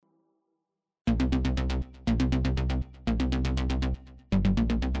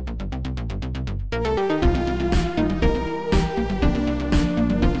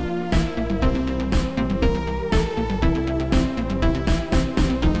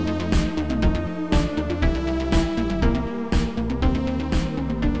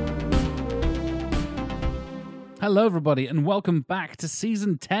Hello, everybody, and welcome back to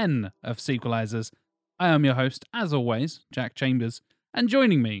Season 10 of Sequelizers. I am your host, as always, Jack Chambers, and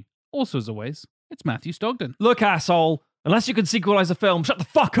joining me, also as always, it's Matthew Stogden. Look, asshole, unless you can sequelize a film, shut the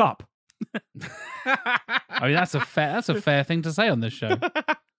fuck up. I mean, that's a fair thing to say on this show.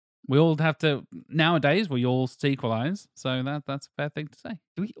 We all have to, nowadays, we all sequelize, so that's a fair thing to say.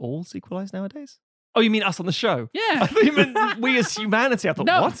 Do we all sequelize nowadays? Oh, you mean us on the show? Yeah. I thought you meant we as humanity. I thought,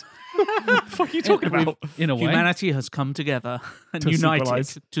 No. what? What the fuck are you talking about? In a way. Humanity has come together and To united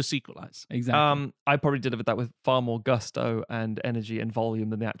sequelize. to sequelize. Exactly. I probably delivered that with far more gusto and energy and volume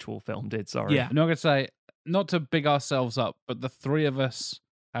than the actual film did. Sorry. Yeah. I'm not going to say, not to big ourselves up, but the three of us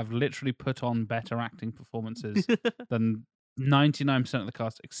have literally put on better acting performances than 99% of the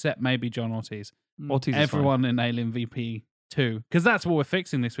cast, except maybe John Ortiz. Ortiz is Everyone in Alien VP 2, because that's what we're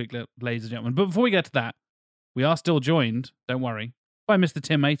fixing this week, ladies and gentlemen. But before we get to that, we are still joined, don't worry, by Mr.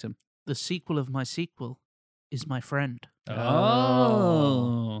 Tim Matum. The sequel of my sequel is my friend.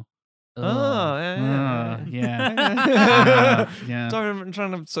 Oh. yeah. Yeah. Sorry, I'm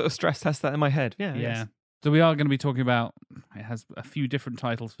trying to sort of stress test that in my head. Yeah. Yeah. yes. So we are going to be talking about, it has a few different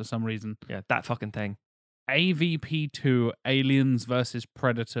titles for some reason. Yeah, that fucking thing. AVP2 Aliens vs.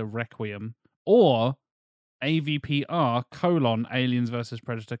 Predator Requiem, or AVPR : Aliens vs.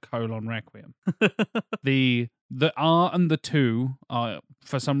 Predator : Requiem. The R and the 2 are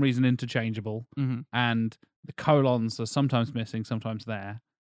for some reason interchangeable, Mhm. and the colons are sometimes missing, sometimes there.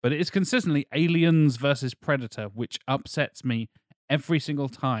 But it is consistently Aliens vs. Predator, which upsets me every single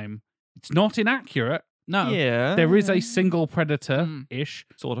time. It's not inaccurate. No. Yeah. There is a single predator-ish,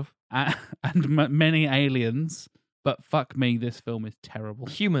 Sort of. and many aliens, but fuck me, this film is terrible.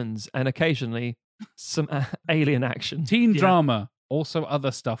 Humans and occasionally some alien action. Teen Yeah. drama, also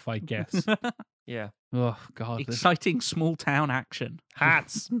other stuff, I guess. Yeah. Oh, God. Exciting small town action.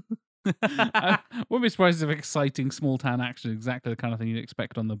 Hats. I wouldn't be surprised if exciting small town action is exactly the kind of thing you'd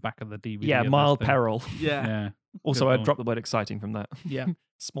expect on the back of the DVD. Yeah, of this mild thing. peril. Yeah, Also, Good I'd point. drop the word exciting from that. Yeah.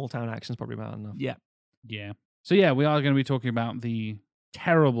 Small town action's probably about enough. Yeah. yeah. So, yeah, we are going to be talking about the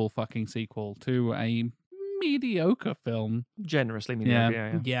terrible fucking sequel to a mediocre film. Generously Yeah.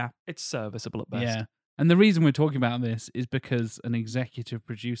 mediocre. Yeah. Yeah. It's serviceable at best. Yeah. And the reason we're talking about this is because an executive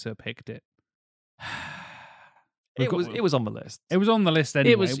producer picked it. We've got- It was on the list. It was on the list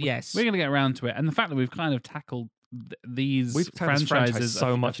anyway. It was, yes. We're going to get around to it. And the fact that we've kind of tackled these We've tackled this franchise franchises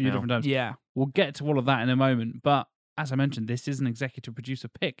so a much few now. different times. Yeah. We'll get to all of that in a moment. But as I mentioned, this is an executive producer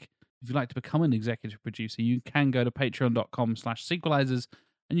pick. If you'd like to become an executive producer, you can go to patreon.com/sequelizers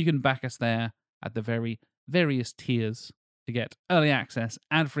and you can back us there at the various tiers to get early access,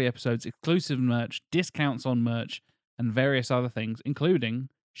 ad-free episodes, exclusive merch, discounts on merch, and various other things, including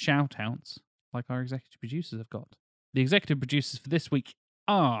shout-outs like our executive producers have got. The executive producers for this week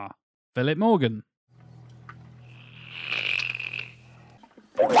are Philip Morgan,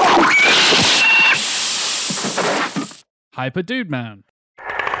 Hyper Dude Man,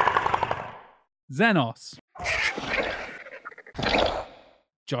 Xenos,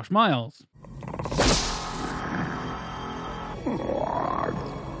 Josh Miles,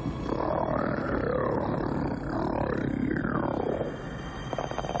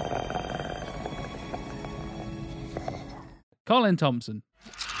 Colin Thompson,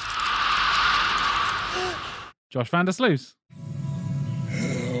 Josh Van der Sluis,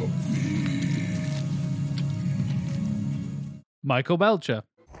 Michael Belcher,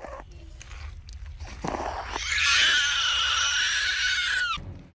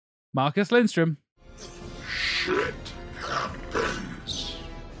 Marcus Lindstrom,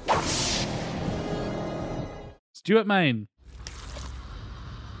 Stuart Main,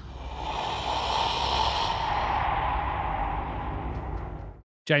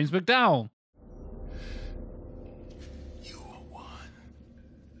 James McDowell,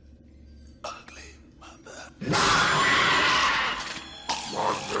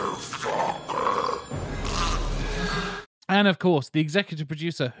 and of course, the executive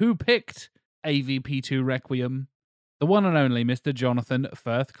producer who picked AVP2 Requiem, the one and only Mr. Jonathan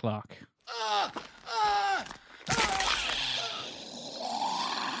Firth Clark.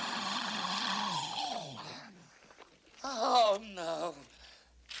 Oh no,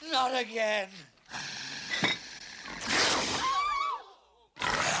 not again.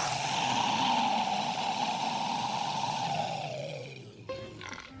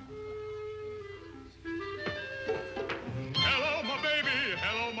 Hello, my baby.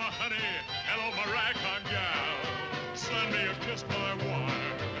 Hello, my honey. Hello, my ragtime gal. Send me a kiss, my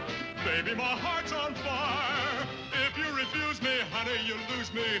wine. Baby, my heart's on fire. If you refuse me, honey, you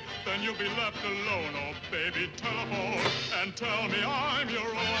lose me. Then you'll be left alone. Oh, baby, telephone and tell me I'm your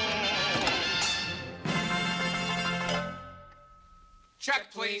own.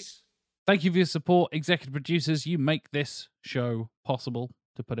 Check, please. Thank you for your support, executive producers. You make this show possible,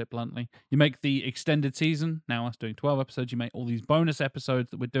 to put it bluntly. You make the extended season, now us doing 12 episodes. You make all these bonus episodes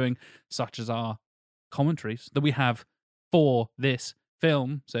that we're doing, such as our commentaries that we have for this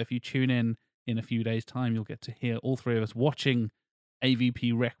film. So if you tune in a few days' time, you'll get to hear all three of us watching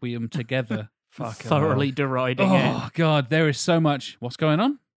AVP Requiem together. Thoroughly deriding Oh, God, there is so much. What's going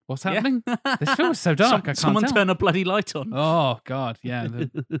on? What's happening? This film is so dark. I can't Someone tell. turn a bloody light on. Oh, God, yeah.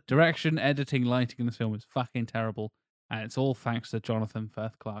 The direction, editing, lighting in this film is fucking terrible. And it's all thanks to Jonathan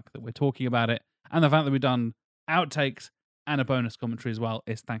Firth Clark that we're talking about it. And the fact that we've done outtakes and a bonus commentary as well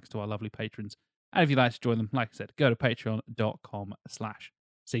is thanks to our lovely patrons. And if you'd like to join them, like I said, go to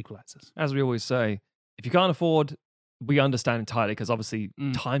patreon.com/sequelizers. As we always say, if you can't afford, we understand entirely because obviously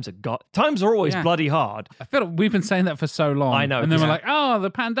times are always Yeah. bloody hard. I feel like we've been saying that for so long. I know, And then we're because- like, oh,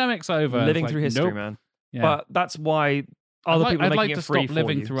 the pandemic's over. Living It's through like, history, nope. man. Yeah. But that's why other people are I'd making like it to free stop for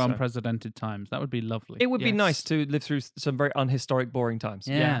living you, through so. unprecedented times. That would be lovely. It would be Yes. nice to live through some very unhistoric, boring times.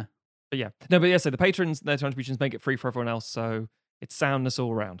 Yeah. But yeah. No, but yeah, so the patrons, their contributions make it free for everyone else, so it's soundness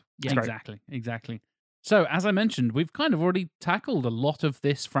all around. It's great. Exactly. So, as I mentioned, we've kind of already tackled a lot of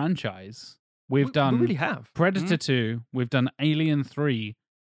this franchise. We've done We really have. Predator 2, we've done Alien 3,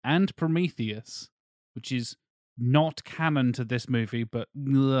 and Prometheus, which is not canon to this movie, but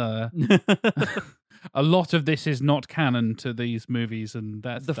a lot of this is not canon to these movies, and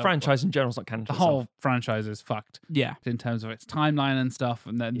that's The franchise in general is not canon to The whole itself. franchise is fucked Yeah. in terms of its timeline and stuff.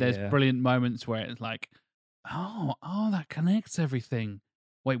 And then there's Yeah. brilliant moments where it's like, oh, that connects everything.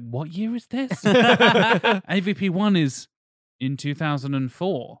 Wait, what year is this? AVP 1 is in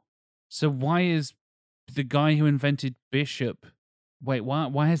 2004. So why is the guy who invented Bishop? Wait,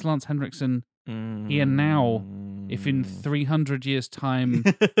 why is Lance Henriksen here now? If in 300 years' time,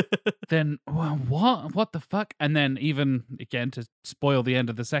 then well, what the fuck? And then even again to spoil the end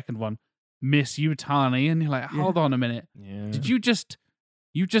of the second one, Miss Yutani, and you're like, hold on a minute, did you just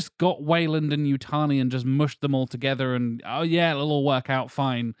got Wayland and Yutani and just mushed them all together and oh yeah, it'll all work out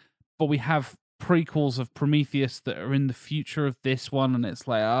fine. But we have prequels of Prometheus that are in the future of this one, and it's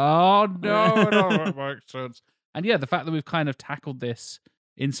like, oh no, it doesn't make sense. And yeah, the fact that we've kind of tackled this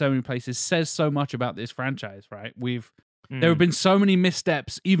in so many places says so much about this franchise, right? There have been so many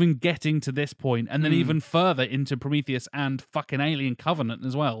missteps even getting to this point, and then even further into Prometheus and fucking Alien Covenant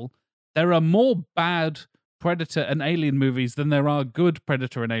as well. There are more bad Predator and Alien movies than there are good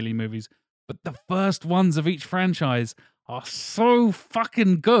Predator and Alien movies, but the first ones of each franchise are so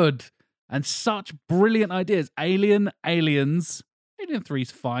fucking good and such brilliant ideas. Aliens, Alien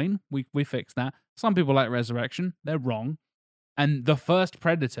 3's fine. We fixed that. Some people like Resurrection. They're wrong. And the first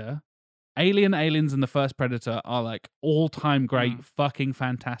Predator, Aliens and the first Predator are like all-time great, fucking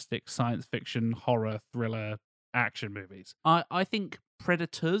fantastic science fiction, horror, thriller, action movies. I think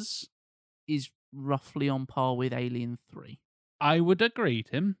Predators is roughly on par with Alien 3. I would agree,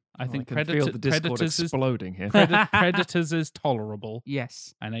 Tim. I think can feel the Discord Predators is exploding here. Predators is tolerable,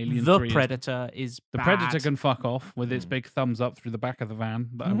 Yes. and Alien The 3 is Predator is the bad. Predator can fuck off with its big thumbs up through the back of the van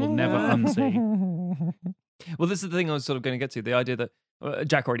that I will never unsee. Well, this is the thing I was sort of going to get to. The idea that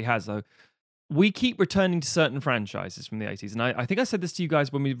Jack already has, though. We keep returning to certain franchises from the 80s. And I think I said this to you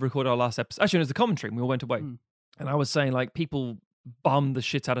guys when we recorded our last episode. Actually, it was the commentary and we all went away. And I was saying, like, people bum the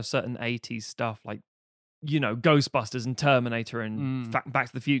shit out of certain 80s stuff, like, you know, Ghostbusters and Terminator and Back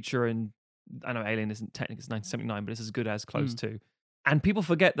to the Future. And I know Alien isn't technically, it's 1979, but it's as good as close to. And people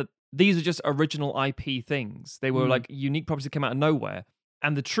forget that these are just original IP things. They were like unique properties that came out of nowhere.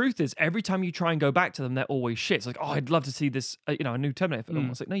 And the truth is, every time you try and go back to them, they're always shit. It's like, oh, I'd love to see this, a new Terminator film.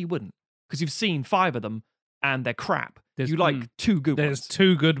 It's like, no, you wouldn't. Because you've seen 5 of them and they're crap. You like 2 good There's ones.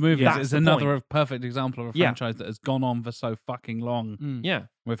 2 good movies. That's It's the another point. perfect example of a franchise that has gone on for so fucking long. Yeah.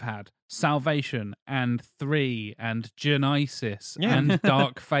 We've had Salvation and 3 and Genesis Yeah. and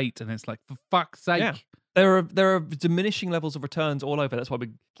Dark Fate. And it's like, for fuck's sake. Yeah. There are diminishing levels of returns all over. That's why we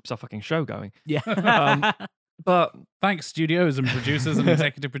keep our fucking show going. Yeah. But Thanks, studios and producers and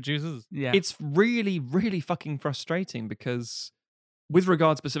executive producers. Yeah. it's really, really fucking frustrating because with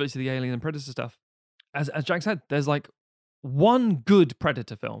regard specifically to the Alien and Predator stuff, as Jack said, there's like one good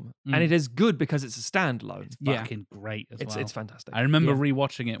Predator film, and it is good because it's a standalone. It's Yeah. fucking great as well. It's fantastic. I remember Yeah.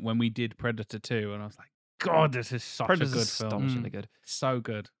 rewatching it when we did Predator 2, and I was like, God, this is such Predator's a good film. astonishingly good. So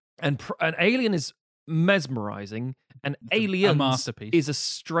good. And Alien is mesmerizing, and a Aliens masterpiece. is a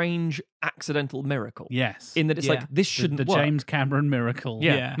strange accidental miracle. Yes. In that it's Yeah. like, this The- shouldn't the work. James Cameron miracle.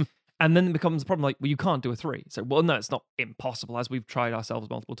 Yeah. And then it becomes a problem like, well, you can't do a 3. So, well, no, it's not impossible, as we've tried ourselves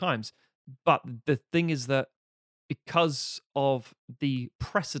multiple times. But the thing is that because of the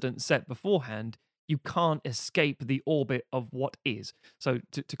precedent set beforehand, You can't escape the orbit of what is. So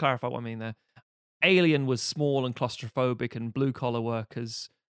to clarify what I mean there, Alien was small and claustrophobic, and blue collar workers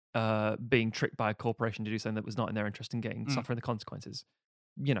being tricked by a corporation to do something that was not in their interest and getting suffering the consequences.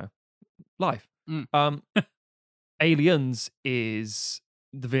 Life. Aliens is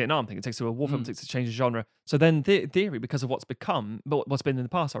the Vietnam thing. It takes to a war film, it takes to change the genre. So then theory, because of what's become, but what's been in the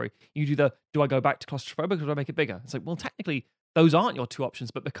past, you do I go back to claustrophobic or do I make it bigger? It's like, well, technically those aren't your two options,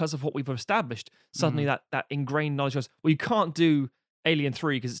 but because of what we've established, suddenly that ingrained knowledge goes, well, you can't do Alien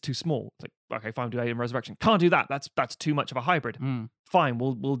 3 because it's too small. It's like, okay, fine, do Alien Resurrection. Can't do that. That's too much of a hybrid. Fine,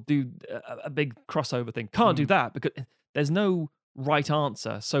 we'll do a big crossover thing. Can't do that because there's no right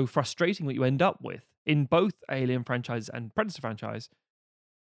answer. So frustrating what you end up with in both Alien franchise and Predator franchise.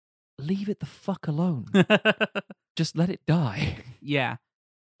 Leave it the fuck alone. Just let it die. Yeah.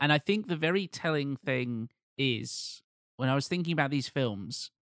 And I think the very telling thing is, when I was thinking about these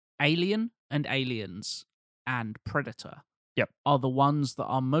films, Alien and Aliens and Predator are the ones that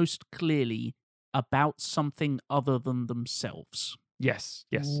are most clearly about something other than themselves. Yes.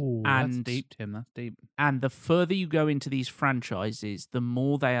 Ooh, And- that's deep, Tim. That's deep. And the further you go into these franchises, the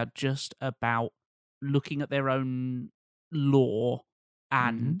more they are just about looking at their own lore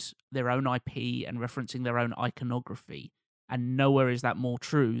and their own IP and referencing their own iconography. And nowhere is that more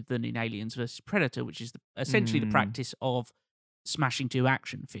true than in Aliens vs. Predator, which is essentially the practice of smashing two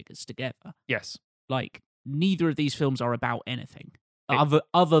action figures together. Yes. Like, neither of these films are about anything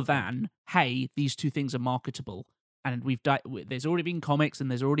other than, hey, these two things are marketable. And there's already been comics and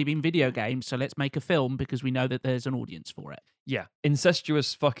there's already been video games, so let's make a film because we know that there's an audience for it. Yeah.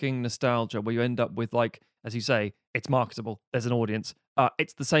 Incestuous fucking nostalgia where you end up with, like, as you say, it's marketable, there's an audience.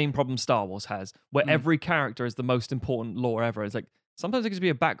 It's the same problem Star Wars has, where every character is the most important lore ever. It's like, sometimes it could be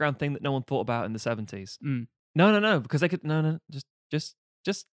a background thing that no one thought about in the 70s. No, because they could,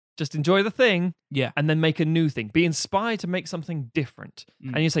 just enjoy the thing, and then make a new thing. Be inspired to make something different,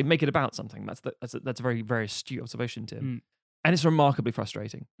 and you say make it about something. That's a very, very astute observation, Tim. And it's remarkably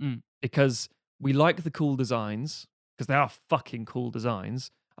frustrating because we like the cool designs because they are fucking cool designs.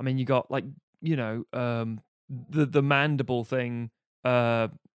 I mean, you got like the mandible thing,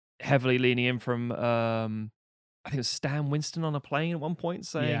 heavily leaning in from I think it was Stan Winston on a plane at one point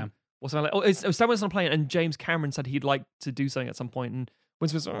saying, or something like, it was Stan Winston on a plane, and James Cameron said he'd like to do something at some point, and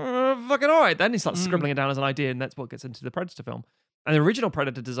Winston was fucking all right. Then he starts scribbling it down as an idea, and that's what gets into the Predator film. And the original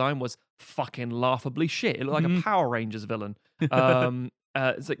Predator design was fucking laughably shit. It looked like a Power Rangers villain.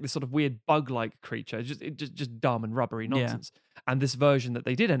 It's like this sort of weird bug-like creature, just dumb and rubbery nonsense. And this version that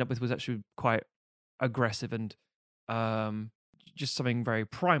they did end up with was actually quite aggressive and just something very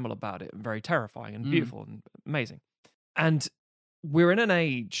primal about it, and very terrifying and beautiful and amazing. And we're in an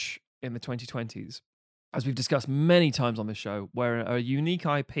age in the 2020s, as we've discussed many times on this show, where a unique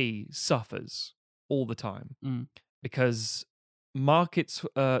IP suffers all the time because marketers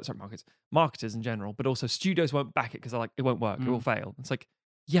in general, but also studios won't back it because they're like, it won't work, it will fail. It's like,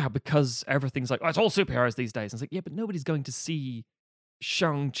 yeah, because everything's like, oh, it's all superheroes these days. And it's like, yeah, but nobody's going to see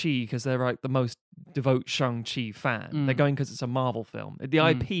Shang-Chi because they're like the most devout Shang-Chi fan. They're going because it's a Marvel film. The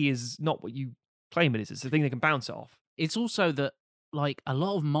IP is not what you claim it is. It's the thing they can bounce it off. It's also that, like, a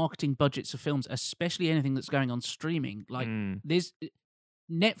lot of marketing budgets of films, especially anything that's going on streaming, like there's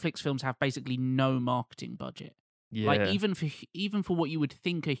Netflix films have basically no marketing budget. Yeah. Like even for what you would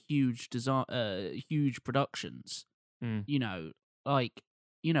think are huge huge productions, what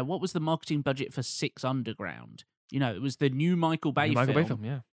was the marketing budget for Six Underground? It was the new Michael Bay film.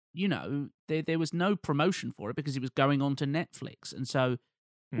 Yeah. There was no promotion for it because it was going on to Netflix, and so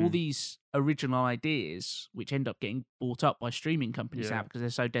all these original ideas, which end up getting bought up by streaming companies now because they're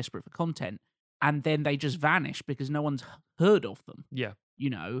so desperate for content, and then they just vanish because no one's heard of them. Yeah. They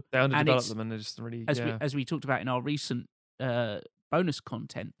underdevelop them, and they're just really as we talked about in our recent bonus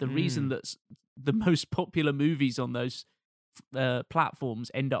content, the reason that the most popular movies on those platforms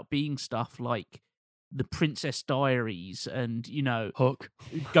end up being stuff like The Princess Diaries and Hook,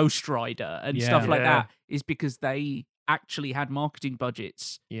 Ghost Rider and stuff like that is because they actually had marketing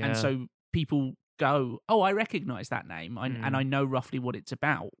budgets, and so people go, oh, I recognize that name, and I know roughly what it's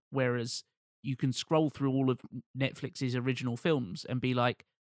about, whereas you can scroll through all of Netflix's original films and be like,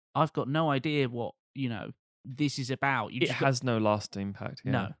 I've got no idea what this is about. It has no lasting impact.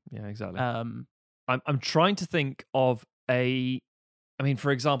 No. Yeah, exactly. I'm trying to think of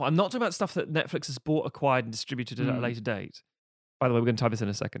for example, I'm not talking about stuff that Netflix has bought, acquired, and distributed at a later date. By the way, we're going to type this in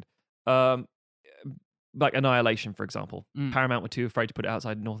a second. Like Annihilation, for example. Paramount were too afraid to put it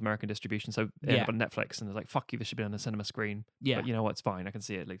outside North American distribution, so it ended up on Netflix, and they're like, fuck you, this should be on a cinema screen. Yeah. But you know what, it's fine, I can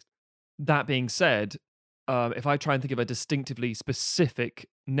see it at least. That being said, if I try and think of a distinctively specific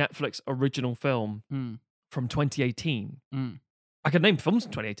Netflix original film Mm. from 2018, Mm. I could name films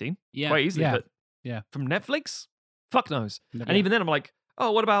from 2018 Yeah. quite easily, Yeah. but Yeah. from Netflix, fuck knows. Yeah. And even then, I'm like,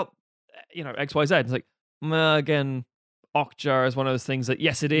 oh, what about XYZ? It's like, again, Okja is one of those things that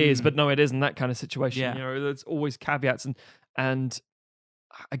yes, it is, but no, it isn't. That kind of situation. Yeah. There's always caveats, and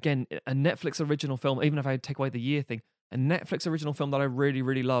again, a Netflix original film. Even if I take away the year thing, a Netflix original film that I really,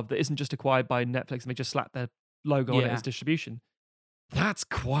 really love that isn't just acquired by Netflix and they just slap their logo on it Yeah. as distribution. That's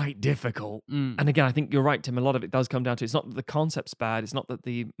quite difficult. Mm. And again, I think you're right, Tim. A lot of it does come down to it's not that the concept's bad, it's not that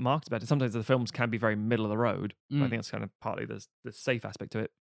the market's bad. Sometimes the films can be very middle of the road. But I Mm. think that's kind of partly the safe aspect to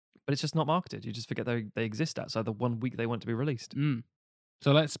it. But it's just not marketed. You just forget they exist outside the 1 week they want to be released. Mm.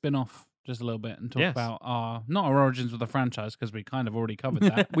 So let's spin off just a little bit and talk Yes. about not our origins with the franchise, because we kind of already covered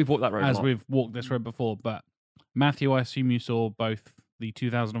that We've walked that road as a lot. we've walked this road before. But Matthew, I assume you saw both the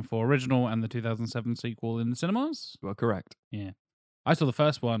 2004 original and the 2007 sequel in the cinemas? You are correct. I saw the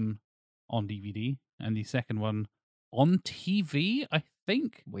first one on DVD and the second one on TV, I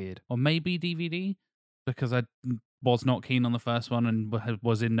think, Weird. or maybe DVD, because I was not keen on the first one and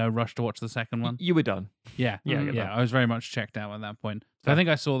was in no rush to watch the second one. You were done. Yeah, Yeah, I yeah, get that. I was very much checked out at that point. So Fair. I think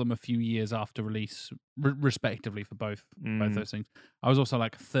I saw them a few years after release, respectively, for both Mm. those things. I was also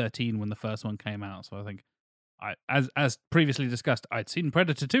like 13 when the first one came out, so I think, as previously discussed, I'd seen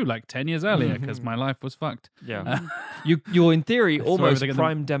Predator 2 like 10 years earlier because my life was fucked. Yeah. You're in theory Throw almost everything at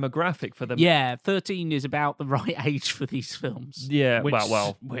them. prime demographic for them. Yeah, 13 is about the right age for these films. Yeah. Which,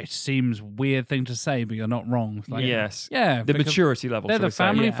 well. which seems weird thing to say, but you're not wrong. It's like, Yes. yeah, The because maturity level. they're shall the we say.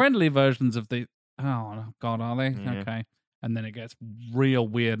 family-friendly versions of the. Oh God, are they? Yeah. Okay. And then it gets real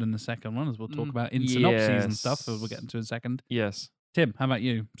weird in the second one, as we'll talk about in synopses and stuff, as we'll get Yes. into in a second. Yes. Tim, how about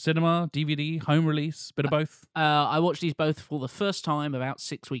you? Cinema, DVD, home release, bit of both? I watched these both for the first time about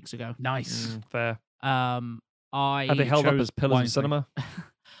 6 weeks ago. Nice. Fair. I Have they held up chose as pillars of wisely. cinema?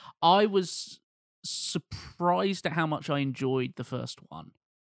 I was surprised at how much I enjoyed the first one.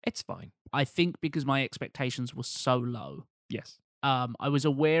 It's fine. I think because my expectations were so low. Yes. I was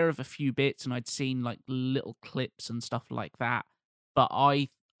aware of a few bits and I'd seen like little clips and stuff like that, but I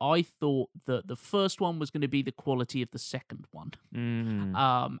thought that the first one was going to be the quality of the second one.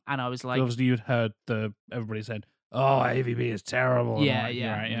 Mm. And I was like, Obviously, you'd heard everybody said, "Oh, AVB is terrible." And I'm Yeah, like,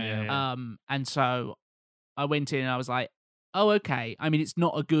 yeah. right, yeah. and so I went in and I was like, oh, okay. I mean, it's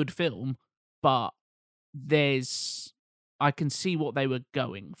not a good film, but I can see what they were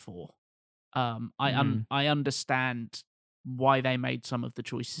going for. I understand why they made some of the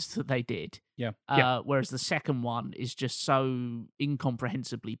choices that they did. Yeah. Whereas the second one is just so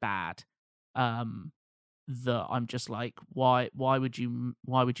incomprehensibly bad that I'm just like, why would you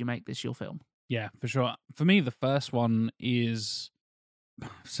make this your film? Yeah, for sure. For me, the first one is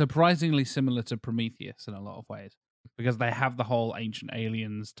surprisingly similar to Prometheus in a lot of ways because they have the whole ancient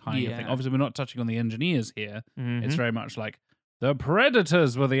aliens tying thing. Yeah. Obviously, we're not touching on the engineers here. Mhm. It's very much like the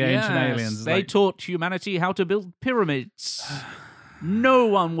Predators were the ancient Yes, aliens. It's They like, taught humanity how to build pyramids. No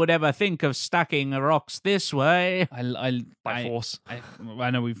one would ever think of stacking rocks this way. By force. I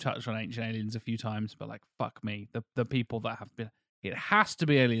know we've touched on ancient aliens a few times, but like, fuck me, the people that have been, it has to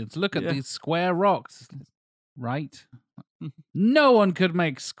be aliens. Look at Yeah. these square rocks, right? No one could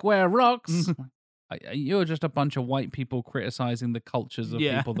make square rocks. You're just a bunch of white people criticizing the cultures of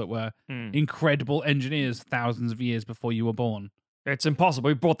Yeah. people that were Mm. incredible engineers thousands of years before you were born. It's impossible.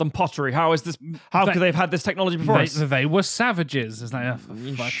 We brought them pottery. How is this? How They- could they have had this technology before us? They were savages. It's like, oh, for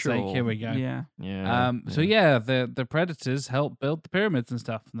fuck's sake, Sure. here we go. Yeah. Yeah. So yeah, the Predators helped build the pyramids and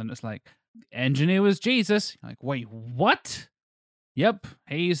stuff, and then it's like, the engineer was Jesus. You're like, wait, what? Yep,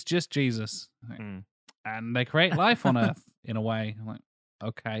 he's just Jesus, Like, Mm. and they create life on Earth in a way. I'm like,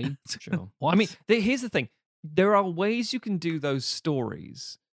 okay, Sure. what? I mean, here's the thing. There are ways you can do those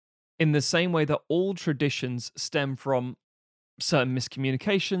stories in the same way that all traditions stem from certain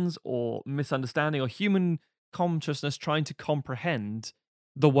miscommunications or misunderstanding or human consciousness trying to comprehend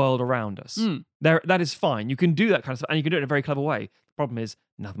the world around us. Mm. That is fine. You can do that kind of stuff, and you can do it in a very clever way. The problem is,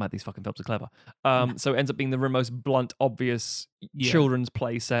 nothing about these fucking films are clever. So it ends up being the most blunt, obvious Yeah. children's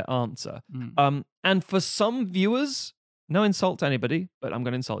play set answer. Mm. And for some viewers, no insult to anybody, but I'm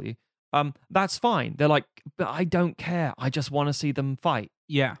going to insult you. That's fine. They're like, but I don't care. I just want to see them fight.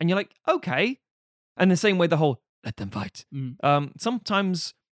 Yeah. And you're like, okay. And the same way, the whole let them fight. Mm.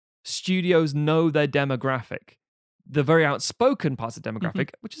 Sometimes studios know their demographic. The very outspoken parts of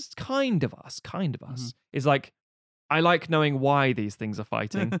demographic, which is kind of us, is like, I like knowing why these things are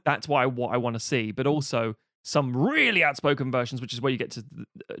fighting. That's what I want to see. But also some really outspoken versions, which is where you get to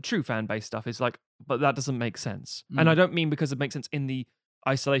the true fan base stuff, is like, but that doesn't make sense. And I don't mean because it makes sense in the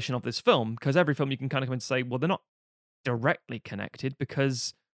isolation of this film, because every film you can kind of come and say, well, they're not directly connected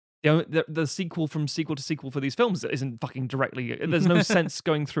because the sequel from sequel to sequel for these films isn't fucking directly. There's no sense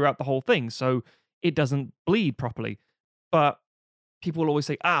going throughout the whole thing, so it doesn't bleed properly. But people will always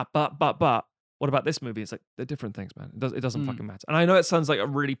say, but what about this movie? It's like, they're different things, man. It doesn't fucking matter. And I know it sounds like a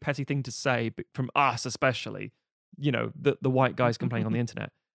really petty thing to say, but from us especially, you know, the white guys complaining on the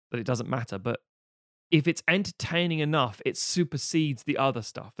internet that it doesn't matter. But if it's entertaining enough, it supersedes the other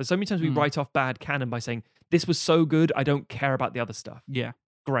stuff. There's so many times we write off bad canon by saying, this was so good, I don't care about the other stuff. Yeah.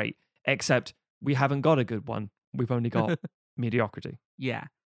 Great. Except we haven't got a good one. We've only got mediocrity. Yeah.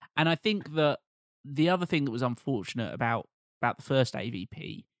 And I think that the other thing that was unfortunate about the first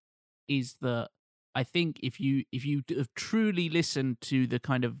AVP is that I think if you have truly listened to the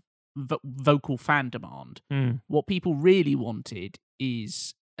kind of vocal fan demand, what people really wanted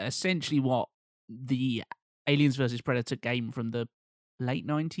is essentially what the Aliens vs Predator game from the late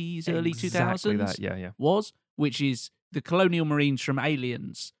 90s, early 2000s was, which is the colonial marines from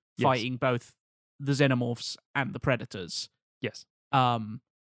Aliens fighting both the xenomorphs and the predators. Yes.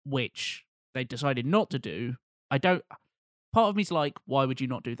 Which they decided not to do. Part of me's like, why would you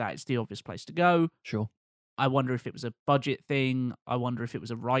not do that? It's the obvious place to go. Sure. I wonder if it was a budget thing. I wonder if it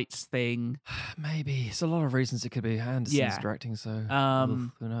was a rights thing. Maybe. It's a lot of reasons it could be. Anderson's directing, so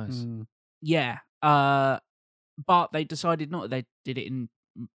who knows? Yeah. But they decided not. They did it in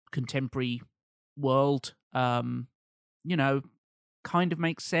contemporary world. You know, kind of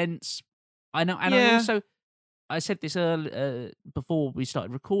makes sense. I know, and I said this before we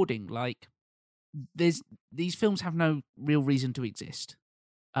started recording. Like, these films have no real reason to exist.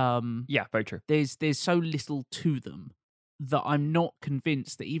 Yeah, very true. There's so little to them that I'm not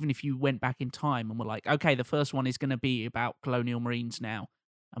convinced that even if you went back in time and were like, okay, the first one is going to be about colonial marines now,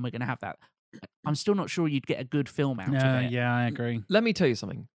 and we're going to have that, I'm still not sure you'd get a good film out of it. Yeah, I agree. Let me tell you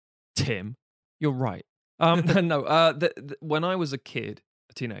something, Tim. You're right. No, when I was a kid,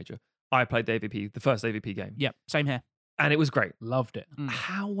 a teenager, I played the AVP, the first AVP game. Yep, same here. And it was great. Loved it.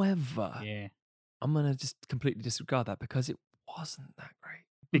 However, Yeah. I'm going to just completely disregard that because it wasn't that great.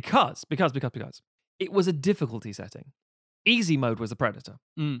 Because it was a difficulty setting. Easy mode was the Predator.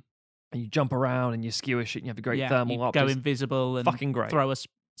 And you jump around and you skewer shit and you have a great thermal you optics. go invisible and fucking great. throw a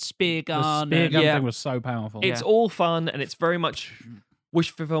spear gun. The spear gun thing was so powerful. It's all fun and it's very much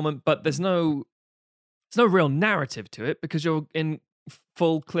wish fulfillment, but there's no real narrative to it because you're in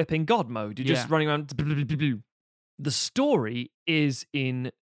full clipping God mode. You're just running around. The story is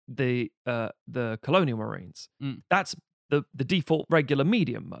in the Colonial Marines. That's the default regular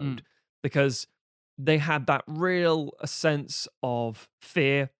medium mode because they had that real sense of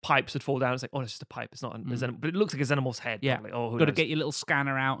fear. Pipes would fall down. It's like, oh, it's just a pipe. It's not a xenomorph, but it looks like a xenomorph's head. Yeah. Probably. Oh, got to get your little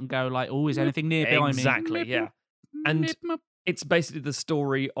scanner out and go like, oh, is anything near behind me? Exactly, yeah. And it's basically the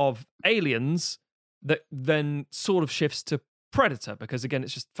story of aliens that then sort of shifts to Predator because, again,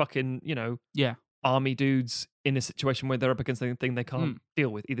 it's just fucking, army dudes in a situation where they're up against something they can't deal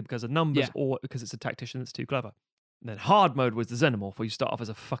with, either because of numbers or because it's a tactician that's too clever. And then hard mode was the xenomorph, where you start off as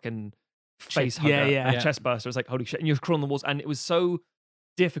a fucking face hugger, a chest burster. It's like, holy shit. And you're crawling the walls. And it was so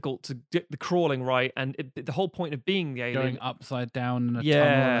difficult to get the crawling right. And the whole point of being the alien. Going upside down in a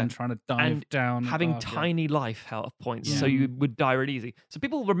tunnel and trying to dive down. Having tiny life health points, so you would die really easy. So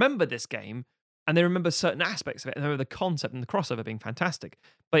people remember this game, and they remember certain aspects of it, and they remember the concept and the crossover being fantastic.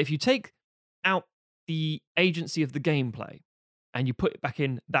 But if you take out the agency of the gameplay, and you put it back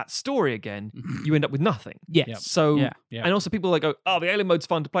in that story again, you end up with nothing. Yes. Yep. So, and also people like go, oh, the alien mode's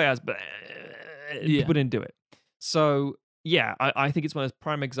fun to play as, but people didn't do it. So, yeah, I think it's one of those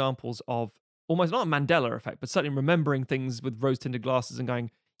prime examples of almost not a Mandela effect, but certainly remembering things with rose-tinted glasses and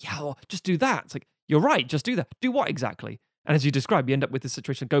going, yeah, well, just do that. It's like, you're right, just do that. Do what exactly? And as you describe, you end up with this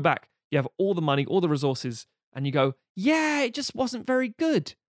situation, go back, you have all the money, all the resources, and you go, yeah, it just wasn't very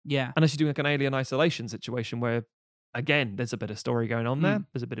good. Yeah. Unless you're doing like an Alien Isolation situation where, again, there's a bit of story going on there.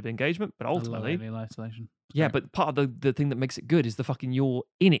 There's a bit of engagement, but ultimately, Alien Isolation. Yeah, but part of the thing that makes it good is the fucking you're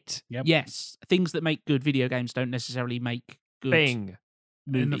in it. Yep. Yes, things that make good video games don't necessarily make good Bing.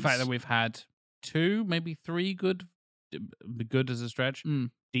 movies. And the fact that we've had 2, maybe 3 good as a stretch,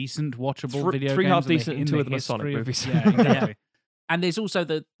 decent, watchable video games. 3 half in the- decent in and 2 the of them are Sonic history of- movies. Yeah, exactly. And there's also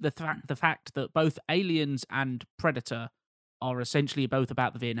the fact that both Aliens and Predator are essentially both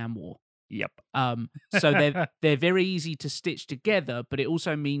about the Vietnam War. Yep. So they're very easy to stitch together, but it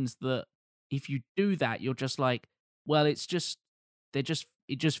also means that if you do that, you're just like, well, it just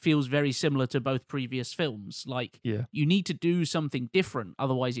feels very similar to both previous films. Like, you need to do something different,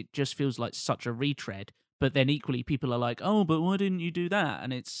 otherwise it just feels like such a retread. But then equally, people are like, oh, but why didn't you do that?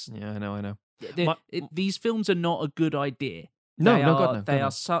 And it's I know. these films are not a good idea. No, They no, are, God, no. They God, no.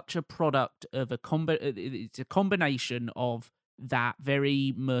 are such a product of it's a combination of that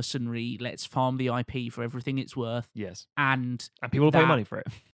very mercenary, let's farm the IP for everything it's worth, Yes. and people will pay that money for it.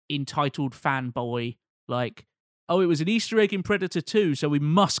 entitled fanboy, like, oh, it was an Easter egg in Predator 2, so we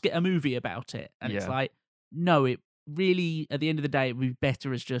must get a movie about it. And it's Yeah. like, no, it really, at the end of the day, it would be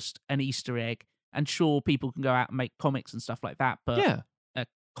better as just an Easter egg. And sure, people can go out and make comics and stuff like that, but Yeah. a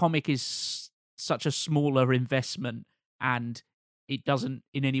comic is such a smaller investment, and it doesn't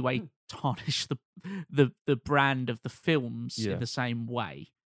in any way tarnish the brand of the films Yeah. in the same way.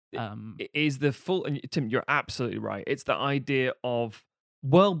 It is the full, and Tim, you're absolutely right. It's the idea of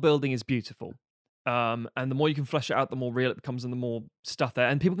world building is beautiful. And the more you can flesh it out, the more real it becomes and the more stuff there.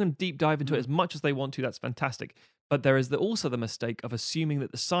 And people can deep dive into it as much as they want to. That's fantastic. But there is also the mistake of assuming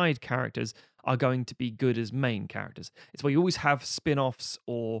that the side characters are going to be good as main characters. It's where you always have spin-offs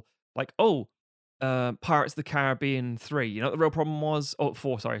or like, Pirates of the Caribbean 3. You know what the real problem was?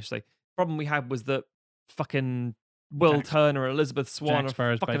 4, sorry, I should say. Problem we had was that fucking Will Jack- Turner, Elizabeth Swan Jack are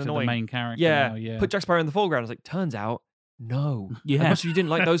Sparrow's fucking basically annoying. the main character. Yeah, now, yeah. put Jack Sparrow in the foreground. I was like, turns out, no. Yeah. As much as you didn't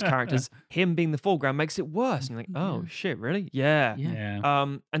like those characters, him being the foreground makes it worse. And you're like, oh shit, really? Yeah. yeah.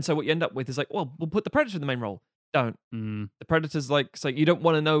 And so what you end up with is like, well, we'll put the Predator in the main role. Don't. Mm. The Predator's like, so you don't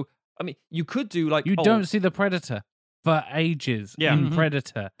want to know. I mean, you could do like, You don't see the Predator for ages Yeah. in Mhm.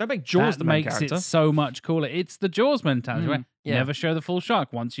 Predator. don't make Jaws That the main makes character. it so much cooler. It's the Jaws mentality, right? Yeah. Never show the full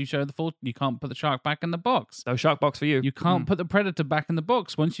shark. Once you show the full, you can't put the shark back in the box. No shark box for you. You can't put the Predator back in the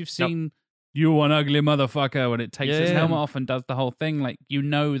box. Once you've seen you one ugly motherfucker when it takes its Yeah. helmet off and does the whole thing, like you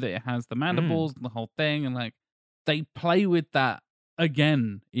know that it has the mandibles and the whole thing, and like they play with that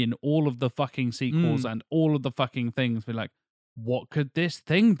again in all of the fucking sequels and all of the fucking things. We're like, what could this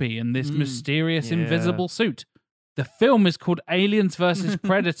thing be in this mysterious Yeah. invisible suit? The film is called Aliens versus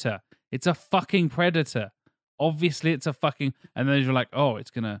Predator. It's a fucking predator. Obviously, it's a fucking. And then you're like, oh,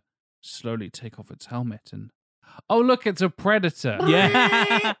 it's gonna slowly take off its helmet, and oh, look, it's a predator.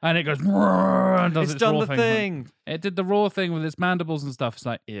 Yeah. And it goes and does It's its done raw the thing. thing. It did the raw thing with its mandibles and stuff. It's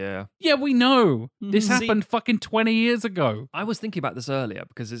like, Yeah. yeah, we know this See- happened fucking 20 years ago. I was thinking about this earlier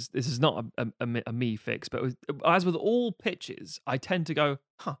because this is not a me fix, but as with all pitches, I tend to go,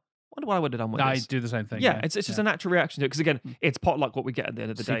 wonder what I would have done with I this. do the same thing. Yeah, it's just a natural reaction to it because again, it's potluck what we get at the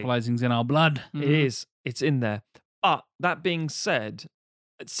end of the day. Sequelizing's in our blood. It is. It's in there. But that being said,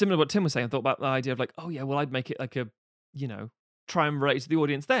 it's similar to what Tim was saying. I thought about the idea of like, oh yeah, well, I'd make it like a, try and relate to the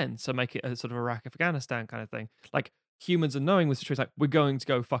audience then. So make it a sort of Iraq, Afghanistan kind of thing. Like humans are knowing with situations like, we're going to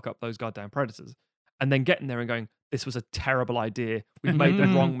go fuck up those goddamn predators. And then getting there and going, this was a terrible idea. We've made the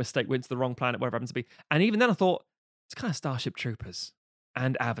wrong mistake. We're into the wrong planet, whatever it happens to be. And even then I thought, it's kind of Starship Troopers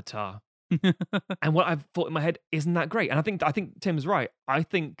and Avatar. And what I've thought in my head, isn't that great? And I think Tim's right. I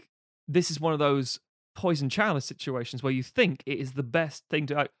think this is one of those poison chalice situations where you think it is the best thing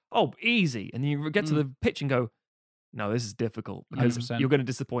to like, oh, easy. And you get to the pitch and go, no, this is difficult because 100%. you're going to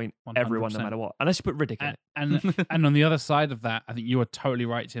disappoint everyone no 100%. matter what. Unless you put Riddick in it. And on the other side of that, I think you are totally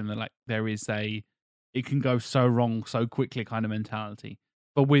right, Tim, that like there is it can go so wrong so quickly kind of mentality.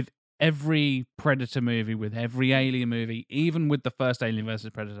 But with every Predator movie, with every Alien movie, even with the first Alien versus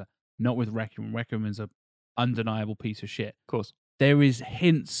Predator, not with Requiem. Requiem is a undeniable piece of shit. Of course. There is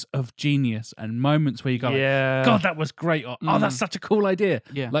hints of genius and moments where you go, like, God, that was great. Or, oh, that's such a cool idea.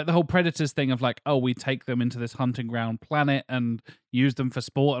 Yeah. Like the whole Predators thing of like, oh, we take them into this hunting ground planet and use them for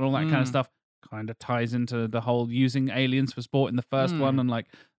sport and all that kind of stuff. Kind of ties into the whole using aliens for sport in the first one and like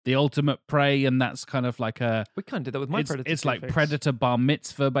the ultimate prey. And that's kind of like a... We kind of did that with my It's Predator. like fix. Predator bar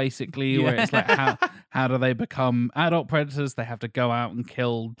mitzvah, basically, where it's like, how do they become adult predators? They have to go out and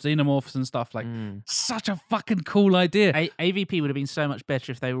kill xenomorphs and stuff. Like, such a fucking cool idea. AVP would have been so much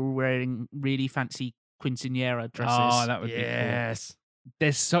better if they were wearing really fancy quinceanera dresses. Oh, that would be cool. Yes.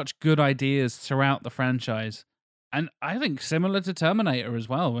 There's such good ideas throughout the franchise. And I think similar to Terminator as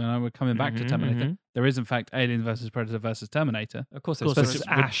well, when we're coming back to Terminator, there is in fact Alien versus Predator versus Terminator, Of course, course, it's it's-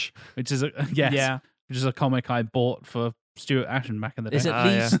 Ash. which is which is a comic I bought for Stuart Ashen back in the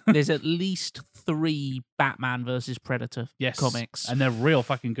day. There's at least 3 Batman versus Predator comics. and they're real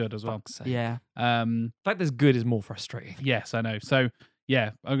fucking good as well. Fuck's sake. Yeah. The fact there's good is more frustrating. Yes, I know. So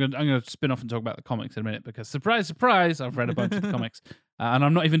yeah, I'm gonna spin off and talk about the comics in a minute because surprise, surprise, I've read a bunch of the comics, and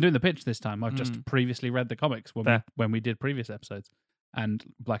I'm not even doing the pitch this time. I've just previously read the comics when we did previous episodes. And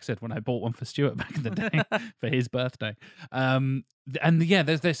like I said, when I bought one for Stuart back in the day for his birthday, and yeah,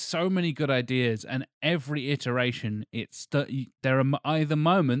 there's so many good ideas, and every iteration, there are either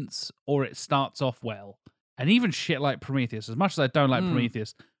moments or it starts off well, and even shit like Prometheus. As much as I don't like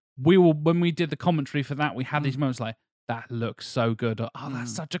Prometheus, when we did the commentary for that, we had these moments like that looks so good. Oh,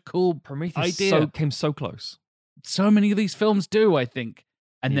 that's such a cool Prometheus idea. came so close. so many of these films do, I think.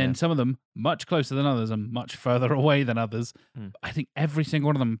 And Yeah. then some of them much closer than others and much further away than others. Mm. I think every single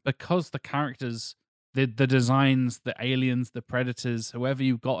one of them, because the characters, the designs, the aliens, the predators, whoever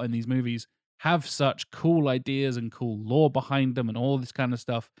you've got in these movies, have such cool ideas and cool lore behind them and all this kind of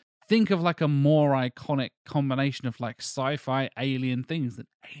stuff. Think of like a more iconic combination of like sci-fi alien things than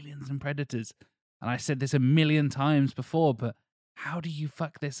aliens and predators. And I said this a million times before, but how do you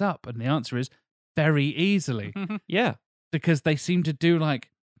fuck this up? And the answer is very easily. Yeah. Because they seem to do like,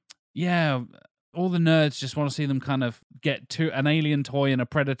 yeah, all the nerds just want to see them kind of get to an alien toy and a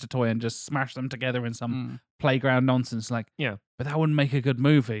predator toy and just smash them together in some playground nonsense. Like, Yeah. but that wouldn't make a good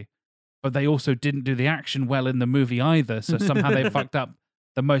movie. But they also didn't do the action well in the movie either. So somehow they fucked up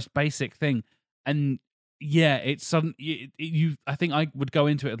the most basic thing. And yeah, it's some you. I think I would go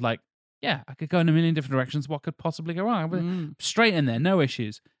into it like, yeah, I could go in a million different directions. What could possibly go wrong? Straight in there, no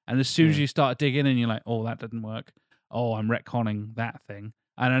issues. And as soon as you start digging in, you're like, oh, that didn't work. Oh, I'm retconning that thing.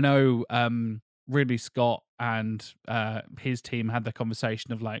 And I know Ridley Scott and his team had the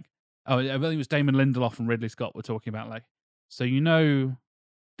conversation of like, oh, I think it was Damon Lindelof and Ridley Scott were talking about like, so you know,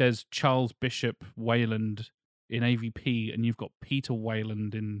 there's Charles Bishop Wayland in AVP, and you've got Peter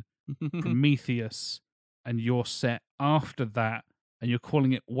Wayland in Prometheus, and you're set after that, and you're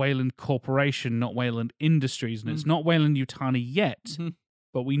calling it Wayland Corporation, not Wayland Industries, and it's not Wayland Yutani yet.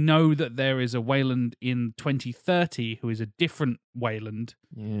 But we know that there is a Wayland in 2030 who is a different Wayland.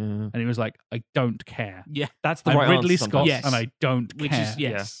 Yeah. And he was like, I don't care. Yeah. That's the I'm right Ridley answer Scott, sometimes. and I don't Which care. is,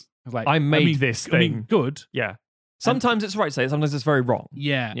 yes. I was like, I made mean, this I mean, thing. good. Yeah. Sometimes it's right to say it, sometimes it's very wrong.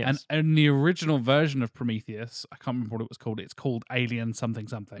 Yeah. Yes. And in the original version of Prometheus, I can't remember what it was called. It's called Alien something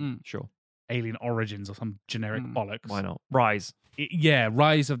something. Sure. Alien Origins or some generic bollocks. Why not? Rise. Yeah,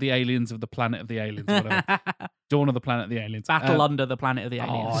 Rise of the Aliens of the Planet of the Aliens, or whatever. Dawn of the Planet of the Aliens. Battle Under the Planet of the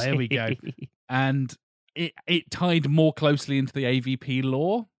Aliens. Oh, there we go. And it tied more closely into the AVP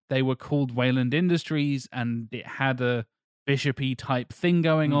lore. They were called Wayland Industries, and it had a Bishop-y type thing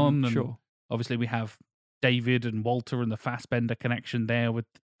going on. And sure. obviously we have David and Walter and the Fassbender connection there with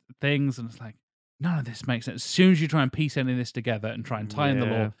things, and it's like, none of this makes sense. As soon as you try and piece any of this together and try and tie in the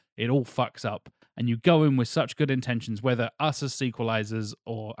lore, it all fucks up. And you go in with such good intentions, whether us as sequelizers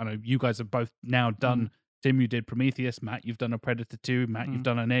or, I know you guys have both now done, Tim, you did Prometheus, Matt, you've done a Predator 2, Matt, you've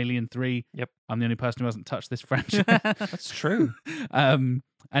done an Alien 3. Yep. I'm the only person who hasn't touched this franchise. That's true. And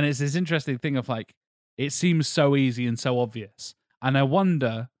it's this interesting thing of like, it seems so easy and so obvious. And I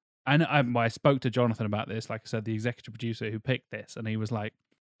wonder, and I spoke to Jonathan about this, like I said, the executive producer who picked this, and he was like,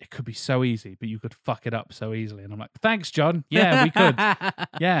 it could be so easy, but you could fuck it up so easily. And I'm like, thanks, John. Yeah, we could.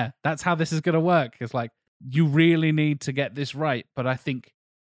 Yeah, that's how this is going to work. It's like, you really need to get this right. But I think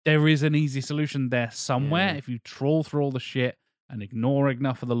there is an easy solution there somewhere. If you trawl through all the shit and ignore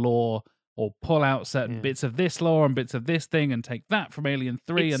enough of the lore, or pull out certain bits of this lore and bits of this thing and take that from Alien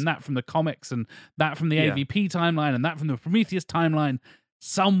 3 and that from the comics and that from the AVP timeline and that from the Prometheus timeline.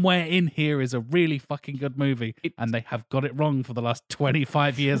 Somewhere in here is a really fucking good movie, and they have got it wrong for the last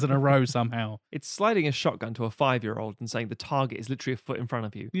 25 years in a row somehow. It's sliding a shotgun to a 5-year-old and saying the target is literally a foot in front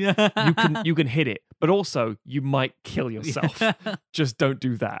of you. Yeah. You can hit it, but also you might kill yourself. Just don't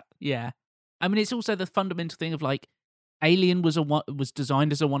do that. Yeah. I mean, it's also the fundamental thing of like, Alien was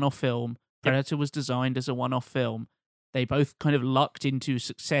designed as a one-off film. Predator was designed as a one-off film. They both kind of lucked into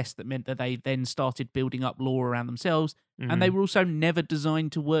success that meant that they then started building up lore around themselves, and they were also never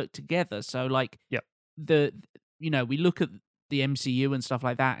designed to work together. So like, we look at the MCU and stuff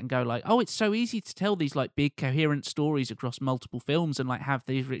like that and go like, oh, it's so easy to tell these like big coherent stories across multiple films and like have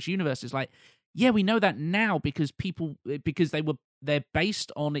these rich universes. Like, yeah, we know that now because they're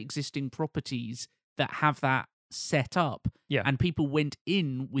based on existing properties that have that set up. Yeah. And people went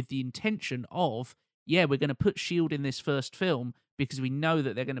in with the intention of, yeah, we're going to put S.H.I.E.L.D. in this first film because we know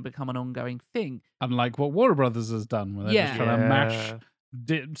that they're going to become an ongoing thing. Unlike what Warner Brothers has done, where they're just trying to mash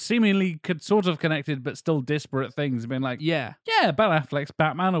seemingly sort of connected but still disparate things. Being like, Ben Affleck's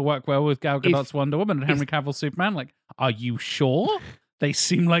Batman will work well with Gal Gadot's Wonder Woman and Henry Cavill's Superman. Like, are you sure? They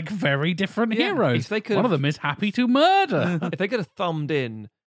seem like very different heroes. One of them is happy to murder. If they could have thumbed in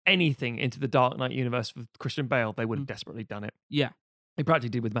anything into the Dark Knight universe with Christian Bale, they would have desperately done it. Yeah. They practically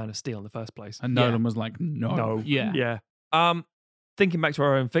did with Man of Steel in the first place. And Nolan was like, no. Yeah. Thinking back to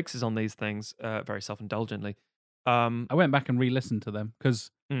our own fixes on these things, very self-indulgently. I went back and re-listened to them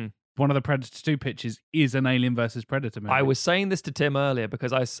because one of the Predator 2 pitches is an Alien versus Predator movie. I was saying this to Tim earlier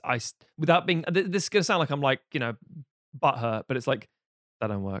because I without being, this is going to sound like I'm like, butthurt, but it's like, that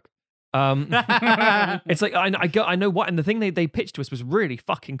don't work. It's like I know what, and the thing they pitched to us was really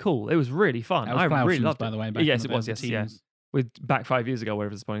fucking cool. It was really fun. That was I Cloud really Shields, loved by it. the way. Back Yes, in it was. the Yes, teams. yeah. With back 5 years ago,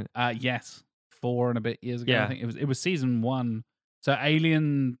 whatever this point. Yes. 4 and a bit years ago. Yeah. I think it was season 1. So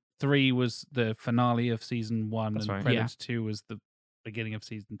Alien 3 was the finale of season 1, That's and right. Predator 2 was the beginning of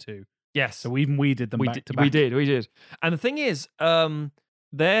season 2. Yes. So we did them back to back. We did. And the thing is, their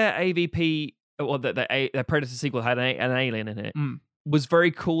AVP, well, their Predator sequel had an alien in it, was very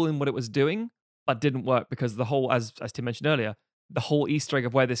cool in what it was doing, but didn't work because the whole, as Tim mentioned earlier, the whole Easter egg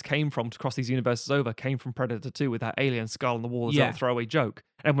of where this came from to cross these universes over came from Predator 2 with that alien skull on the wall as a throwaway joke.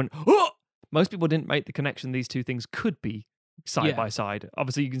 And went, oh! Most people didn't make the connection these two things could be side by side.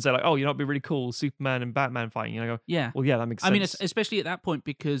 Obviously, you can say like, oh, you know, it'd be really cool, Superman and Batman fighting. You know, well, yeah, that makes sense. I mean, especially at that point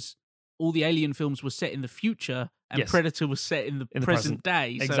because all the Alien films were set in the future and Predator was set in the present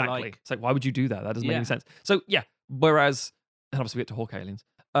day. Exactly. So like, it's like, why would you do that? That doesn't make any sense. So yeah, whereas, and obviously we get to Hawk Aliens,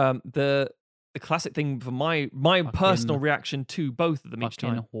 the classic thing for my personal reaction to both of them each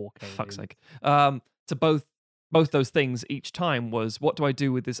time, fuck's sake, to both those things each time was, what do I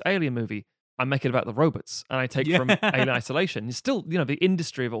do with this Alien movie? I make it about the robots, and I take from Alien Isolation. It's still, you know, the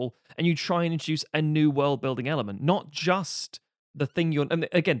industry of it all, and you try and introduce a new world-building element, not just the thing you're... And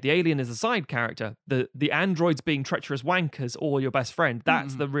again, the alien is a side character. The androids being treacherous wankers or your best friend,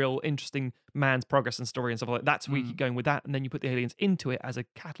 that's the real interesting man's progress and story and stuff like that. That's where you keep going with that, and then you put the aliens into it as a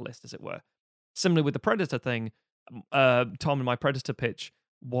catalyst, as it were. Similarly with the Predator thing, Tom and my Predator pitch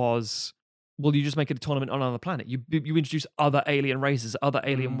was... Well, you just make it a tournament on another planet. You introduce other alien races, other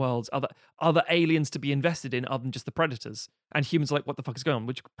alien worlds, other aliens to be invested in other than just the predators. And humans are like, what the fuck is going on?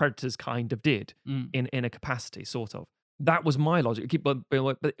 Which predators kind of did in a capacity, sort of. That was my logic. But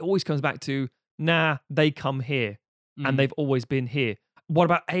it always comes back to, nah, they come here. And they've always been here. What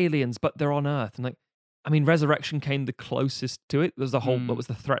about aliens? But they're on Earth. And like, I mean, Resurrection came the closest to it. There was the whole, what was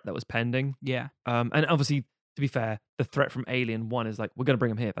the threat that was pending. Yeah. And obviously, to be fair, the threat from Alien 1 is like, we're going to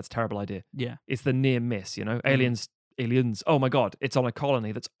bring him here. That's a terrible idea. Yeah. It's the near miss, you know? Aliens, oh my God, it's on a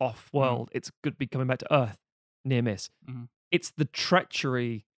colony that's off-world. It's good to be coming back to Earth. Near miss. It's the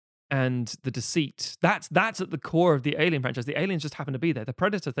treachery and the deceit. That's at the core of the Alien franchise. The aliens just happen to be there. The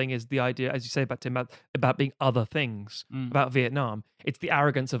Predator thing is the idea, as you say about Tim, about being other things, about Vietnam. It's the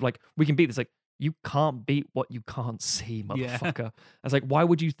arrogance of like, we can beat this. Like, you can't beat what you can't see, motherfucker. I was like, why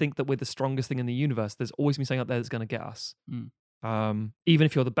would you think that we're the strongest thing in the universe? There's always something out there that's going to get us. Even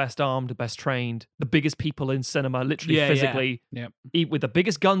if you're the best armed, the best trained, the biggest people in cinema, literally physically, eat with the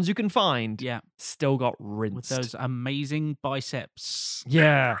biggest guns you can find, still got rinsed. With those amazing biceps.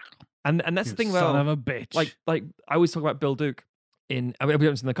 Yeah. And that's the thing about... Son of a bitch. Like I always talk about Bill Duke in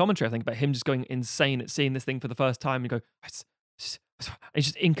the commentary, I think, about him just going insane at seeing this thing for the first time and go...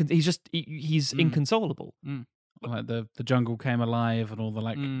 He's inconsolable. Like the jungle came alive and all the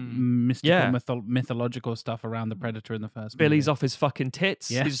like mystical mythological stuff around the Predator in the first Billy's movie. off his fucking tits.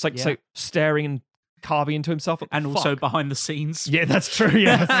 He's just like so staring and carving into himself. And also behind the scenes. Yeah, that's true.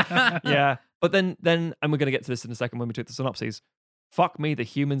 Yeah. Yeah. But then, and we're going to get to this in a second when we do the synopses. Fuck me, the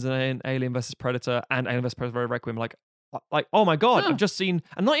humans in Alien vs. Predator and Alien vs. Predator Requiem, like, oh my God, I've just seen,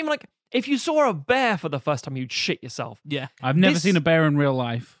 and not even like, if you saw a bear for the first time, you'd shit yourself. Yeah. I've never seen a bear in real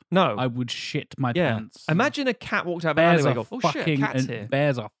life. No. I would shit my pants. Imagine a cat walked out of bears an alleyway and go, oh shit, a cat's here.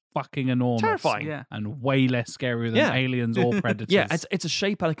 Bears are fucking enormous. Terrifying. Yeah. And way less scary than aliens or predators. Yeah, it's a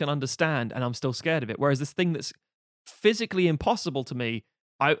shape I can understand and I'm still scared of it. Whereas this thing that's physically impossible to me,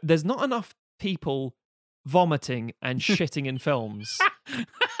 there's not enough people vomiting and shitting in films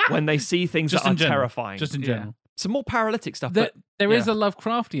when they see things that are terrifying. Just in general. Some more paralytic stuff. There is a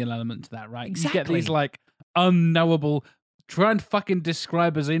Lovecraftian element to that, right? Exactly. You get these like unknowable. Try and fucking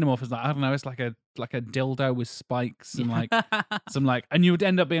describe a xenomorph as like, I don't know, it's like a dildo with spikes and like some like, and you would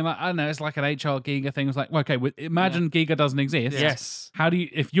end up being like, I don't know, it's like an H.R. Giger thing. It's like, okay, imagine Giger doesn't exist. Yes. How do you,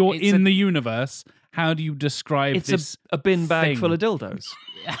 if you're in the universe, how do you describe it's this? A bin bag thing? full of dildos.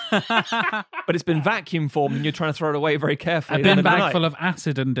 But it's been vacuum formed and you're trying to throw it away very carefully. A bin bag full of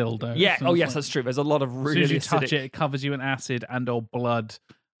acid and dildos. Yeah. And oh, yes, like, that's true. There's a lot of really as soon as you acidic... touch it, it covers you in acid and or blood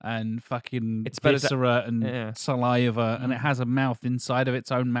and fucking viscera and saliva, and it has a mouth inside of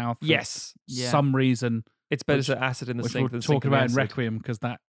its own mouth. Yes. Some reason. It's better to acid in the sink than we'll talk about in acid. Requiem, because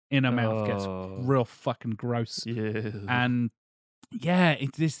that inner mouth gets real fucking gross. Yeah. And yeah,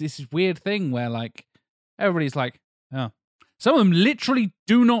 it's this weird thing where like everybody's like, oh. Some of them literally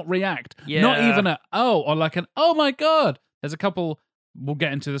do not react. Yeah. Not even or like an, oh my God. There's a couple, we'll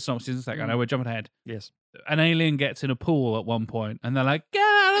get into the synopsis in a second. I know we're jumping ahead. Yes. An alien gets in a pool at one point and they're like, get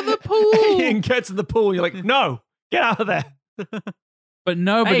out of the pool. Alien gets in the pool. You're like, no, get out of there. But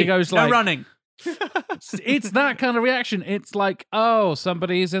nobody hey, goes like, no running. It's that kind of reaction. It's like, oh,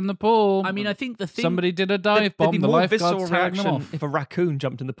 somebody's in the pool. I mean, I think the thing. somebody did a There'd dive be bomb. The more visceral lifeguard's telling them reaction off. if a raccoon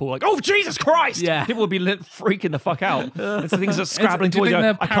jumped in the pool, like, "Oh Jesus Christ!" Yeah. People would be freaking the fuck out. It's the things that are scrabbling do you towards think you.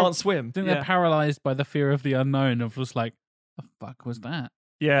 they're I can't swim. I think Yeah. they're paralyzed by the fear of the unknown. Of just like, the fuck was that?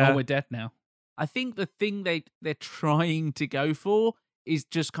 Yeah. Oh, we're dead now. I think the thing they're trying to go for is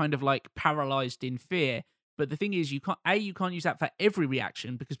just kind of like paralyzed in fear. But the thing is, you can't use that for every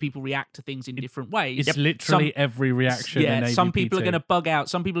reaction because people react to things in different ways. It's literally every reaction. Yeah, in some people are AVP2. going to bug out.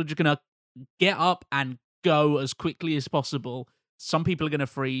 Some people are just going to get up and go as quickly as possible. Some people are going to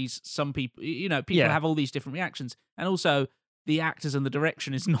freeze. Some people, people Yeah. have all these different reactions. And also, the actors and the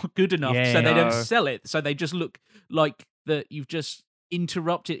direction is not good enough, Yeah. so they don't No. sell it. So they just look like that you've just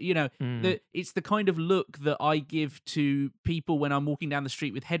interrupted. It's the kind of look that I give to people when I'm walking down the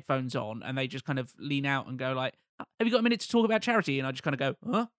street with headphones on, and they just kind of lean out and go like, "Have you got a minute to talk about charity?" And I just kind of go,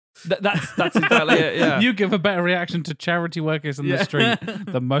 "Huh?" That's exactly it. Yeah. You give a better reaction to charity workers in the street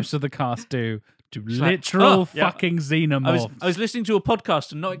than most of the cast do to like, literal oh, yeah. fucking xenomorphs. I was listening to a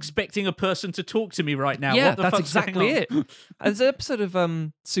podcast and not expecting a person to talk to me right now. Yeah, What the that's fuck's going exactly on? it. There's an episode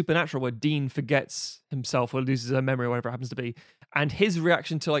of Supernatural where Dean forgets himself or loses her memory or whatever it happens to be, and his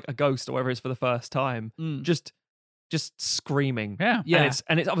reaction to like a ghost or whatever it is for the first time, Mm. just screaming. Yeah. Yeah.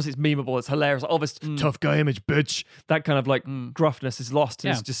 And it's obviously it's memeable, it's hilarious. Like, oh, this Mm. tough guy image, bitch. That kind of like Mm. gruffness is lost. And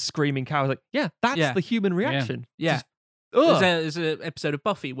Yeah. it's just screaming cow. Like, yeah, that's Yeah. the human reaction. Yeah. Just, ugh. There's an episode of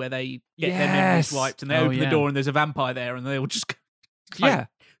Buffy where they get their memories Yes. wiped and they Oh, open the yeah. door and there's a vampire there and they all just yeah.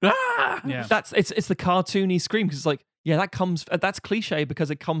 ah! Yeah. That's it's the cartoony scream because it's like, yeah, that's cliche because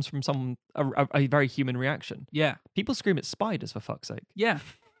it comes from a very human reaction. Yeah. People scream at spiders for fuck's sake. Yeah.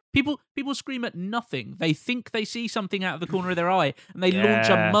 People scream at nothing. They think they see something out of the corner of their eye and they launch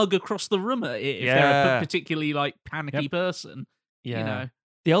a Yeah. mug across the room at it if they're Yeah. a particularly like panicky person. Yeah. You know.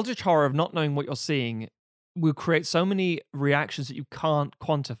 The eldritch horror of not knowing what you're seeing will create so many reactions that you can't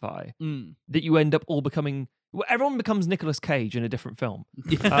quantify Mm. that you end up all becoming. Well, everyone becomes Nicolas Cage in a different film.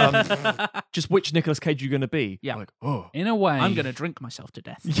 Just which Nicolas Cage you're going to be. Yeah. Like, oh. In a way, I'm going to drink myself to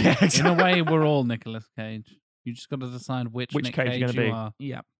death. Yeah, in exactly. a way, we're all Nicolas Cage. You just got to decide which Nick Cage Cage you're gonna you be. are.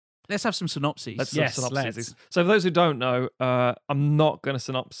 Yeah. Let's have some synopses. Let's Yes, synopsis. let's. So for those who don't know, I'm not going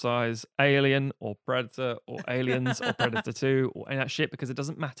to synopsize Alien or Predator or Aliens or Predator 2 or any of that shit because it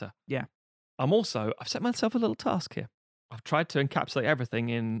doesn't matter. Yeah. I've set myself a little task here. I've tried to encapsulate everything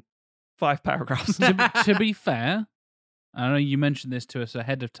in 5 paragraphs. To be fair, I know you mentioned this to us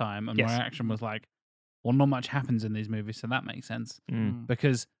ahead of time, and Yes. my reaction was like, well, not much happens in these movies, so that makes sense. Mm.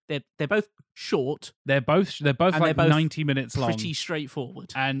 Because They're both short, they're both And like they're both 90 minutes long. pretty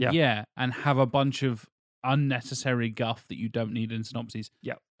straightforward. And Yeah. and have a bunch of unnecessary guff that you don't need in synopses.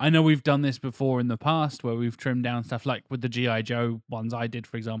 Yeah. I know we've done this before in the past where we've trimmed down stuff like with the G.I. Joe ones I did,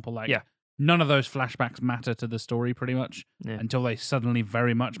 for example. Like, Yeah. none of those flashbacks matter to the story pretty much Yeah. until they suddenly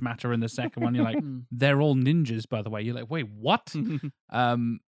very much matter in the second one. You're like, Mm. they're all ninjas, by the way. You're like, wait, what?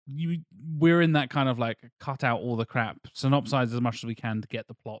 We're in that kind of like cut out all the crap, synopsize as much as we can to get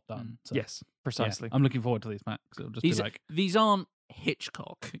the plot done. So, Yes, yeah, precisely. I'm looking forward to these, Matt. 'Cause it'll just these, be like, these aren't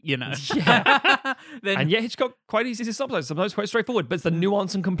Hitchcock, you know. Yeah. Then, And yet Hitchcock quite easy to synopsize. Sometimes quite straightforward, but it's the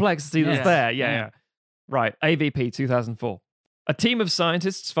nuance and complexity that's Yes. there. Yeah, Yeah. yeah. Right. AVP 2004. A team of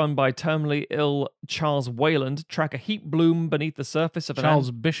scientists funded by terminally ill Charles Wayland track a heat bloom beneath the surface of an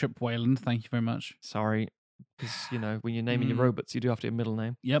Charles Bishop Wayland, thank you very much. Sorry, because when you're naming your Mm. robots, you do have to have a middle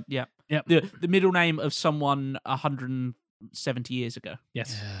name. Yep. Yeah. Yep. the middle name of someone 170 years ago.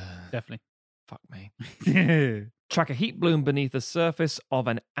 Yes, definitely. Fuck me. Yeah. Track a heat bloom beneath the surface of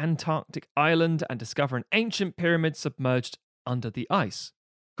an Antarctic island and discover an ancient pyramid submerged under the ice.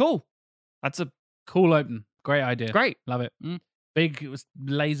 Cool. That's a Cool open. Great idea. great. Love it. Mm. Big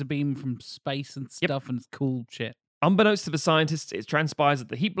laser beam from space and stuff, and it's cool shit. Unbeknownst to the scientists, it transpires that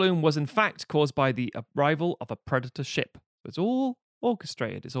the heat bloom was in fact caused by the arrival of a predator ship. It's all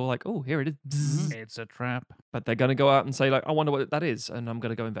orchestrated. It's all like, oh, here it is. Bzzz. It's a trap. But they're going to go out and say, like, I wonder what that is, and I'm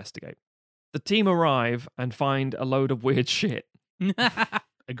going to go investigate. The team arrive and find a load of weird shit.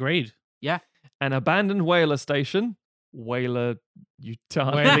 Agreed. An abandoned whaler station. Whaler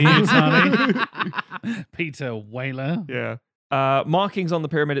Utah. Whaler Yutani. Peter Whaler. Yeah. Markings on the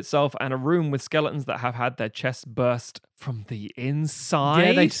pyramid itself and a room with skeletons that have had their chests burst from the inside.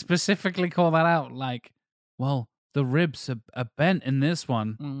 Yeah, they specifically call that out. Like, well, the ribs are bent in this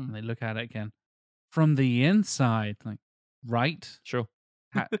one. Mm. And they look at it again. From the inside. Like, right? Sure.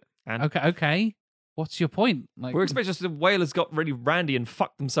 Ha- And- okay. What's your point? Like, We're expecting the whalers got really randy and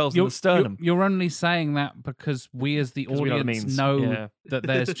fucked themselves in you're, the sternum. You're only saying that because we as the 'Cause we know what it audience means. know Yeah. that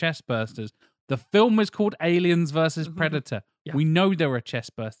there's chest bursters. The film is called Aliens versus Predator. Yeah. We know there were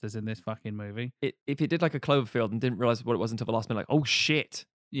chest bursters in this fucking movie. If it did like a Cloverfield and didn't realize what it was until the last minute, like, oh shit.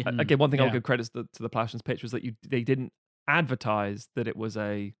 Yeah. Again, one thing I'll Yeah. give credit to the Plasham's pitch was that they didn't advertise that it was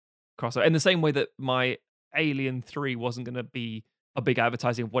a crossover. In the same way that my Alien 3 wasn't going to be a big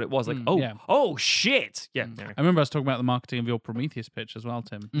advertising of what it was. Like, yeah. oh shit. Yeah. Mm. I remember us talking about the marketing of your Prometheus pitch as well,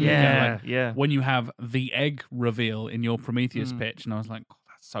 Tim. Yeah. Like, Yeah. when you have the egg reveal in your Prometheus Mm. pitch, and I was like, oh,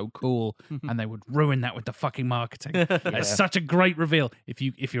 that's so cool. And they would ruin that with the fucking marketing. Yeah. It's such a great reveal.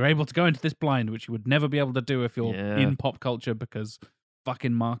 If you're able to go into this blind, which you would never be able to do if you're Yeah. in pop culture because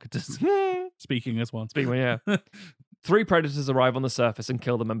fucking marketers speaking as one. Speaking of, yeah. 3 predators arrive on the surface and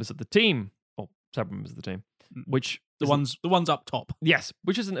kill the members of the team, or several members of the team, which The ones up top. yes,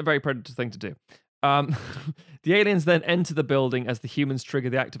 which isn't a very predator thing to do. The aliens then enter the building as the humans trigger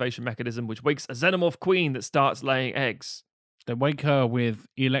the activation mechanism, which wakes a xenomorph queen that starts laying eggs. They wake her with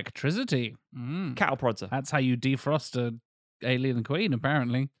electricity. Cattle prods her. That's how you defrost a alien queen,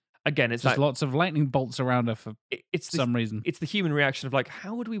 apparently. Again, it's Just like, lots of lightning bolts around her for it's the, some reason. it's the human reaction of like,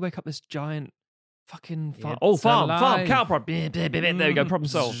 how would we wake up this giant fucking farm? It's Oh, farm, alive. cattle prod. There we go, problem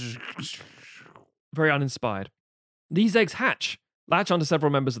solved. Very uninspired. These eggs latch onto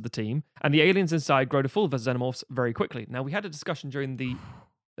several members of the team, and the aliens inside grow to full xenomorphs very quickly. Now, we had a discussion during the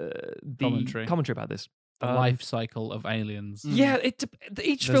commentary about this. The life cycle of aliens. Yeah,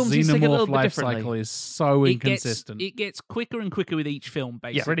 each The film seems to take a little xenomorph bit life differently. cycle is so inconsistent. It gets quicker and quicker with each film,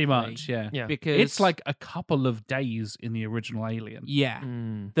 basically. Pretty much, yeah. Yeah. Because It's like a couple of days in the original Alien. yeah,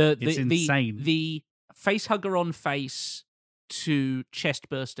 Mm. It's insane. The face hugger on face to chest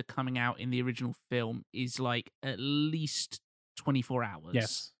burster coming out in the original film is like at least 24 hours.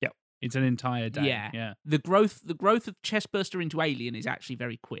 Yes. Yep. It's an entire day. Yeah. Yeah. The growth of chest burster into Alien is actually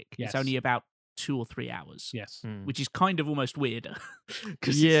very quick. Yes. It's only about 2 or 3 hours. Yes. Mm. Which is kind of almost weirder.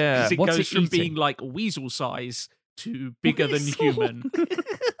 Because Yeah. it What's goes it from eating? being like weasel size to bigger than human.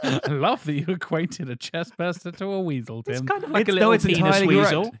 I love that you equated a chest burster to a weasel, Tim. It's kind of like a It's- little no, it's penis entirely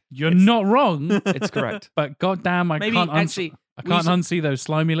weasel. correct. You're not wrong, It's correct. but goddamn, I Maybe can't actually, I can't unsee those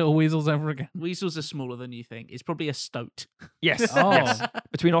slimy little weasels ever again. weasels are smaller than you think. It's probably a stoat. Yes. Oh. Yes.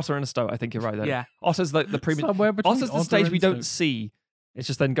 Between otter and a stoat, I think you're right there. Yeah. Otter's the premium. Somewhere between Otter's the otter stage and we don't stoat. see. It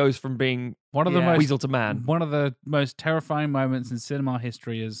just then goes from being One of the Yeah. most weasel to man. one of the most terrifying moments in cinema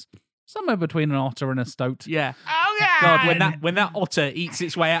history is somewhere between an otter and a stoat. Yeah. Oh God, when that otter eats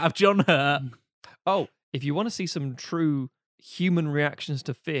its way out of John Hurt. Oh, if you want to see some true human reactions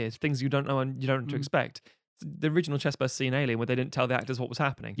to fear, things you don't know and you don't know to expect, the original chest burst scene Alien where they didn't tell the actors what was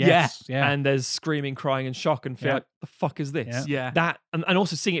happening. Yes. Yeah. And there's screaming, crying, and shock and fear. Yeah. Like, the fuck is this? Yeah. Yeah. That and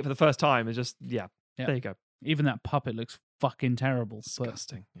also seeing it for the first time is just Yeah. There you go. Even that puppet looks fucking terrible. But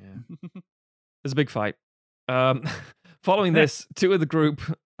Disgusting. Yeah. There's a big fight. Following this, 2 of the group,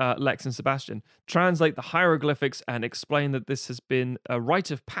 Lex and Sebastian, translate the hieroglyphics and explain that this has been a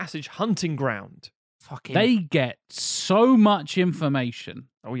rite of passage hunting ground. Fucking. they get so much information.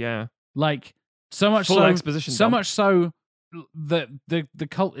 Oh yeah. Like so much Full so exposition so dump. much so that the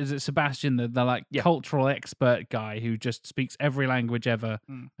cult is it Sebastian the like Yeah. cultural expert guy who just speaks every language ever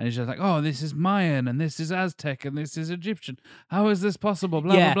Mm. and he's just like, oh, this is Mayan and this is Aztec and this is Egyptian, how is this possible,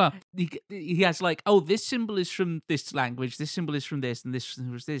 blah Yeah. blah blah. He has like, oh, this symbol is from this language, this symbol is from this, and this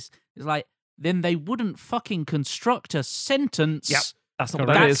was this. It's like, then they wouldn't fucking construct a sentence. Yep. That's not Correct.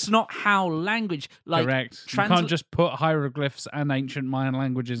 what that That's is. not how language. Like, Correct. You transla- can't just put hieroglyphs and ancient Mayan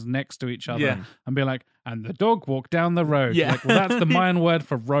languages next to each other Yeah. and be like, and the dog walked down the road. Yeah. Like, well, that's the Mayan word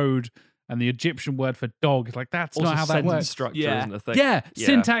for road and the Egyptian word for dog. It's like, that's Also, not how that sentence works. structure Yeah. isn't a thing. Yeah, Yeah.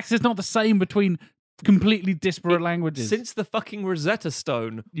 syntax is not the same between completely disparate languages. Since the fucking Rosetta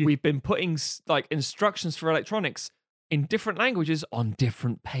Stone, Yeah. we've been putting like instructions for electronics in different languages on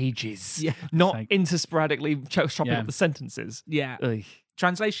different pages, Yeah. not Like- intersporadically chopping Yeah. up the sentences. yeah. Ugh.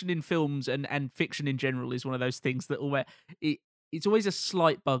 Translation in films and fiction in general is one of those things that it's always a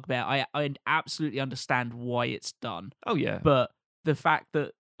slight bugbear. I absolutely understand why it's done, Oh yeah, but the fact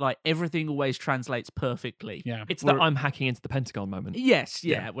that like everything always translates perfectly. yeah. it's Where- that I'm hacking into the Pentagon moment. Yes,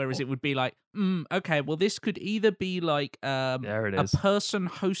 Yeah. yeah. Whereas it would be like, okay, well, this could either be like There it a is. person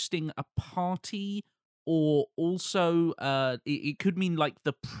hosting a party, or also it could mean like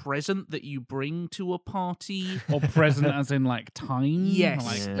the present that you bring to a party. Or present as in like time. Yes,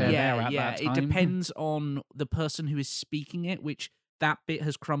 Like Yeah. they're there yeah, at yeah. that It time. depends on the person who is speaking it, which that bit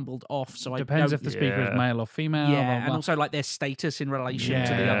has crumbled off. So Depends I if don't. the speaker Yeah. is male or female. Yeah, blah, and blah. also like their status in relation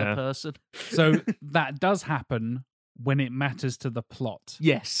to the Yeah. other person. So that does happen when it matters to the plot.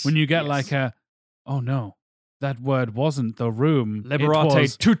 Yes. When you get yes. like a, oh no, that word wasn't the room. It Liberate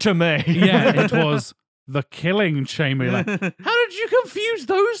was- tutte me. yeah, it was the killing chamber. You're like, how did you confuse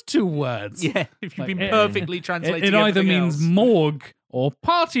those two words? Yeah, if you've Like, been perfectly translating It either everything means else. morgue or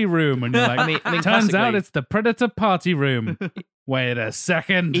party room, and you're like, I mean, turns classically- out it's the Predator party room. Wait a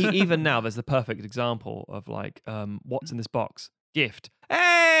second. Even now, there's the perfect example of like, what's in this box? Gift.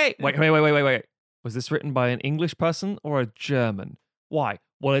 Hey! Wait. Was this written by an English person or a German? Why?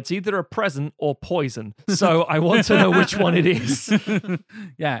 Well, it's either a present or poison. So I want to know which one it is.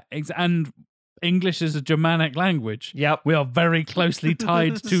 Yeah, and English is a Germanic language. Yep. We are very closely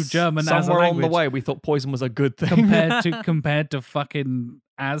tied to German as a Somewhere on language. the way, we thought poison was a good thing. compared to fucking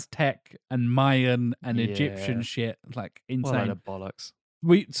Aztec and Mayan and Egyptian Yeah. shit, like What a load insane. of bollocks.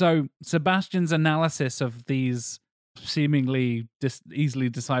 So Sebastian's analysis of these seemingly easily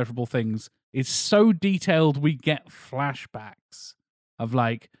decipherable things is so detailed. We get flashbacks of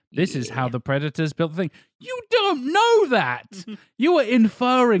like, this is how the Predators built the thing. You don't know that. You are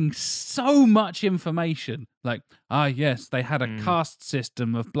inferring so much information. Like, yes, they had a caste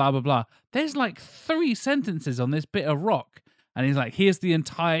system of blah, blah, blah. There's like 3 sentences on this bit of rock. And he's like, here's the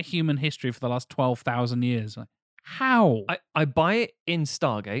entire human history for the last 12,000 years. Like, how? I buy it in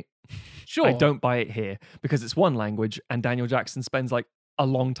Stargate. Sure. I don't buy it here because it's one language and Daniel Jackson spends like a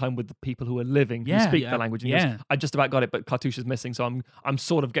long time with the people who are living who Yeah, speak yeah, the language. And he yeah. goes, I just about got it, but Cartouche's missing, so I'm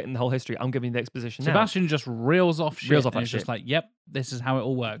sort of getting the whole history. I'm giving the exposition now. Sebastian just reels off shit. Reels off and that it's just shit. like, yep, this is how it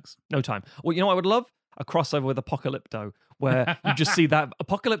all works. No time. Well, you know what I would love? A crossover with Apocalypto, where you just see that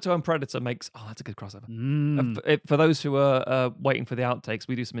Apocalypto and Predator makes. Oh, that's a good crossover. For those who are waiting for the outtakes,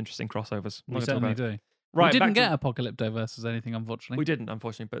 we do some interesting crossovers. I'm We not gonna talk certainly about it. do. Right, we didn't back get Apocalypto versus anything, unfortunately. We didn't,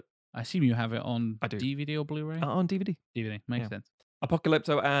 unfortunately, but I assume you have it on I do. DVD or Blu-ray? on DVD. DVD. Makes yeah. sense.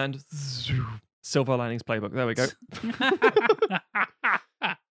 Apocalypto and Silver Linings Playbook. There we go.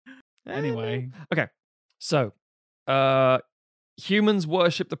 Anyway. Okay. So, humans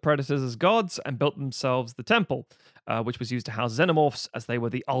worshipped the Predators as gods and built themselves the temple, which was used to house xenomorphs as they were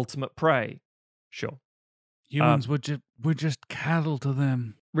the ultimate prey. Sure. Humans were just cattle to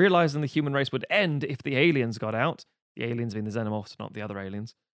them. Realizing the human race would end if the aliens got out, the aliens being the xenomorphs, not the other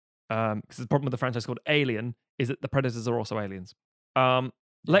aliens, because the problem with the franchise called Alien is that the Predators are also aliens.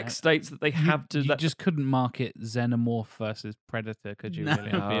 Lex states that they have to... You just couldn't market Xenomorph versus Predator, could you? No. Really?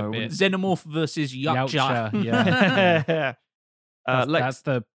 It'd be a bit... Xenomorph versus Yaksha. Yaksha, yeah. Lex, That's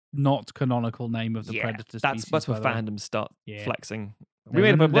the not canonical name of the Predator species. that's where by the way. fandoms start Yeah. flexing.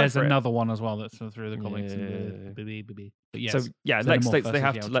 There's another one as well that's through the comics. Yeah. But yes, So, yeah, Lex Xenomorph states they versus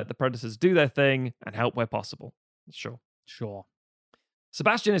have to Yaksha. let the Predators do their thing and help where possible. Sure. Sure.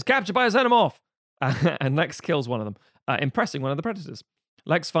 Sebastian is captured by a xenomorph, and Lex kills one of them, impressing one of the Predators.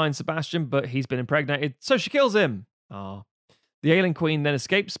 Lex finds Sebastian, but he's been impregnated, so she kills him. The alien queen then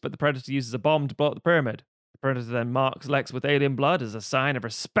escapes, but the Predator uses a bomb to blow up the pyramid. The Predator then marks Lex with alien blood as a sign of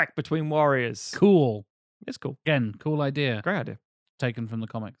respect between warriors. Cool. It's cool. Again, cool idea. Great idea. Taken from the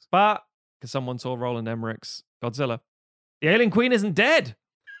comics. But, because someone saw Roland Emmerich's Godzilla, the alien queen isn't dead.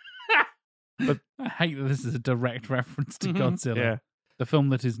 I hate that this is a direct reference to Mhm. Godzilla. Yeah. The film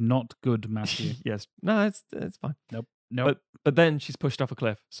that is not good, Matthew. Yes. No, it's fine. Nope. But then she's pushed off a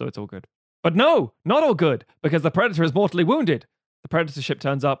cliff, so it's all good. But no, not all good, because the Predator is mortally wounded. The Predator ship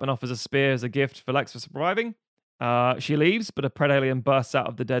turns up and offers a spear as a gift for Lex for surviving. She leaves, but a Predalien bursts out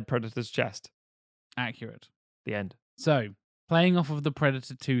of the dead Predator's chest. Accurate. The end. So, playing off of the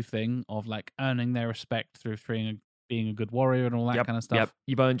Predator 2 thing of like earning their respect through being a good warrior and all that kind of stuff. Yep.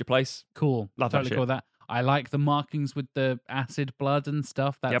 You've earned your place. Cool. Love that totally shit. cool with that. I like the markings with the acid blood and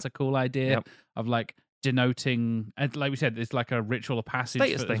stuff. That's Yep. a cool idea Yep. of like denoting, and like we said, it's like a ritual of passage,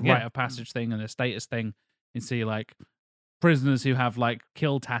 Status it's thing, a yeah. rite of passage thing and a status thing. You see like prisoners who have like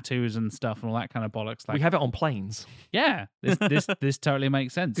kill tattoos and stuff and all that kind of bollocks. Like, We have it on planes. yeah, this totally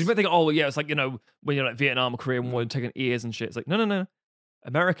makes sense. Because you might think, oh, yeah, it's like, when you're like Vietnam or Korean War, taking ears and shit. It's like, no.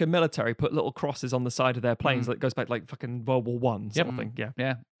 American military put little crosses on the side of their planes that goes back like fucking World War One sort of thing. Yeah.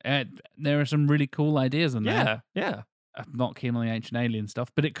 Yeah, there are some really cool ideas in there. Yeah. I'm not keen on the ancient alien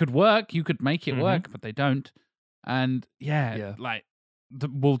stuff, but it could work. You could make it work, but they don't. And Yeah. like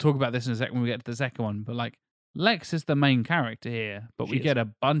we'll talk about this in a second when we get to the second one. But like Lex is the main character here, but She we is. get a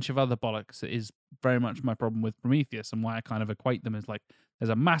bunch of other bollocks. That is very much my problem with Prometheus and why I kind of equate them as like there's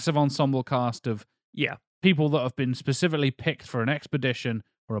a massive ensemble cast of Yeah. people that have been specifically picked for an expedition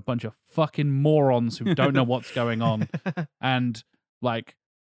or a bunch of fucking morons who don't know what's going on. And like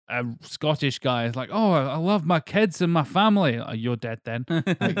a Scottish guy is like, oh, I love my kids and my family. Oh, you're dead then.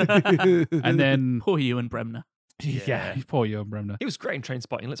 And then, Poor Ewan Bremner. yeah, poor Ewan Bremner. He was great in Train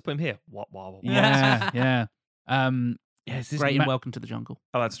Spotting. Let's put him here. What? Yeah. It's this Great in Welcome to the Jungle.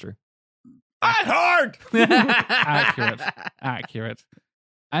 Oh, that's true. Hard. accurate.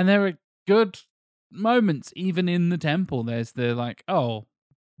 And they're a good moments, even in the temple. There's the like,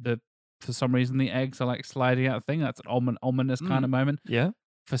 for some reason the eggs are like sliding out thing. That's an ominous kind of moment. Yeah.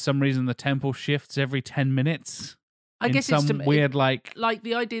 For some reason the temple shifts every 10 minutes. I guess it's some weird like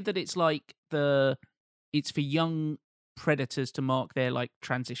the idea that it's like it's for young predators to mark their like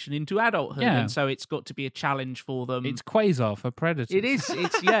transition into adulthood, Yeah. and so it's got to be a challenge for them. it's Quasar for predators. It is.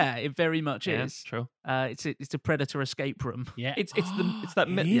 It's yeah. It very much Yeah, is. true. It's a predator escape room. Yeah, It's that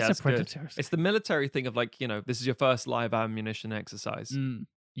It is a it's good. predator. It's the military thing of like, this is your first live ammunition exercise. Mm.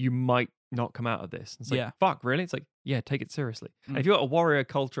 You might not come out of this. It's like, Yeah. fuck, really? It's like, yeah, take it seriously. And Mm. if you've got a warrior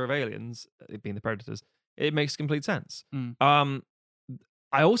culture of aliens, it being the predators, it makes complete sense. Mm.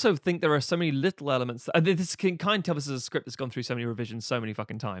 I also think there are so many little elements. This can kind of tell this is a script that's gone through so many revisions so many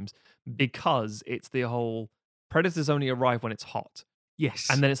fucking times because it's the whole predators only arrive when it's hot. Yes.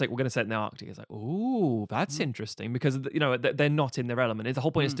 And then it's like, we're going to set in the Arctic. It's like, ooh, that's interesting because, they're not in their element. The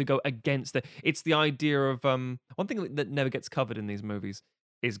whole point is to go against it's the idea of, one thing that never gets covered in these movies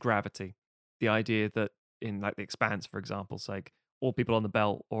is gravity. The idea that in like The Expanse, for example, it's like all people on the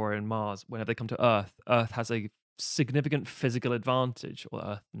belt or in Mars, whenever they come to Earth has a significant physical advantage, or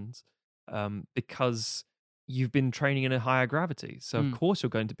Earthans, because you've been training in a higher gravity. So of course you're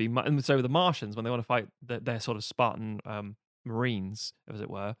going to be, and so the Martians, when they want to fight their sort of Spartan Marines, as it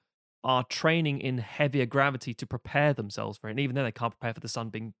were, are training in heavier gravity to prepare themselves for it. And even then they can't prepare for the sun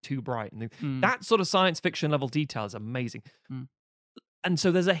being too bright. And that sort of science fiction level detail is amazing. And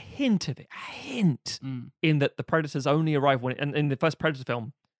so there's a hint of it, in that the predators only arrive when, and in the first Predator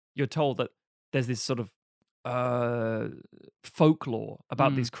film, you're told that there's this sort of folklore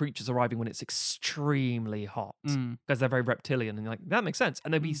about these creatures arriving when it's extremely hot because they're very reptilian, and you're like, that makes sense,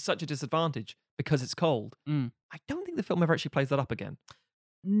 and they'd be such a disadvantage because it's cold. I don't think the film ever actually plays that up again.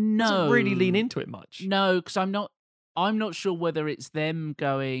 No, It doesn't really lean into it much. No, because I'm not sure whether it's them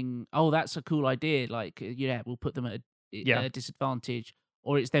going, oh, that's a cool idea, like, yeah, we'll put them at a disadvantage,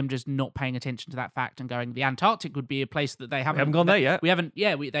 or it's them just not paying attention to that fact and going, the Antarctic would be a place that they haven't gone there yet. We haven't.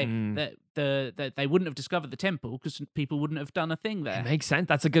 Yeah, they wouldn't have discovered the temple because people wouldn't have done a thing there. It makes sense.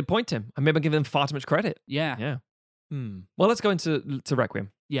 That's a good point, Tim. I maybe I'm giving them far too much credit. Yeah. Yeah. Well, let's go into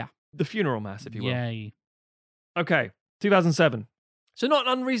Requiem. Yeah. The funeral mass, if you will. Yay. Okay, 2007. So not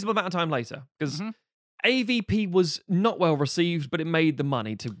an unreasonable amount of time later, because AVP was not well received, but it made the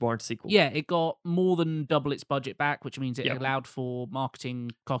money to warrant a sequel. Yeah, it got more than double its budget back, which means it Yep. allowed for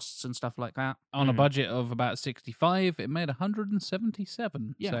marketing costs and stuff like that. On a budget of about 65, it made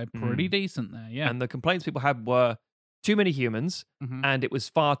 177. Yeah. So pretty decent there. Yeah. And the complaints people had were too many humans, Mhm. and it was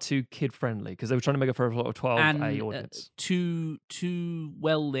far too kid-friendly, because they were trying to make it for a 12A And audience. too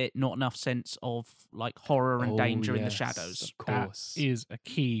well lit, not enough sense of like horror and Oh, danger in the yes, shadows. Of course. That is a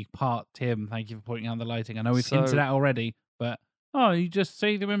key part, Tim. Thank you for pointing out the lighting. I know we've So- hinted at already, but you just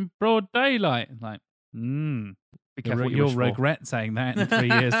see them in broad daylight. Like, Be careful what you you'll wish for. regret saying that in 3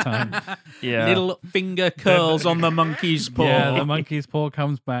 years' time. Yeah. Little finger curls on the monkey's paw. Yeah, the monkey's paw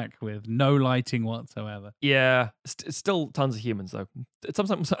comes back with no lighting whatsoever. Yeah. Still tons of humans, though.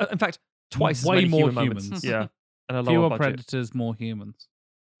 Sometimes, in fact, twice Way as many more human moments. humans. Yeah. And a lower Fewer budget. predators, more humans.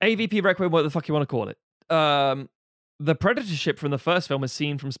 AVP Requiem, what the fuck you want to call it. The Predator ship from the first film is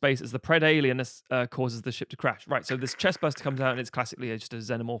seen from space as the Pred alien causes the ship to crash. Right, so this chestburster comes out and it's classically just a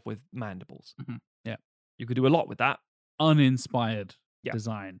xenomorph with mandibles. Mhm. Yeah. You could do a lot with that. Uninspired Yeah.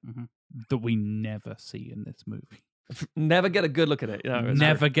 design Mhm. that we never see in this movie. Never get a good look at it. It's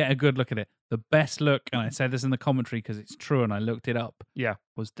Never get a good look at it. The best look, and I said this in the commentary because it's true and I looked it up, Yeah.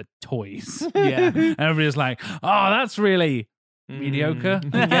 was the toys. Yeah. And everybody's like, oh, that's really mediocre,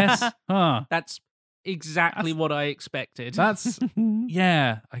 I guess. Huh. That's exactly what I expected. That's,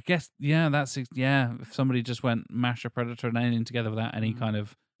 yeah, I guess, yeah, that's, yeah, if somebody just went mash a predator and alien together without any kind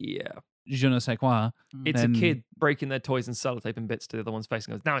of Yeah. je ne sais quoi. It's then- a kid breaking their toys and sellotaping bits to the other one's face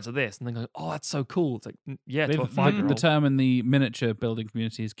and goes, now it's a this. And then goes, oh, that's so cool. It's like, yeah, to a The 5-year-old. term in the miniature building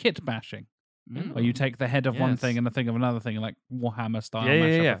community is kit bashing, Mm. where you take the head of one Yes. thing and a thing of another thing, like Warhammer style Yeah, yeah,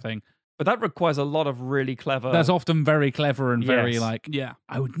 mash up yeah. a thing. But that requires a lot of really clever... That's often very clever and very Yes. like, Yeah.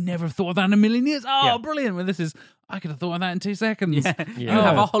 I would never have thought of that in a million years. Oh, Yeah. brilliant. Well, this is, I could have thought of that in 2 seconds. Yeah. Yeah. You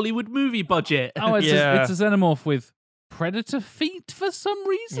have a Hollywood movie budget. Oh, it's, Yeah. it's a xenomorph with predator feet for some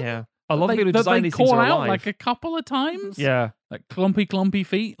reason. Yeah. A lot of Like, people who that design they these things call are out alive. like a couple of times. Yeah. Like clumpy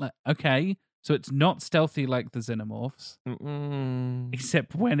feet. Like, okay. So it's not stealthy like the xenomorphs, Mm.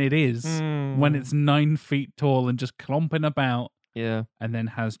 except when it is. When it's 9 feet tall and just clomping about Yeah. and then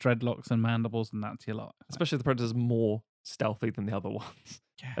has dreadlocks and mandibles, and that's your lot. Especially the Predator's more stealthy than the other ones.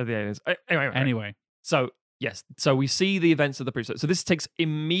 Yeah. Of the aliens. Anyway. Anyway, So, yes. So we see the events of the previous. So this takes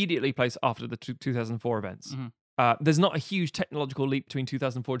immediately place after the 2004 events. Mhm. There's not a huge technological leap between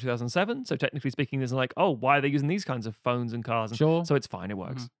 2004 and 2007. So technically speaking, there's like, oh, why are they using these kinds of phones and cars? And Sure. So it's fine. It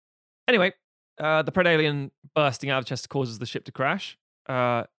works. Anyway, the Pred alien bursting out of the chest causes the ship to crash.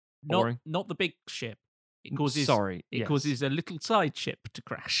 Boring. Not the big ship. It causes Sorry. It yes. causes a little side ship to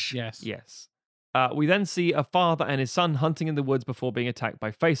crash. Yes. Yes. We then see a father and his son hunting in the woods before being attacked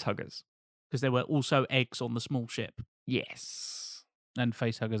by facehuggers. Because there were also eggs on the small ship. Yes. And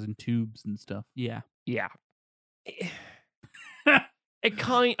facehuggers and tubes and stuff. Yeah. Yeah. It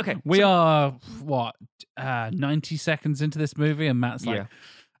kind okay. We are what 90 seconds into this movie, and Matt's like,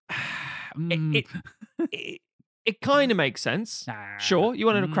 It kind of makes sense. Sure, you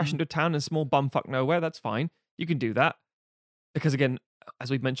want to crash into a town in a small bumfuck nowhere, that's fine. You can do that. Because again, as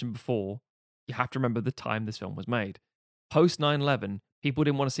we've mentioned before, you have to remember the time this film was made. Post 9/11, people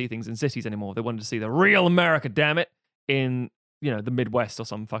didn't want to see things in cities anymore. They wanted to see the real America, damn it, in the Midwest or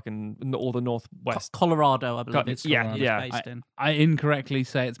some fucking or the Northwest. Colorado, I believe it's yeah. based in. I incorrectly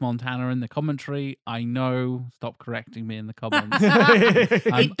say it's Montana in the commentary. I know. Stop correcting me in the comments.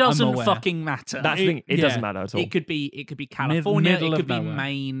 It doesn't I'm aware. fucking matter. That's the thing. It doesn't matter at all. It could be California. middle It of could be nowhere.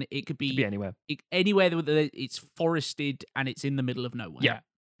 Maine. It could be anywhere. Anywhere that it's forested and it's in the middle of nowhere. Yeah.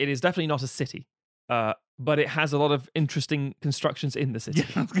 It is definitely not a city. But it has a lot of interesting constructions in the city. Yeah,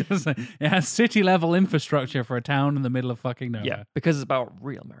 I was gonna say it has city level infrastructure for a town in the middle of fucking nowhere. Yeah, because it's about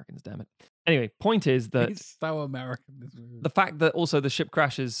real Americans, damn it. Anyway, point is that It's so American. This movie. the fact that also the ship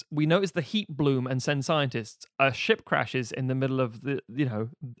crashes, we notice the heat bloom and send scientists. A ship crashes in the middle of the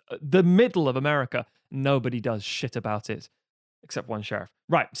middle of America. Nobody does shit about it, except one sheriff.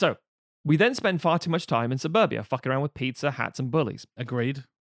 Right, so we then spend far too much time in suburbia, fucking around with pizza, hats, and bullies. Agreed.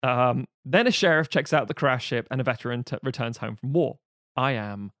 Then a sheriff checks out the crash ship and a veteran returns home from war. I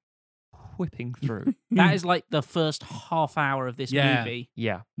am whipping through. That is like the first half hour of this Yeah. movie.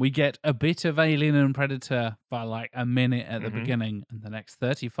 Yeah. We get a bit of Alien and Predator for like a minute at the beginning, and the next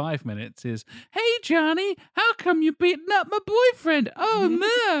 35 minutes is, "Hey Johnny, how come you beating up my boyfriend? Oh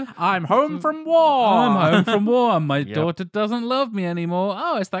no, I'm home from war. I'm home from war. And my Yep. daughter doesn't love me anymore.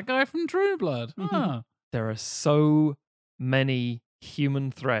 Oh, it's that guy from True Blood. Oh. There are so many human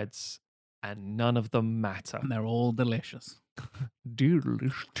threads and none of them matter. And they're all delicious, Too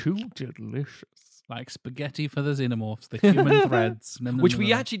delicious. like spaghetti for the xenomorphs, the human threads, Which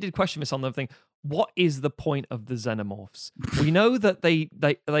we actually did question this on the thing. What is the point of the xenomorphs? We know that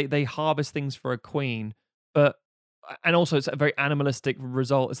they harvest things for a queen, but and also it's a very animalistic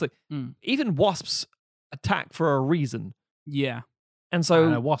result. It's like even wasps attack for a reason, Yeah. and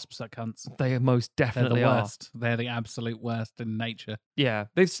so wasps are cunts. they most They're definitely the are. worst. They're the absolute worst in nature. Yeah,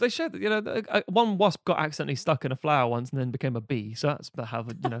 they shared that one wasp got accidentally stuck in a flower once and then became a bee. So that's how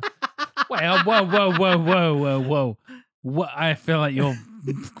Well, whoa. What? I feel like you're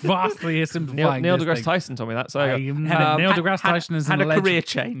vastly simplifying Neil this deGrasse thing. Tyson told me that. So Neil deGrasse Tyson is had an a career alleged...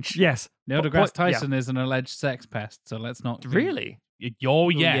 change. yes, Neil But deGrasse what- yeah. Tyson is an alleged sex pest, so let's not... Really? Oh,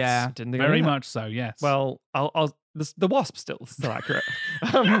 yes. Yeah. Didn't think I Very knew that. much so, yes. Well, I'll the wasp still accurate.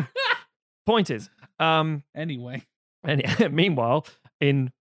 Point is, anyway. meanwhile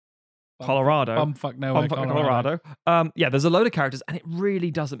in Colorado, Bumfuck nowhere, Colorado. There's a load of characters, and it really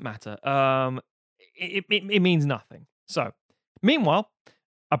doesn't matter. It means nothing. So, meanwhile,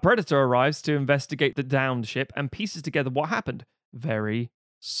 a predator arrives to investigate the downed ship and pieces together what happened very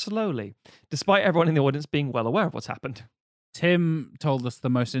slowly, despite everyone in the audience being well aware of what's happened. Tim told us the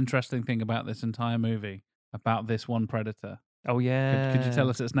most interesting thing about this entire movie, about this one predator. Oh yeah, Could you tell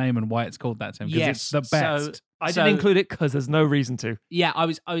us its name and why it's called that, Tim? Because Yes, it's the so- best. I So- didn't include it because there's no reason to. Yeah, I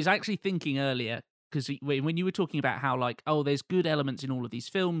was actually thinking earlier because when you were talking about how like there's good elements in all of these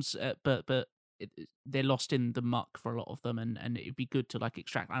films, but they're lost in the muck for a lot of them, and it'd be good to like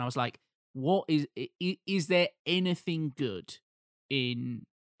extract. And I was like, what is there anything good in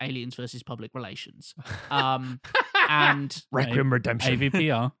Aliens versus Public Relations? And Requiem Redemption.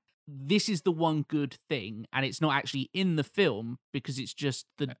 AVPR. this is the one good thing, and it's not actually in the film because it's just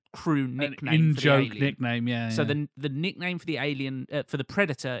the crew nickname In for the joke alien. nickname, yeah. So yeah. the nickname for the alien for the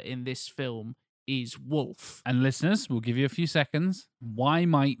predator in this film is Wolf. And listeners, we'll give you a few seconds. Why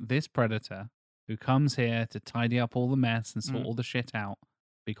might this predator, who comes here to tidy up all the mess and sort all the shit out,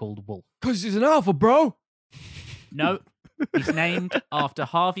 be called Wolf? Because he's an alpha, bro. No, he's named after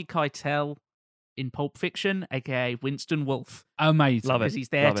Harvey Keitel in Pulp Fiction, aka Winston Wolf, Amazing. Love it. because he's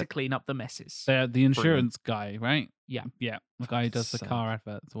there Love to it. clean up the messes. The insurance guy, right? Yeah. Yeah. The guy who does the So- car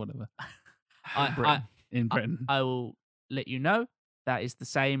adverts or whatever I in Britain. I will let you know that is the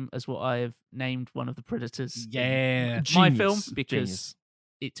same as what I have named one of the predators. in Yeah. my Genius. film because Genius.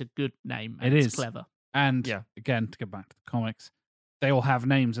 it's a good name It and it's is. clever. And Yeah. again, to go back to the comics, they all have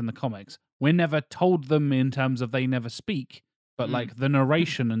names in the comics. We're never told them in terms of they never speak, but like the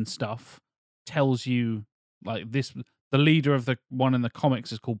narration and stuff tells you like this. The leader of the one in the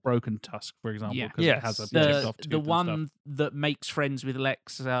comics is called Broken Tusk, for example, Yeah. because it has a chipped off tooth the and one stuff. that makes friends with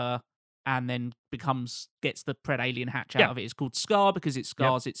Lexa and then gets the Pred alien hatch out Yeah. of it is called Scar because it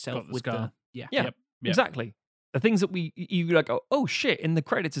scars itself got the with scar. the Yeah, Yep. exactly. The things that you like, oh shit, in the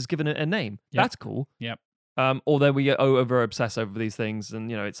credits is given a name. Yep. That's cool. Yep. Or then we get over obsess over these things,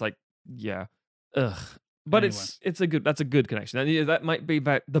 and it's like, yeah, ugh. But Anyway. that's a good connection. And that might be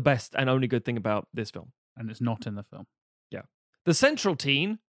the best and only good thing about this film. And it's not in the film. The central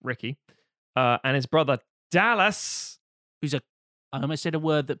teen, Ricky, and his brother Dallas. who's a I almost said a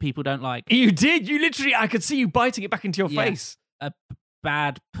word that people don't like. You did. You literally. I could see you biting it back into your Yeah. face. A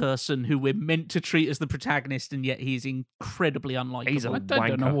bad person who we're meant to treat as the protagonist, and yet he's incredibly unlikable. He's a I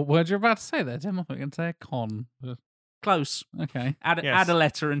don't know wanker. what word you're about to say there, Tim. I thought you were going to say a con. Close. Okay. Add Yes. a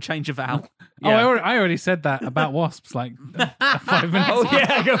letter and change a vowel. Oh, Yeah. I already said that about wasps like 5 minutes Oh ago.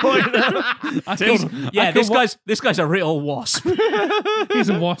 yeah, good point. I Tim. called- Yeah, I called this guy's a real wasp. He's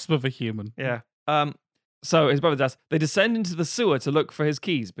a wasp of a human. Yeah. So his brother does. They descend into the sewer to look for his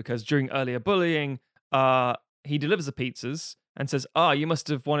keys because during earlier bullying, he delivers the pizzas and says, you must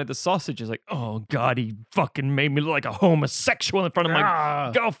have wanted the sausages. Like, oh God, he fucking made me look like a homosexual in front of my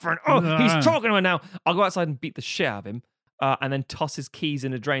Ah. girlfriend. Oh, he's talking to her now. I'll go outside and beat the shit out of him. And then toss his keys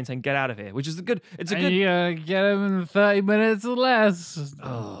in a drain saying, get out of here, which is a good, it's a And good, you get him in 30 minutes or less.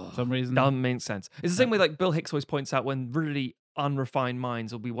 Oh, For some reason. doesn't make sense. It's the same way like Bill Hicks always points out when really unrefined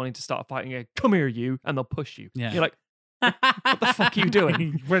minds will be wanting to start fighting a come here you and they'll push you. Yeah. You're like, what the fuck are you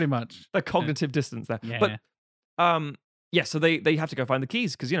doing? Pretty much. The cognitive distance there. Yeah. But so they have to go find the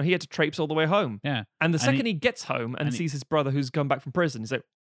keys because he had to traipse all the way home. Yeah. And the And second he gets home and and he- sees his brother who's come back from prison, he's like,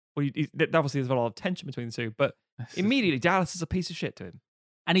 well, obviously there's a lot of tension between the two, but immediately Dallas is a piece of shit to him.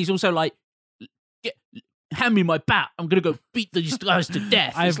 And he's also like, hand me my bat. I'm going to go beat these guys to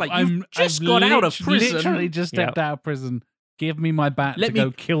death. It's like, you've just got out of prison. Literally just stepped out of prison. Give me my bat Let to me-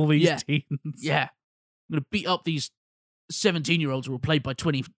 go kill these Yeah. teens. Yeah. I'm going to beat up these 17-year-olds who were played by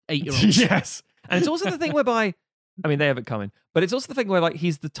 28-year-olds. Yes. And it's also the thing whereby, I mean, they have it coming, but it's also the thing where like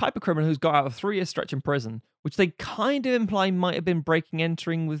he's the type of criminal who's got out of 3-year stretch in prison, which they kind of imply might have been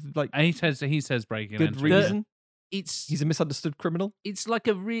entering with like And he says breaking good entry. reason. It's He's a misunderstood criminal. it's like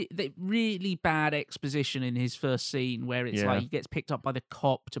a really bad exposition in his first scene where it's Yeah. like he gets picked up by the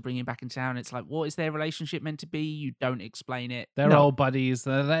cop to bring him back in town. It's like, what is their relationship meant to be? You don't explain it. They're No. old buddies.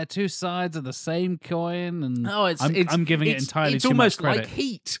 They're two sides of the same coin. And No, I'm giving it entirely It's too much almost like credit.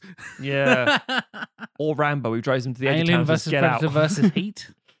 Heat. Yeah. Or Rambo, who drives him to the edge of Alien town versus to get Predator out. versus Heat.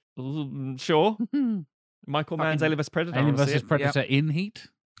 Sure. Michael Mann's Fucking Alien vs Predator. I Alien wanna see versus it. Predator in Heat.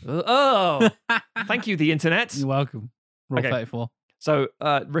 Oh, thank you, the internet. You're welcome. Rule Okay. 34. So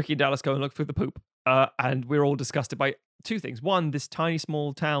Ricky and Dallas go and look through the poop, and we're all disgusted by two things. One, this tiny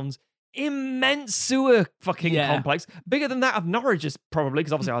small town's immense sewer fucking Yeah. complex, bigger than that of Norwich's probably,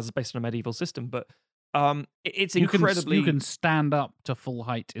 because obviously ours is based on a medieval system. But it's incredibly You can stand up to full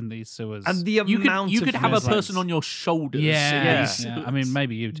height in these sewers. and the You amount could of have a rivers. person on your shoulders. yeah, in Yeah. these yeah. sewers. I mean,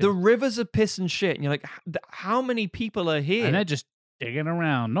 maybe you the do. rivers of piss and shit, and you're like, how many people are here? And they're just digging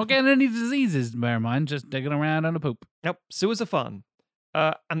around. Not getting any diseases, bear in mind. Just digging around on a poop. Yep, sewers are fun.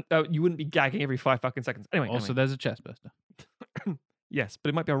 And you wouldn't be gagging every 5 fucking seconds. Anyway, Also, there's a chest burster. yes, but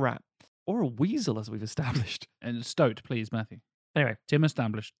it might be a rat or a weasel, as we've established. And Stoat, please, Matthew. Anyway, Tim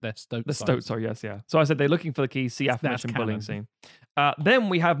established they're Stoat. the signs. Stoats, sorry, yes, yeah. So I said they're looking for the keys, see That's aforementioned bullying canon. scene. Then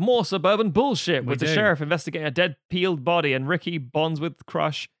we have more suburban bullshit We with the do. sheriff investigating a dead, peeled body, and Ricky bonds with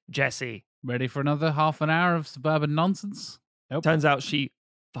crush Jesse. Ready for another half an hour of suburban nonsense? Nope. Turns out she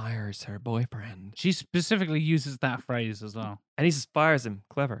fires her boyfriend. She specifically uses that phrase as well. And he just fires him.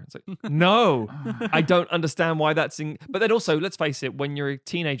 Clever. It's like, no, I don't understand why that's in. But then also, let's face it, when you're a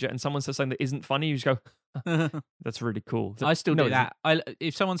teenager and someone says something that isn't funny, you just go, that's really cool. It's like, I still no, do it isn't. that.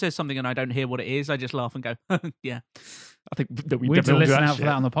 If someone says something and I don't hear what it is, I just laugh and go, yeah. I think that we We have to definitely do listen that out for shit.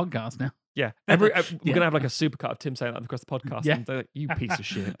 that on the podcast now. Yeah. We're Yeah. going to have like a supercut of Tim saying that across the podcast. Yeah. And they're like, you piece of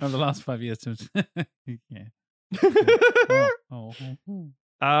shit. Over the last 5 years, Tim. Yeah. Oh.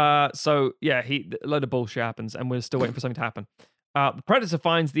 So yeah, a load of bullshit happens, and we're still waiting for something to happen. The Predator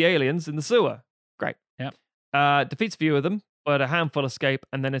finds the aliens in the sewer. Great. Yep. Defeats a few of them, but a handful escape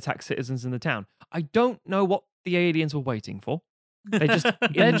and then attack citizens in the town. I don't know what the aliens were waiting for. They just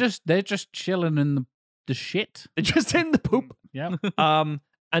They're just chilling in the shit. they're just in the poop. Yep.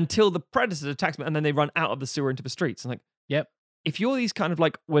 Until the Predator attacks them, and then they run out of the sewer into the streets. I'm like, Yep. if you're these kind of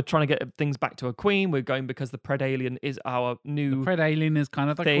like, we're trying to get things back to a queen, we're going because the Pred Alien is our new. The Pred Alien is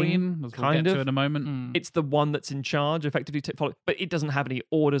kind of the thing, queen, as we'll kind get to of. in a moment. Mm. It's the one that's in charge, effectively, but it doesn't have any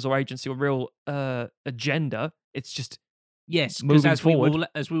orders or agency or real agenda. It's just Yes, because moving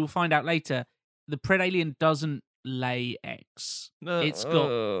as we will find out later, the Pred Alien doesn't lay eggs. It's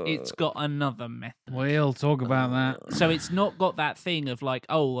got another method. We'll talk about that. So it's not got that thing of like,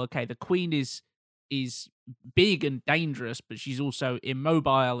 oh, okay, the queen is big and dangerous, but she's also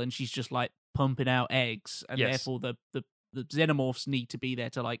immobile and she's just like pumping out eggs, and Yes. therefore the xenomorphs need to be there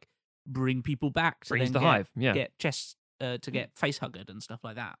to like bring people back to brings then the hive. Yeah, get chest to get face hugged and stuff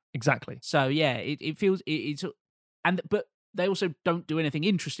like that. exactly. So yeah, it feels it's but they also don't do anything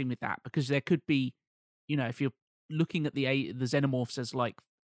interesting with that, because there could be, if you're looking at the xenomorphs as like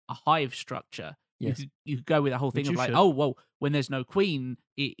a hive structure, Yes. you could go with the whole thing Which of you like, should. oh well, when there's no queen,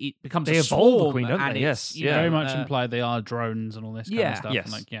 it becomes They a evolve the swarm, queen, don't and they? it's, Yes, you yeah. know, Very much implied they are drones and all this kind yeah. of stuff. Yes.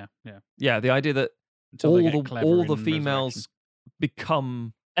 And like, yeah. Yeah, the idea that Until they get all clever the in females resurrection.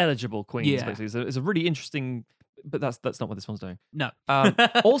 become eligible queens. Yeah. Basically, it's a really interesting. But that's not what this one's doing. No.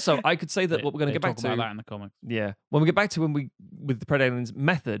 Also, I could say that They- what we're going to they get back talk to. about that in the comics. Yeah, when we get back to with the Pred Alien's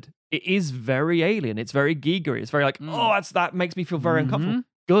method, it is very alien. It's very geegery. It's very like, that makes me feel very uncomfortable.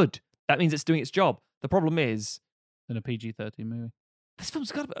 Good. That means it's doing its job. The problem is, In a PG-13 movie. this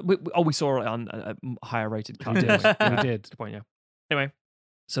film's got. We saw it on a higher rated cut. We did. didn't we? We Yeah, did. Good point. Yeah. Anyway,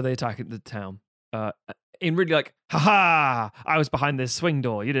 so they attack the town. In really like, haha! I was behind this swing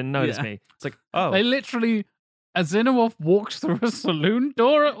door. You didn't notice Yeah. me. It's like, oh, They literally, a xenomorph walks through a saloon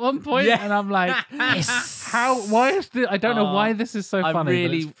door at one point, Yeah. and I'm like, why is this? I don't know why this is so I funny, but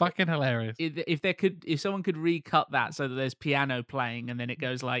really- it's fucking hilarious. if someone could recut that so that there's piano playing and then it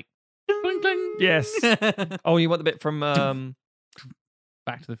goes like, Cling, cling. yes. Oh, you want the bit from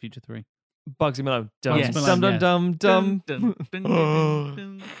Back to the Future 3. Bugsy Malone? Dum Yes. dum dum Yes. dum dum. dun, dun, dun, dun,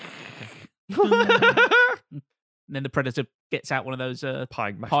 dun. And then the Predator gets out one of those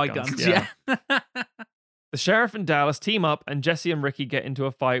Pie pie guns. Yeah. The sheriff and Dallas team up, and Jesse and Ricky get into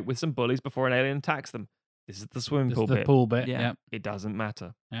a fight with some bullies before an alien attacks them. This is the swimming Just pool the bit. pool bit. Yeah. Yeah. It doesn't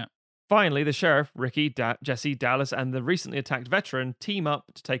matter. Yeah. Finally, the sheriff, Ricky, Jesse, Dallas, and the recently attacked veteran team up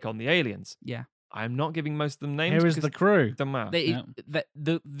to take on the aliens. Yeah. I'm not giving most of them names. Here is the because crew. it doesn't matter. They, Yeah.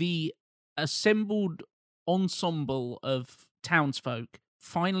 the assembled ensemble of townsfolk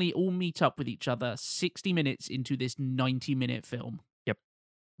finally all meet up with each other 60 minutes into this 90-minute film.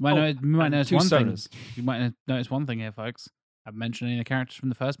 You might and notice two one thing. soners. You might notice one thing here, folks. I haven't mentioned any of the characters from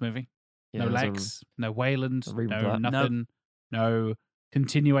the first movie. Yeah, No there's a- Lex, no Wayland, a reboot of no that. nothing, no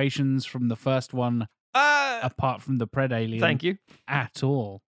continuations from the first one apart from the Pred Alien. Thank you. At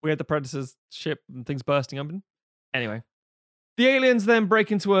all. We had the Predator's ship and things bursting open. Anyway. The aliens then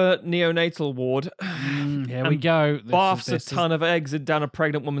break into a neonatal ward. Here we and go. Barfs a ton of eggs down a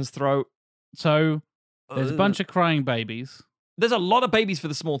pregnant woman's throat. So there's a bunch of crying babies. There's a lot of babies for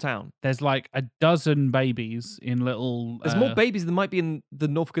the small town. There's like a dozen babies in little. There's more babies than might be in the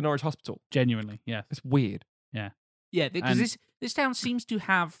Norfolk and Norwich Hospital. Genuinely, yes. It's weird. Yeah, because And- this town seems to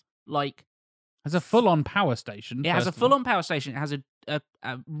have like Has a full-on power station. it has a first of all. full-on power station. It has a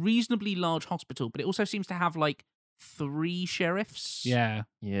reasonably large hospital, but it also seems to have like 3 sheriffs. Yeah.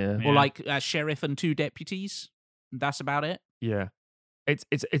 Yeah. Yeah. Or like a sheriff and 2 deputies. That's about it. Yeah. It's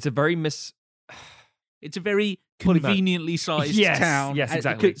a very It's a very Fully manned. conveniently sized Yes, town. yes, a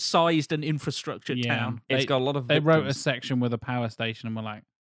exactly. sized and infrastructured Yeah. town. It's got a lot of They wrote a victims. section with a power station and we're like,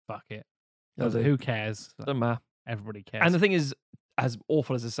 fuck it. I was Does like, it? who cares? Doesn't matter. Everybody cares. And the thing is, as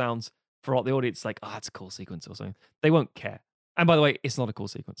awful as it sounds, for all the audience, like, it's a cool sequence or something. They won't care. And by the way, it's not a cool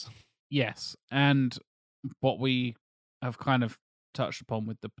sequence. Yes, and what we have kind of touched upon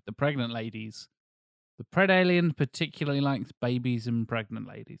with the pregnant ladies, the Pred Alien particularly likes babies and pregnant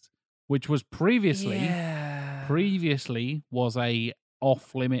ladies, which was previously was a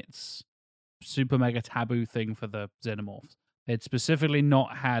off limits, super mega taboo thing for the xenomorphs. They'd specifically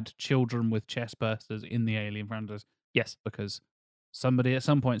not had children with chest bursters in the Alien franchise Yes. because somebody at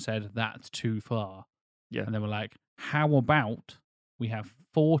some point said that's too far. Yeah. And they were like, how about we have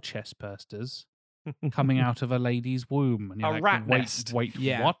 4 chest bursters coming out of a lady's womb? And you're A like, rat wait, nest. wait,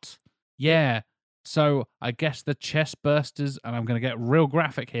 Yeah. what? Yeah. So I guess the chest bursters, and I'm going to get real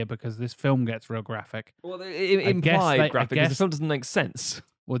graphic here because this film gets real graphic. Well, guess implied they- I graphic, because the guess- film doesn't make sense.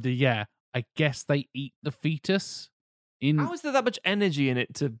 Well, I guess they eat the fetus. How is there that much energy in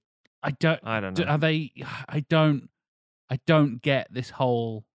it to... I don't. I don't know. Are they? I don't get this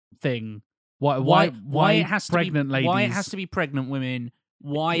whole thing. Why it has pregnant to be, ladies? Why it has to be pregnant women?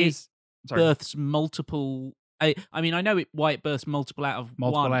 Why it Here's- sorry. births multiple? I mean, I know why it births multiple out of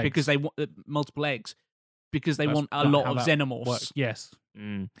Multiple one eggs. because they want multiple eggs. because they That's want a not lot how of that xenomorphs. works. Yes.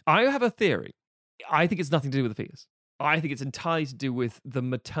 I have a theory. I think it's nothing to do with the fetus. I think it's entirely to do with the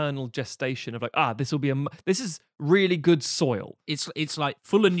maternal gestation of like, this will be this is really good soil. It's like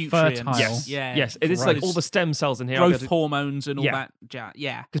full of nutrients. Fertile. Yes, Yeah. yes. It is like all the stem cells in here. growth hormones and all Yeah. that jazz.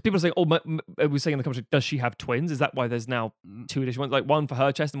 Yeah. Because people are saying, we're saying in the commentary, does she have twins? Is that why there's now 2 additional ones? Like one for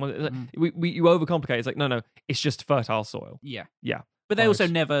her chest and one. You overcomplicate. It's like, no, it's just fertile soil. Yeah. Yeah. But they also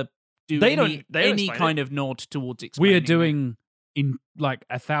never do They any don't explain kind it. of nod towards explaining We are it. doing in like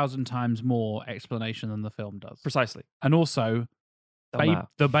 1,000 times more explanation than the film does. Precisely. And also, Don't matter.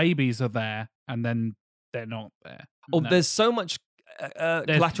 the babies are there, and then they're not there. Oh, No. there's so much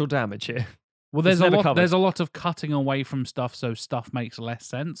collateral damage here. Well, there's It's a never lot. covered. There's a lot of cutting away from stuff, so stuff makes less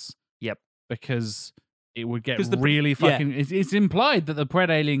sense. Yep. Because it would get 'Cause the- really yeah. fucking. It's implied that the pred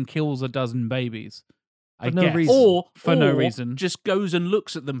alien kills a dozen babies. I For no guess. reason. Or For no or reason. just goes and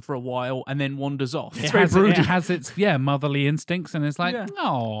looks at them for a while and then wanders off. It very has, broody. it has its motherly instincts, and it's like, Yeah.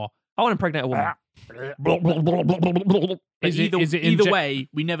 oh, I want to impregnate a woman. But Is it- either is it either inje- way,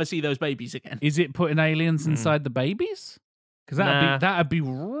 we never see those babies again. is it putting aliens inside the babies? Because Nah. that'd be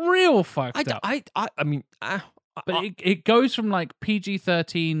real fucked up. I mean, But it goes from like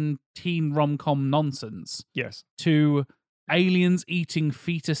PG-13 teen rom-com nonsense yes. to aliens eating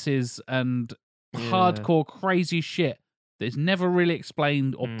fetuses and hardcore crazy shit that is never really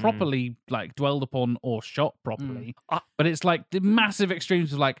explained or properly like dwelled upon or shot properly. But it's like the massive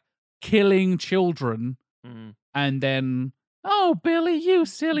extremes of like killing children and then, oh, Billy, you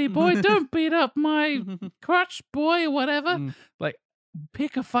silly boy, don't beat up my crutch boy or whatever. Like,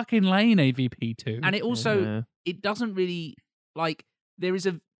 pick a fucking lane, AVP2. And it also Yeah. it doesn't really like there is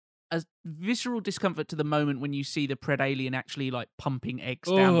a visceral discomfort to the moment when you see the pred alien actually like pumping eggs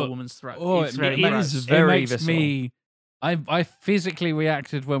down the woman's throat. Oh, It's it very ma- gross. is very it makes visceral. me. I physically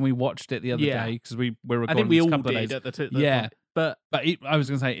reacted when we watched it the other Yeah. day because we were recording I think we this a all couple of did days. at the Yeah. point. But I was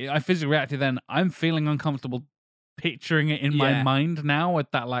gonna say I physically reacted then. I'm feeling uncomfortable picturing it in my Yeah. mind now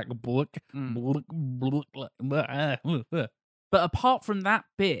with that like book. but apart from that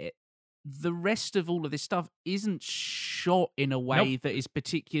bit, the rest of all of this stuff isn't shot in a way that is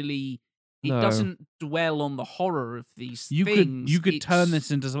particularly. It No. doesn't dwell on the horror of these You things. could turn It's-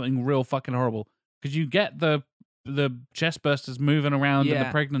 this into something real fucking horrible because you get the chest bursters moving around in the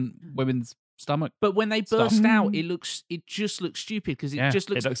Yeah. pregnant women's stomach. But when they stuff. burst out, it just looks stupid because it Yeah,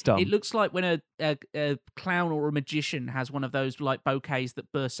 just looks. It looks dumb. It looks like when a clown or a magician has one of those like bouquets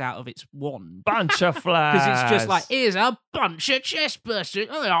that bursts out of its wand. Bunch of flies. Because it's just like, here's a bunch of chest bursters.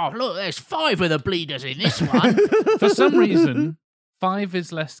 Oh, look, there's 5 of the bleeders in this one. For some reason, 5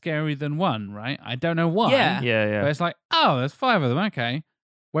 is less scary than 1, right? I don't know why. Yeah. yeah. But it's like, oh, there's 5 of them, okay.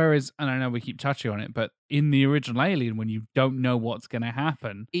 Whereas, and I know we keep touching on it, but in the original Alien, when you don't know what's going to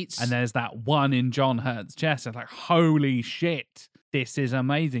happen, It's and there's that one in John Hurt's chest, it's like, holy shit, this is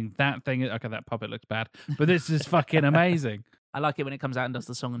amazing. That thing, okay, that puppet looks bad, but this is fucking amazing. I like it when it comes out and does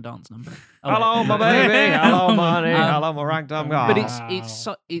the song and dance number. Hello, my baby. Hello, money. Hello, my ragtime guy. But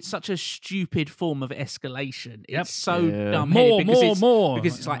Wow. it's such a stupid form of escalation. Yep. It's so Yeah. dumb. More.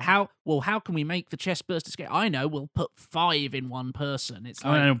 Because it's like how can we make the chest burster scary? I know, we'll put 5 in one person. It's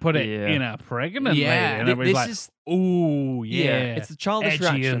like I mean, put it Yeah. in a pregnant Yeah. lady, and Th- everybody's this like, is ooh, yeah. It's the childish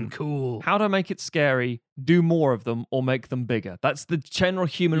edgy reaction. and cool. How to make it scary? Do more of them or make them bigger. That's the general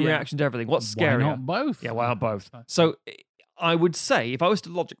human Yeah. reaction to everything. What's Why scarier? not both? Yeah, why not both? So I would say, if I was to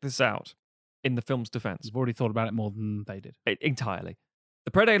logic this out in the film's defense, You've already thought about it more than they did. entirely,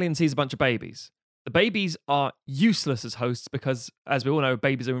 the pred alien sees a bunch of babies. The babies are useless as hosts because, as we all know,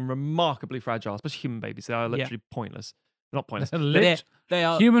 babies are remarkably fragile, especially human babies. They are literally pointless. They're not pointless. they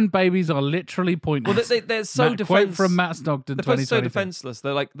are Human babies are literally Well, pointless. they're so Quote defenseless. from Matt Stockton, They're so 2022. defenseless.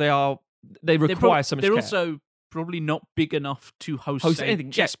 They they're require so much They're care. also probably not big enough to host a anything.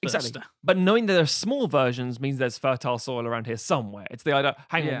 Yeah, chest exactly. burster. But knowing that there are small versions means there's fertile soil around here somewhere. It's the idea.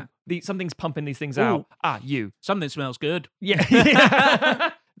 Hang Yeah. on, something's pumping these things Ooh. out. You. Something smells good. Yeah.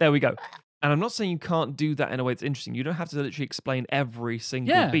 There we go. And I'm not saying you can't do that in a way that's interesting. You don't have to literally explain every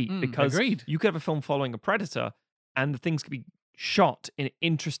single Yeah, beat because agreed. you could have a film following a predator and the things could be shot in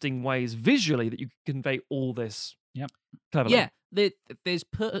interesting ways visually that you can convey all this Yep. cleverly. Yeah,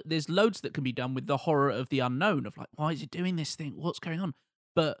 there's loads that can be done with the horror of the unknown of like, why is it doing this thing? What's going on?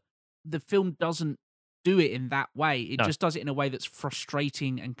 But the film doesn't do it in that way. It No. just does it in a way that's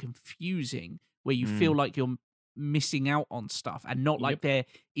frustrating and confusing, where you feel like you're missing out on stuff and not like they're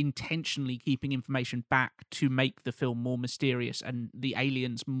intentionally keeping information back to make the film more mysterious and the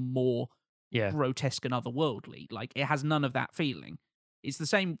aliens more Yeah. grotesque and otherworldly. Like, it has none of that feeling. It's the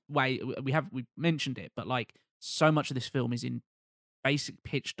same way we mentioned it, but like so much of this film is in basic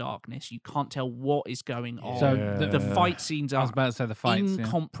pitch darkness. You can't tell what is going on. So the fight scenes I was are about to say the fights. Yeah.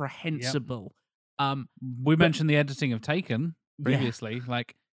 incomprehensible. We mentioned the editing of Taken previously.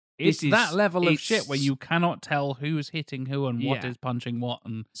 Like, it's This that is- level of shit it's- where you cannot tell who's hitting who and what Yeah. is punching what,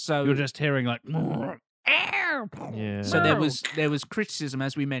 and So you're just hearing like. Yeah. So there was criticism,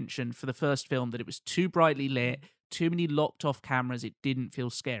 as we mentioned, for the first film that it was too brightly lit, too many locked off cameras. It didn't feel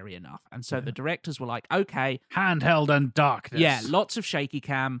scary enough, and so the directors were like, "Okay, handheld and darkness. yeah, lots of shaky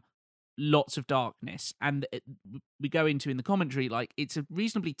cam, lots of darkness." And we go into in the commentary like it's a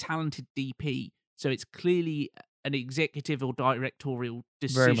reasonably talented DP, so it's clearly an executive or directorial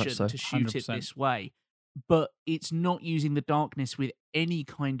Very much decision so. to shoot it 100%. this way. But it's not using the darkness with any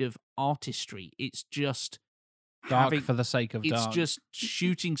kind of artistry. It's just dark having for the sake of it's dark. just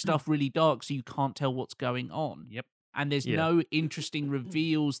shooting stuff really dark so you can't tell what's going on. Yep. And there's Yeah. no interesting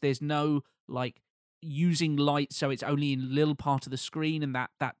reveals. There's no like using light so it's only in a little part of the screen and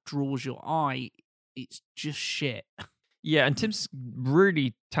that draws your eye. It's just shit. Yeah, and Tim's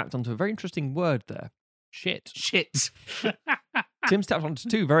really tapped onto a very interesting word there. shit. Shit. Tim's tapped onto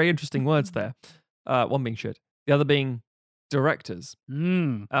two very interesting words there. One being shit, the other being directors.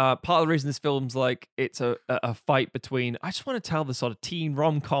 Part of the reason this film's like it's a fight between, I just want to tell the sort of teen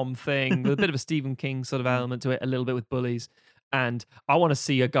rom-com thing with a bit of a Stephen King sort of element to it, a little bit with bullies, and I want to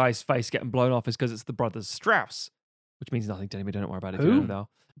see a guy's face getting blown off is because it's the brothers Strauss, which means nothing to anybody. Don't worry about it. If you Who? don't know.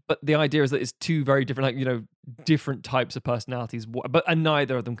 But the idea is that it's two very different, like, you know, different types of personalities, and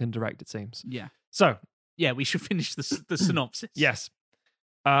neither of them can direct, it seems. Yeah. So Yeah, we should finish the synopsis. yes.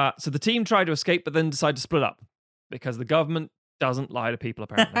 So the team tried to escape, but then decide to split up because the government doesn't lie to people,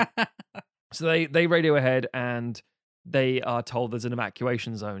 apparently. So they radio ahead and they are told there's an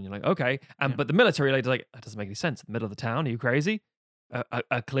evacuation zone. You're like, okay. But the military lady's like, that doesn't make any sense. In the middle of the town, are you crazy?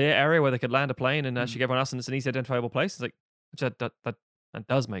 A clear area where they could land a plane and actually get everyone else, and it's an easy identifiable place. It's like, that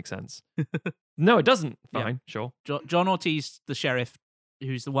does make sense. No, it doesn't. Yeah. Fine, sure. John Ortiz, the sheriff,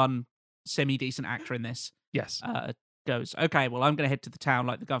 who's the one semi-decent actor in this, Yes. goes, okay, well, I'm going to head to the town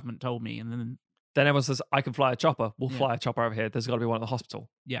like the government told me. And then, Then everyone says, I can fly a chopper. We'll Yeah. fly a chopper over here. There's got to be one at the hospital.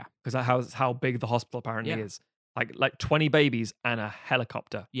 yeah, Because that's how big the hospital apparently Yeah. is. Like 20 babies and a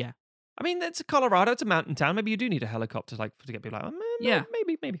helicopter. Yeah. I mean, it's Colorado. It's a mountain town. Maybe you do need a helicopter to get people out. Yeah.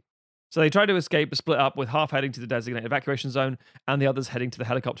 Maybe. So they try to escape, but split up with half heading to the designated evacuation zone and the others heading to the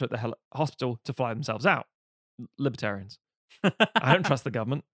helicopter at the hospital to fly themselves out. Libertarians. I don't trust the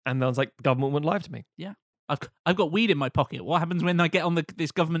government. And then like, the government wouldn't lie to me. I've got weed in my pocket. What happens when I get on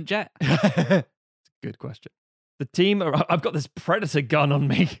this government jet? It's a good question. The team, I've got this Predator gun on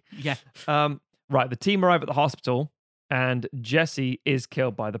me. Yeah. Right, the team arrive at the hospital and Jesse is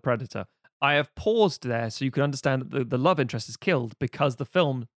killed by the Predator. I have paused there so you can understand that the love interest is killed because the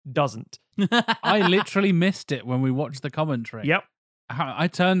film doesn't. I literally missed it when we watched the commentary. Yep. I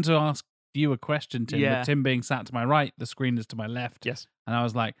turned to ask you a question, Tim. Yeah. With Tim being sat to my right, the screen is to my left. Yes. And I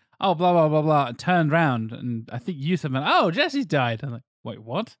was like, oh, blah, blah, blah, blah. I turned round and I think you said, oh, Jesse's died. I'm like, wait,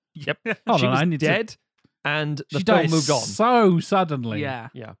 what? Yep. Hold she on, was I need to- dead and the She film died moved on. so suddenly. Yeah.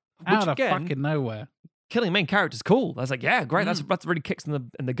 Yeah. Out Which of again, fucking nowhere. killing main characters cool. I was like, yeah, great. That's really kicks in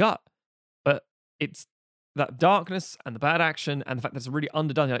the gut. But it's that darkness and the bad action and the fact that it's really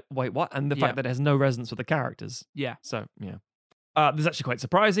underdone. You're like, wait, what? And the Yeah. fact that it has no resonance with the characters. Yeah. So, yeah. This is actually quite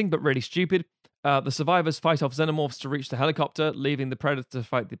surprising, but really stupid. The survivors fight off xenomorphs to reach the helicopter, leaving the Predator to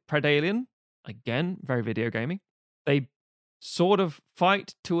fight the Predalien. Again, very video gamey. They sort of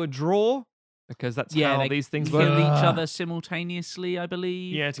fight to a draw because that's Yeah, how they these things kill work. each other simultaneously, I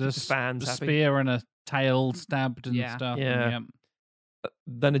believe. Yeah, to keep the There's fans a happy. spear and a tail stabbed and Yeah. stuff. Yeah. And,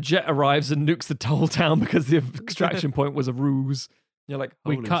 Then a jet arrives and nukes the whole town because the extraction point was a ruse. You're like,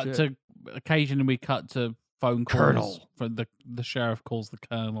 we holy cut shit. to occasionally we cut to phone calls Colonel. for the sheriff calls the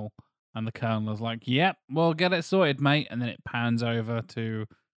colonel and the colonel is like, yep, we'll get it sorted, mate. And then it pans over to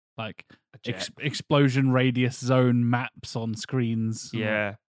like A jet. explosion radius zone maps on screens.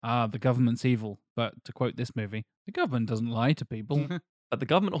 Yeah. The government's evil. But to quote this movie, the government doesn't lie to people. But the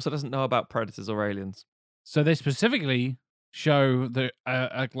government also doesn't know about predators or aliens. So they specifically show the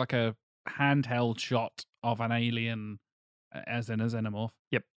like a handheld shot of an alien, as in a xenomorph.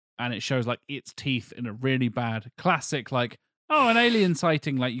 Yep. And it shows like its teeth in a really bad classic, like, oh, an alien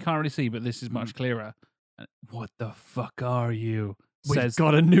sighting, like you can't really see, but this is much clearer. What the fuck are you? We've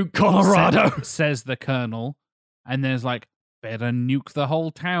got a nuke Colorado. says the colonel. And there's like, better nuke the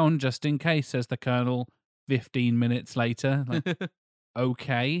whole town just in case, says the colonel 15 minutes later. Like,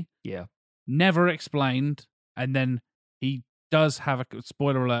 okay. Yeah. Never explained. And then he does have a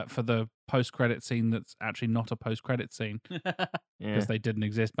spoiler alert for the post-credit scene that's actually not a post-credit scene Yeah. because they didn't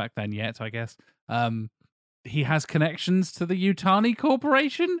exist back then yet, I guess. he has connections to the Yutani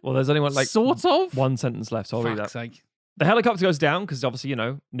Corporation. Well, there's only sort of. one sentence left, so I'll read that. Fuck's sake. The helicopter goes down because obviously,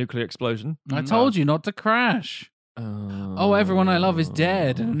 nuclear explosion. I told you not to crash. Oh, everyone I love is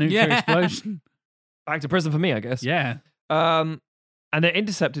dead in a nuclear explosion. Back to prison for me, I guess. Yeah. And they're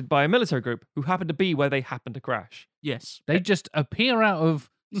intercepted by a military group who happen to be where they happen to crash. Yes. They just appear out of.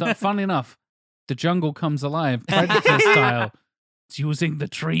 So, funny enough, the jungle comes alive, Predator style. It's using the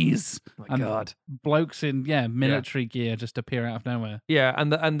trees. Oh my And God. Blokes in military gear just appear out of nowhere. Yeah,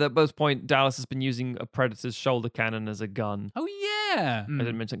 and at this point, Dallas has been using a Predator's shoulder cannon as a gun. Oh yeah. I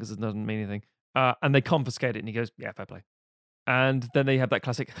didn't mention it because it doesn't mean anything. And they confiscate it, and he goes, "Yeah, fair play." And then they have that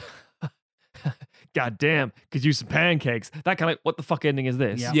classic, "God damn, could use some pancakes." That kind of what the fuck ending is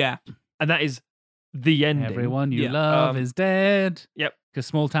this? Yeah. Yeah. And that is the ending. Everyone you Yeah. love is dead. Yep. Because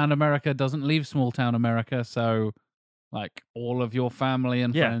small town America doesn't leave small town America, so like all of your family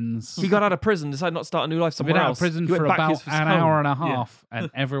and Yeah. friends. He got out of prison, decided not to start a new life Been somewhere out of else. prison He went for back to about his an home. hour and a Yeah. half, and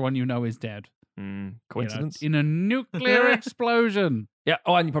everyone you know is dead. Coincidence? In a nuclear explosion. Yeah.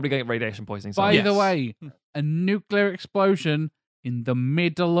 Oh, and you probably get radiation poisoning. So By yes. the way, a nuclear explosion in the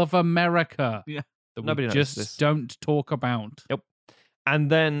middle of America. Yeah. That Nobody we knows just this. don't talk about.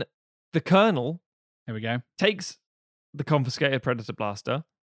 And then the Colonel Here we go. takes the confiscated Predator blaster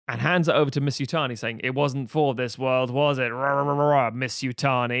and hands it over to Miss Yutani, saying, "It wasn't for this world, was it? Rah, rah, rah, rah, rah, Miss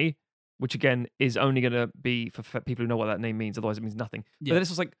Yutani." Which again is only going to be for people who know what that name means. Otherwise, it means nothing. Yeah. But then it's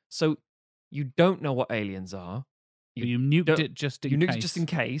just like, so you don't know what aliens are. You nuked don't- it just in You case. nuked it just in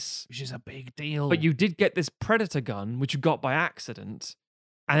case. Which is a big deal. But you did get this Predator gun, which you got by accident,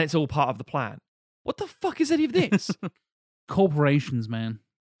 and it's all part of the plan. What the fuck is any of this? Corporations, man.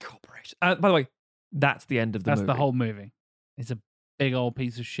 Corporation. By the way, that's the end of the That's movie. the whole movie. It's a big old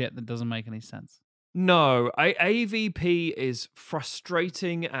piece of shit that doesn't make any sense. No, AVP is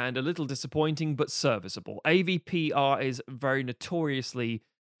frustrating and a little disappointing, but serviceable. AVPR is very notoriously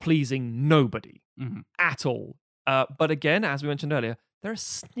pleasing nobody Mhm. at all. But again, as we mentioned earlier, there are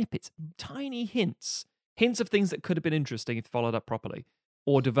snippets, tiny hints of things that could have been interesting if followed up properly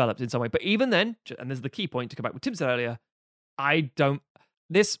or developed in some way. But even then, and this is the key point to come back with Tim said earlier,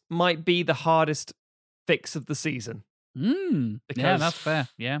 this might be the hardest fix of the season. Yeah, Because- that's fair.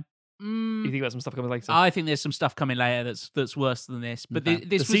 Yeah. You think about some stuff coming later? I think there's some stuff coming later that's worse than this. But Okay. this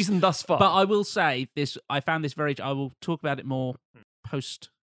the was, season thus far. But I will say this. I found this very. I will talk about it more post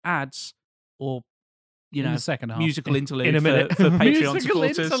ads or In the second half. musical interlude in a minute. for Patreon musical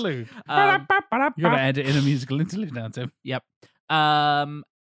supporters. interlude. Um, You gotta edit in a musical interlude now, Tim. Yep.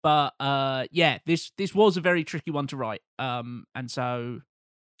 But yeah, this was a very tricky one to write. And so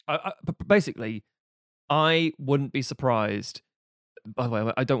But basically, I wouldn't be surprised. By the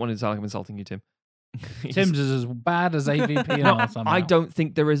way, I don't want to sound like I'm insulting you, Tim. Tim's is as bad as AVPR somehow. I don't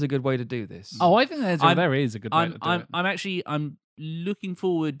think there is a good way to do this. Oh, I think I'm- there is a good way to do it. I'm looking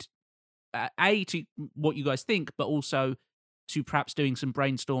forward to what you guys think, but also to perhaps doing some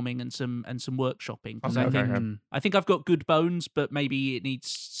brainstorming and some workshopping. Because Okay. I think I've got good bones, but maybe it needs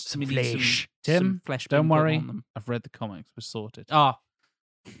some flesh. Tim, flesh. Don't being put worry. on them. I've read the comics. We're sorted. Ah,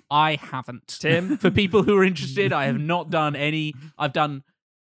 I haven't. Tim? For people who are interested, I have not done any. I've done.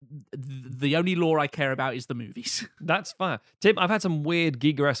 The only lore I care about is the movies. That's fine. Tim, I've had some weird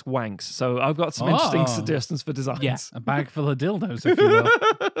Giga-esque wanks, so I've got some interesting Oh. suggestions for designs. Yeah. A bag full of dildos, if you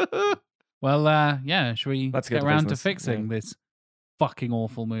will. Well, yeah, should we Let's get get to around to business, fixing this fucking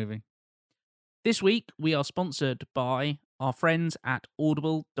awful movie? This week, we are sponsored by our friends at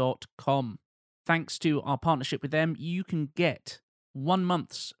audible.com. Thanks to our partnership with them, you can get 1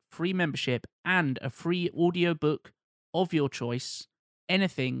 month's free membership and a free audiobook of your choice,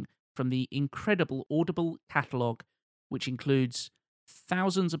 anything from the incredible Audible catalogue, which includes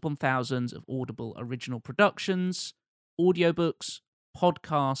thousands upon thousands of Audible original productions, audiobooks,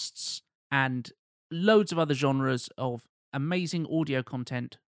 podcasts, and loads of other genres of amazing audio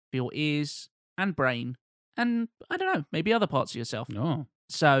content for your ears and brain, and I don't know, maybe other parts of yourself. Oh,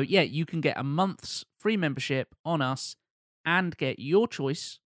 So, yeah, you can get a month's free membership on us and get your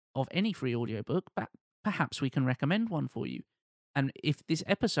choice of any free audiobook, but perhaps we can recommend one for you. And if this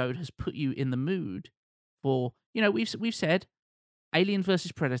episode has put you in the mood for, we've said Alien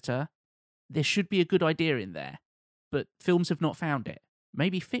versus Predator, there should be a good idea in there, but films have not found it.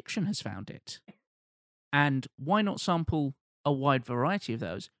 Maybe fiction has found it. And why not sample a wide variety of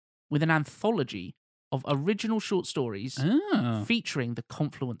those with an anthology of original short stories featuring the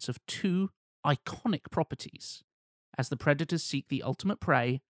confluence of two iconic properties as the predators seek the ultimate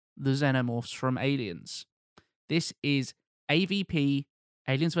prey, the xenomorphs from Aliens. This is AVP,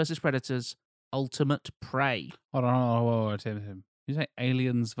 Aliens vs. Predators, Ultimate Prey. Hold on, Tim. You say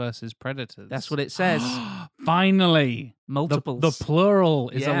aliens versus predators. That's what it says. Finally, Multiples. The plural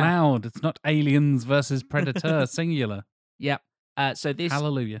is Yeah. allowed. It's not aliens versus predator singular. Yep. So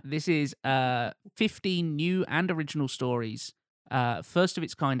Hallelujah. this is 15 new and original stories. First of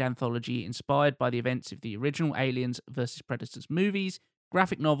its kind anthology inspired by the events of the original Aliens versus Predators movies,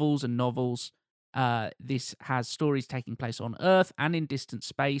 graphic novels, and novels. This has stories taking place on Earth and in distant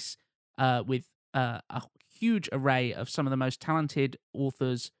space, with a huge array of some of the most talented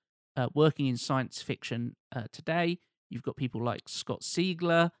authors working in science fiction today. You've got people like Scott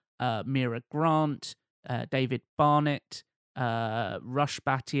Siegler, Mira Grant, David Barnett, Rush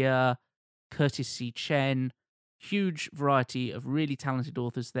Bhatia, Curtis C. Chen. Huge variety of really talented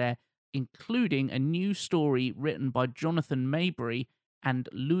authors there, including a new story written by Jonathan Maybury and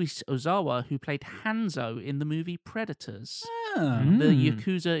Luis Ozawa, who played Hanzo in the movie Predators, the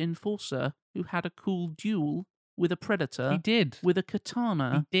Yakuza enforcer who had a cool duel with a predator He did. with a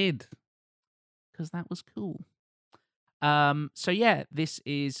katana, He did. because that was cool. So yeah, this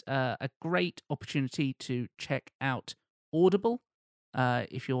is a great opportunity to check out Audible.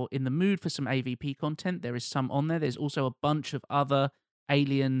 If you're in the mood for some AVP content, there is some on there. There's also a bunch of other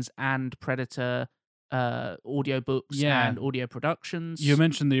Aliens and Predator audiobooks Yeah. and audio productions. You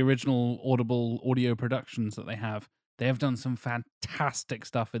mentioned the original Audible audio productions that they have. They have done some fantastic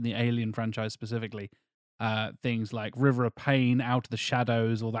stuff in the Alien franchise specifically. Things like River of Pain, Out of the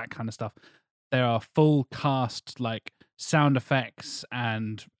Shadows, all that kind of stuff. There are full cast like sound effects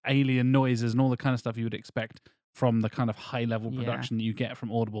and alien noises and all the kind of stuff you would expect from the kind of high level production you get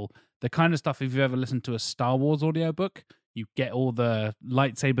from Audible. The kind of stuff, if you've ever listened to a Star Wars audiobook, you get all the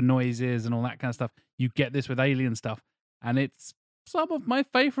lightsaber noises and all that kind of stuff. You get this with alien stuff. And it's some of my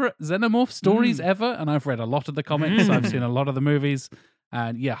favorite Xenomorph stories ever. And I've read a lot of the comics. I've seen a lot of the movies.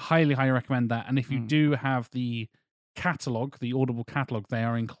 And yeah, highly, highly recommend that. And if you do have the catalog, the Audible catalog, they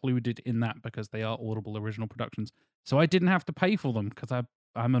are included in that because they are Audible original productions. So I didn't have to pay for them because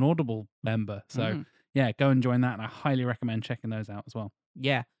I'm an Audible member. So yeah, go and join that. And I highly recommend checking those out as well.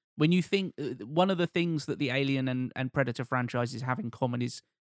 Yeah. When you think one of the things that the Alien and Predator franchises have in common is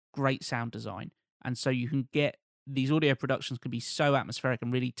great sound design. And so you can get these audio productions can be so atmospheric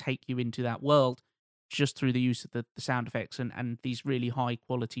and really take you into that world just through the use of the sound effects and these really high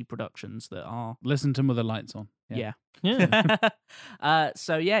quality productions that are. Listen to them with the lights on. Yeah. Yeah.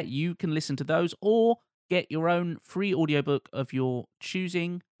 So yeah, you can listen to those or get your own free audiobook of your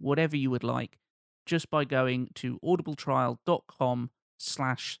choosing, whatever you would like, just by going to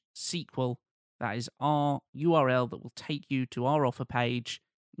audibletrial.com/sequel. That is our URL that will take you to our offer page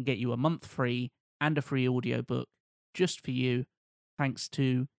and get you a month free and a free audiobook just for you, thanks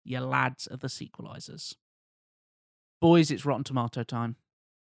to your lads at the Sequelizers. Boys, it's Rotten Tomato time.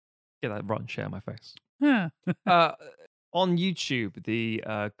 Get that rotten shit out of my face. Yeah. On YouTube, the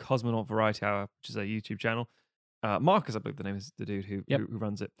Cosmonaut Variety Hour, which is a YouTube channel, Marcus, I believe the name is the dude who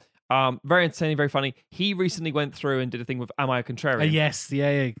runs it. Very entertaining, very funny. He recently went through and did a thing with Am I a Contrarian? Yes,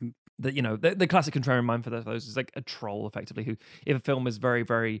 yeah. The classic contrarian mind for those is like a troll, effectively, who, if a film is very,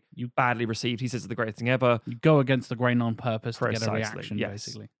 very badly received, he says it's the greatest thing ever. You go against the grain on purpose to get a Precisely, reaction, yes.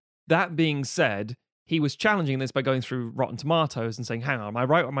 basically. That being said, he was challenging this by going through Rotten Tomatoes and saying, hang on, am I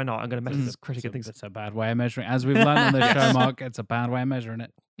right or am I not? I'm going to message this critic and things. It's a bad way of measuring it. As we've learned on this show, Mark, it's a bad way of measuring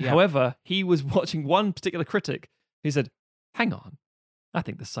it. Yeah. However, he was watching one particular critic who said, hang on, I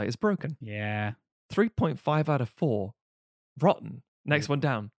think the site is broken. Yeah. 3.5 out of 4. Rotten. Next one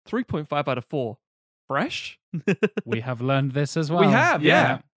down. 3.5 out of 4. Fresh? We have learned this as well. We have,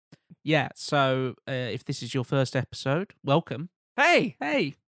 yeah. Yeah, so if this is your first episode, welcome. Hey,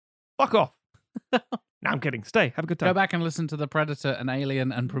 Hey. fuck off. No, I'm kidding. Stay. Have a good time. Go back and listen to the Predator and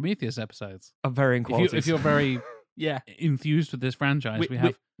Alien and Prometheus episodes. Of varying qualities. If you're very Yeah. enthused with this franchise, we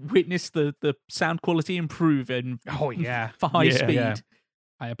have... Witness the sound quality improve in Oh, yeah. for high Yeah. speed. Yeah.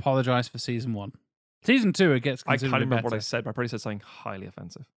 I apologize for season 1. Season 2, it gets I can't considerably remember better. what I said, but I probably said something highly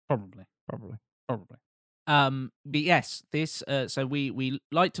offensive. Probably. Probably. But yes, this so we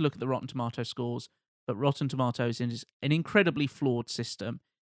like to look at the Rotten Tomato scores, but Rotten Tomatoes is an incredibly flawed system.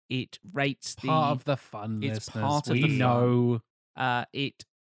 It rates Part of the fun, it's listeners. part of we the fun. know. It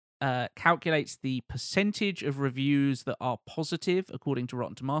calculates the percentage of reviews that are positive according to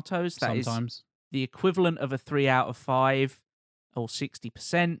Rotten Tomatoes. That is Sometimes. the equivalent of a 3 out of 5 or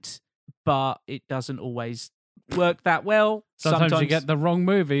 60%, but it doesn't always work that well. Sometimes you get the wrong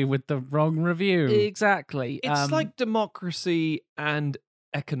movie with the wrong review. Exactly. It's like democracy and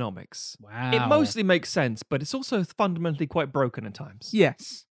economics. Wow. It mostly makes sense, but it's also fundamentally quite broken at times.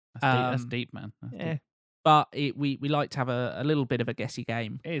 yes. That's deep, man. That's Eh. deep. but we like to have a little bit of a guessy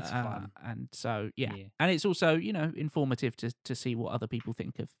game. It's fun. And so, yeah. Yeah. And it's also, informative to see what other people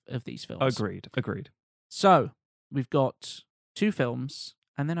think of these films. Agreed. So, we've got 2 films,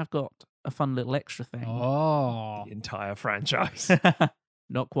 and then I've got a fun little extra thing. Oh. The entire franchise.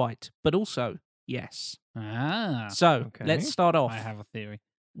 Not quite, but also, yes. Ah. So, okay. let's start off I have a theory.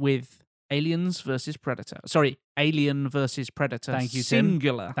 with Aliens versus Predator. Sorry, Alien versus Predator. Thank you, Tim.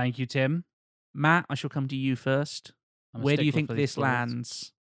 Singular. Thank you, Tim. Matt, I shall come to you first. I'm a Where do you stickler think for these this theories.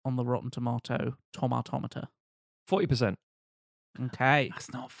 lands on the Rotten Tomato tomatometer? 40%. Okay.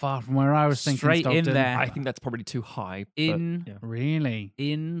 That's not far from where I was thinking. Straight in Stockton. there. I think that's probably too high. but, In yeah. Really?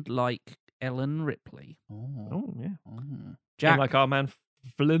 in like Ellen Ripley. Oh. Oh, yeah. Oh. Jack. And like our man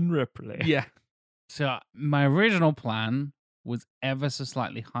Flynn Ripley. yeah. So my original plan was ever so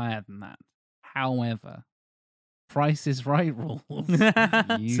slightly higher than that. However, Price is Right rules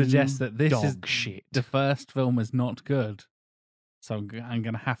suggest that this is dog shit. the first film is not good. So I'm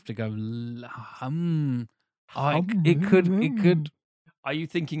going to have to go. It could. Are you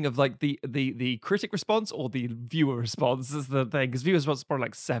thinking of like the critic response or the viewer response is the thing? Because viewer response is probably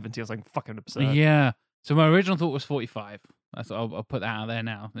like 70 or something fucking absurd. Yeah. So my original thought was 45. I'll put that out there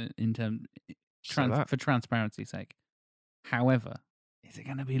now in terms that. for transparency's sake. However, is it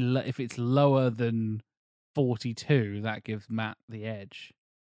going to be if it's lower than 42? That gives Matt the edge,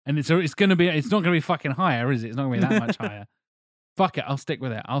 and it's not going to be fucking higher, is it? It's not going to be that much higher. Fuck it, I'll stick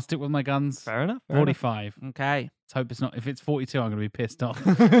with it. I'll stick with my guns. Fair enough. 45. Okay. Let's hope it's not. If it's 42, I'm going to be pissed off.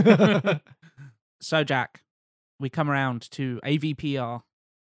 So, Jack, we come around to AVPR.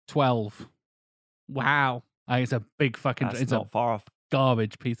 12. Wow. It's a big fucking. That's It's not a far off.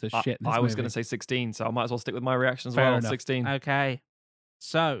 garbage piece of shit. I was going to to say 16, so I might as well stick with my reaction as Fair well. enough. 16. Okay.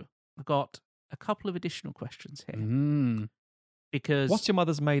 So, I've got a couple of additional questions here. Mm. Because. What's your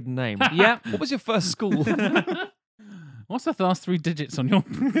mother's maiden name? Yeah. What was your first school? What's the last 3 digits on your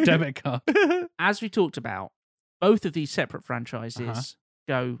debit card? As we talked about, both of these separate franchises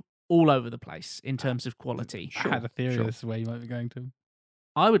go all over the place in terms of quality. I had a theory sure. this is where you might be going to.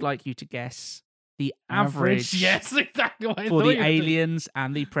 I would like you to guess the average Yes, exactly what I for thought the you were doing. Aliens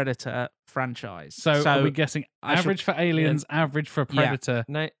and the Predator franchise. So are we guessing I should- average for Aliens, average for Yeah. Predator?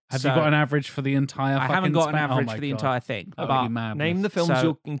 Na- Have So- you got an average for the entire I fucking haven't got an span? Oh average my for the God. entire thing. Holy But madness. Name the films So-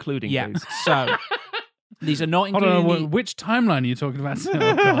 you're including, yeah, please. so these are not Hold on, including which timeline are you talking about? Oh,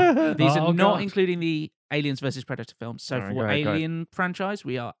 God. these are Oh, not God. including the Aliens versus Predator films. So All right, for go ahead, go ahead. Alien franchise,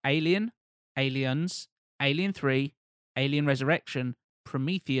 we are Alien, Aliens, Alien 3, Alien Resurrection,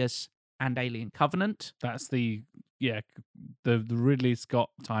 Prometheus, and Alien Covenant. That's the Ridley Scott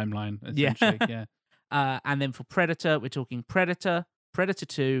timeline, Yeah. essentially. Yeah. And then for Predator, we're talking Predator, Predator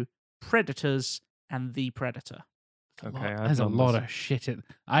 2, Predators, and The Predator. Okay, I have There's a lot numbers. of shit.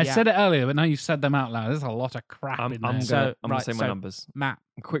 I Yeah. said it earlier, but now you've said them out loud. There's a lot of crap I'm in going there. So- to right, say my so- numbers. Matt,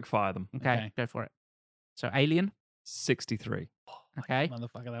 Quick fire them. okay, Okay. go for it. So Alien, 63. okay,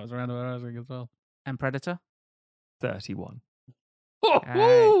 Motherfucker, that was around where I was going as well. and Predator. 31.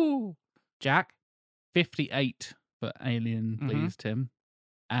 Woo-hoo! Jack, 58 for Alien, Mhm. please, Tim.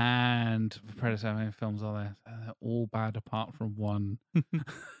 And for Predator, how many films are there? They're all bad apart from one.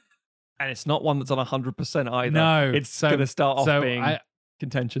 And it's not one that's on 100% either. No, It's so- going to start off so being I-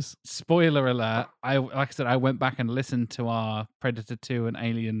 contentious. Spoiler alert! Like I said, I went back and listened to our Predator 2 and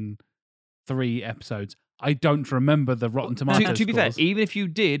Alien 3 episodes. I don't remember the Rotten Tomatoes To be fair, scores. even if you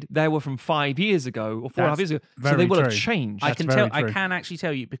did, they were from 5 years ago or 4.5 years ago. So they very will have true. changed. I That's can very tell. I true. can actually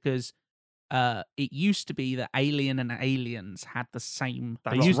tell you because it used to be that Alien and Aliens had the same.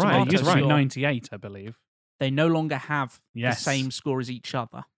 They That's used to, right, they used that's to be right. 98, I believe. They no longer have Yes. the same score as each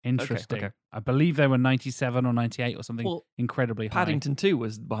other. Interesting. okay. I believe they were 97 or 98 or something Well, incredibly high. Paddington 2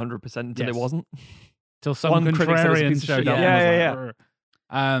 was 100% until Yes. it wasn't. Till some one critic said it was a contrarian piece of showed shit. up. Yeah, and was yeah, like,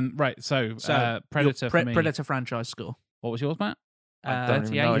 "Rrr." Right, so, So your Predator for me. Predator franchise score. What was yours, Matt? I don't even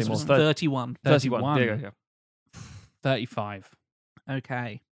 38 know is anymore. 31. 31. There you go, yeah. 35.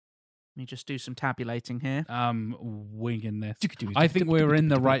 Okay. Let me just do some tabulating here. Winging this. I think we're in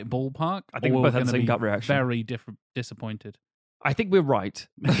the right ballpark. I think we or both we're had the gonna same be gut reaction. Very disappointed. I think we're right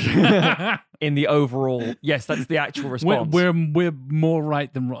in the overall. Yes, that's the actual we're, response. we're more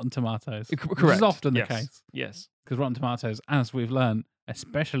right than Rotten Tomatoes. Which correct. is often Yes. the case. Yes. Because Rotten Tomatoes, as we've learned,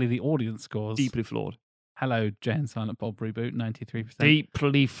 especially the audience scores. Deeply flawed. Hello, Jay and Silent Bob reboot, 93%.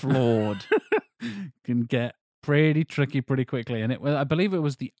 Deeply flawed. Can get pretty tricky pretty quickly. And I believe it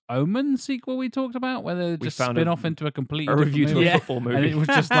was the Omen sequel we talked about, where they We just found spin a- off into a completely A different review to movie. a football movie. And it was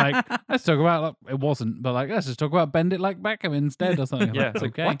just like, let's talk about, it wasn't, but like, let's just talk about Bend It Like Beckham instead or something. yeah, Like, it's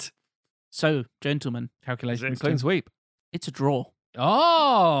like, okay. what? So, gentlemen, Is it a Calculations. clean sweep? it's a draw.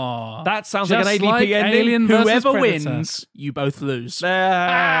 Oh, That sounds like an just AVP like ending. Alien versus Whoever Predator. wins, you both lose.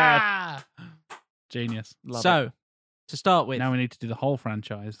 Ah, Genius. love So, to start with, Now we need to do the whole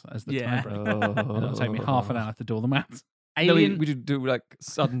franchise as the Yeah. tiebreaker. And it'll take me half an hour to do all the maths. No, Alien, we do like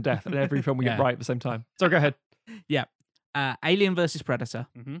sudden death in every film we get Yeah. right at the same time. So go ahead. Alien versus Predator.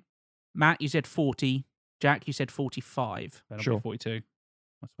 Mm-hmm. Matt, you said 40. Jack, you said 45. That'll Sure. be 42.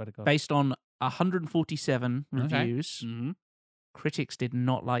 I swear to God. Based on 147 Okay. reviews, Mm-hmm. critics did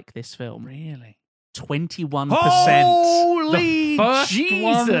not like this film. Really? 21%. Holy The first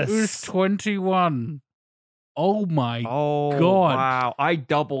one Jesus! was 21. Oh my. Oh God. Wow! I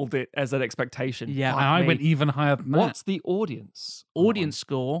doubled it as an expectation. Yeah. Fuck I me. went even higher than that. What's the audience? Audience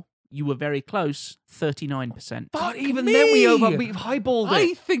score, you were very close, 39%. But even me. then, we highballed I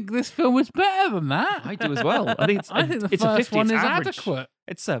it. think this film is better than that. I do as well. I think it's, I think the it's first a 50. one It's is average. adequate.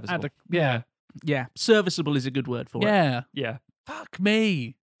 It's serviceable. Yeah. Yeah, serviceable is a good word for it. Yeah. Yeah. Fuck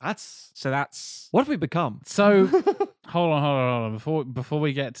me. That's So that's what have we become? So hold on. Before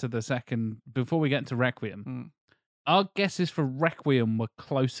we get to Requiem, Mm. our guesses for Requiem were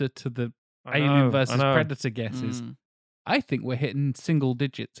closer to the I know, Alien I versus know. Predator guesses. Mm. I think we're hitting single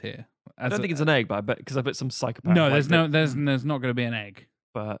digits here. I don't think it's an egg, but I bet because I bet some psychopath. No, liked there's it. there's not going to be an egg.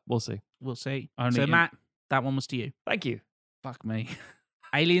 But we'll see. We'll see. Only So in- Matt, that one was to you. Thank you. Fuck me.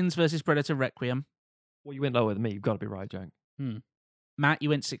 Aliens versus Predator Requiem. Well, you went lower than me. You've got to be right, Jack. Matt, you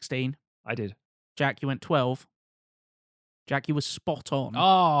went 16. I did. Jack, you went 12. Jack, you were spot on.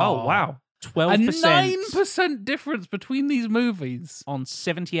 Oh wow! 12% A 9% difference between these movies. on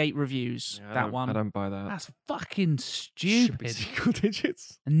 78 reviews. Yeah, I that don't- one. I don't buy that. That's fucking Should be stupid. single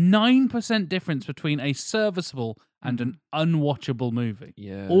digits. A 9% difference between a serviceable and an unwatchable movie.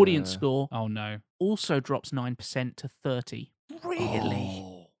 Yeah. Audience score Oh no. also drops 9% to 30. Really?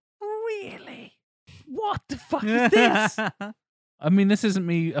 Oh. Really? What the fuck is this? I mean, this isn't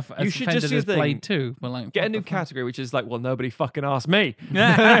me as You should offended just do as the Blade thing. 2. But like, Get a what new the fuck? category, which is like, well, nobody fucking asked me.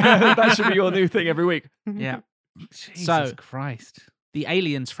 That should be your new thing every week. Yeah. Jesus So- Christ. The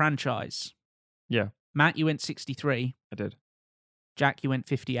Aliens franchise. Yeah. Matt, you went 63. I did. Jack, you went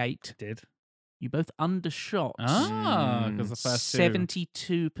 58. Did. You both undershot. Ah, because the first two.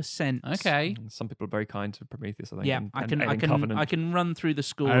 72%. Okay. Some people are very kind to Prometheus, I think. Yeah, and I can Alien Covenant. I can run through the I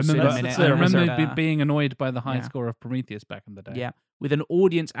scores in remember, a minute. I and, being annoyed by the high yeah. score of Prometheus back in the day. yeah, with an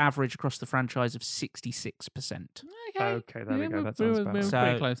audience average across the franchise of 66%. Okay, there we go. That we sounds were, better. we were So-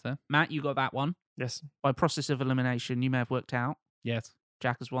 pretty close there. Matt, you got that one. Yes. By process of elimination, you may have worked out. Yes.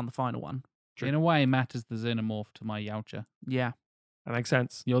 Jack has won the final one. True. In a way, Matt is the xenomorph to my Yautja. Yeah. That makes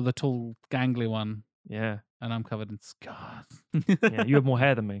sense. You're the tall, gangly one, Yeah. and I'm covered in scars. Yeah. You have more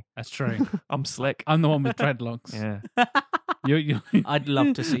hair than me. That's true. I'm slick. I'm the one with dreadlocks. Yeah. You I'd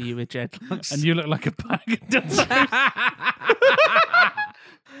love to see you with dreadlocks. and you look like a bag of dust.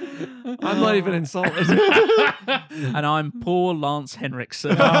 I'm not even insulted. And I'm poor Lance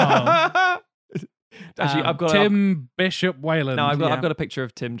Henriksen. Actually, I've got Tim Bishop Wayland. no, I've Yeah. got a picture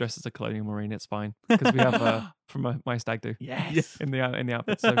of Tim dressed as a colonial marine. It's fine because we have from my stag do Yes. in the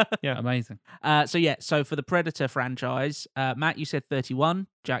outfit. So yeah, Amazing. So for the Predator franchise, Matt, you said 31.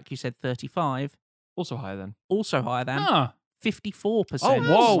 Jack, you said 35. also higher than. Also higher than Ah, 54%. Oh,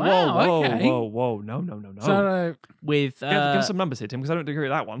 whoa, wow, whoa, okay. whoa! No. so With give us some numbers here, Tim, because I don't agree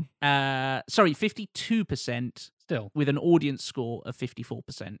with that one. 52% still, with an audience score of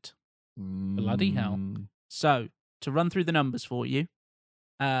 54%. Bloody hell. So to run through the numbers for you,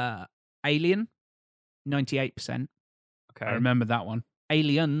 Alien, 98%. Okay. I remember that one.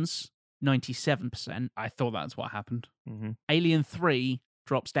 Aliens, 97%. I thought that's what happened. Mm-hmm. Alien 3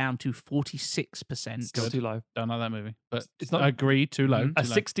 drops down to 46%. Still too low. Don't know that movie, but It's not agreed. Too low. a too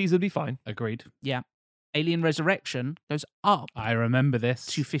low. 60s would be fine. Agreed. Alien Resurrection goes up I remember this.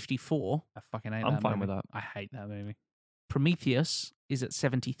 to 54. I fucking hate I'm that fine movie. with that. I hate that movie. Prometheus is at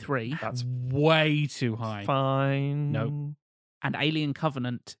 73. That's Way too high. fine. Nope. And Alien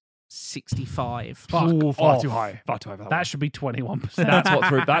Covenant, 65. Fuck Ooh, far off. too high. Far too high for that. That should be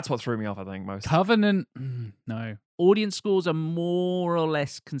 21%. That's what threw me off. I think most. Covenant. No. Audience scores are more or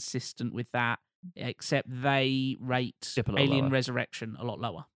less consistent with that, except they rate Dip a little Alien lower. Resurrection a lot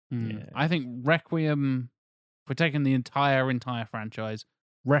lower. Yeah. I think Requiem, if we're taking the entire franchise,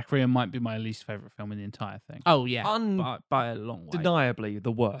 Requiem might be my least favorite film in the entire thing. Oh, yeah. by a long way. Undeniably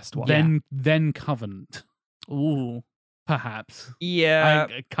the worst one. Then Covenant, Ooh. perhaps. Yeah.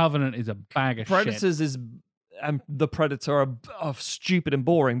 Covenant is a bag of shit. Predators is and the Predator are stupid and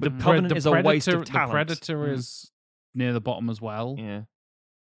boring, but The Covenant is a waste of The talent. Predator is near the bottom as well. Yeah.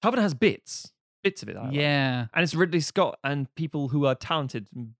 Covenant has bits of it. I like. Yeah. And it's Ridley Scott and people who are talented,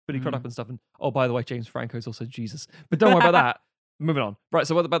 and Billy Crudup and stuff. And oh, by the way, James Franco is also Jesus. But don't worry about that. Moving on. Right,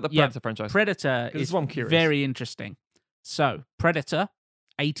 so what about the Yeah, Predator franchise? Predator 'Cause this is is what I'm curious. very interesting. So, Predator,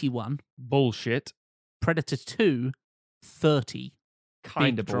 81. Bullshit. Predator 2, 30.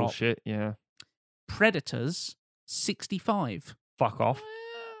 Kind Big of drop. bullshit, yeah. Predators, 65. Fuck off.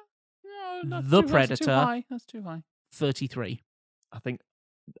 No, The That's too Predator. high. That's too high. 33. I think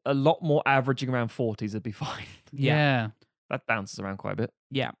a lot more averaging around 40s would be fine. Yeah. That bounces around quite a bit.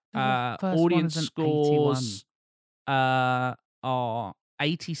 Yeah. The first one Audience is an scores are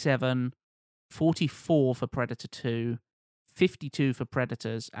 87, 44 for Predator 2, 52 for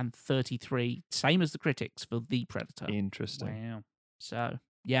Predators, and 33, same as the critics, for The Predator. Interesting. Wow. So,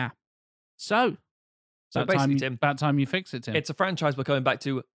 yeah. So, So About time basically, you- Tim, about time you fix it, Tim. it's a franchise we're coming back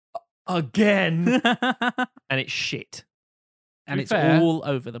to again, and and it's shit. be it's fair- all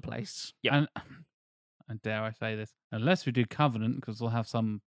over the place. Yeah. And dare I say this? Unless we do Covenant, because we'll have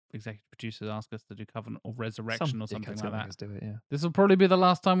some executive producers ask us to do Covenant or Resurrection Some or something dickhead's like gonna make that. us do it, yeah. This will probably be the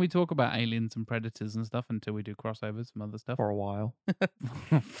last time we talk about aliens and predators and stuff until we do crossovers, some other stuff. For a while.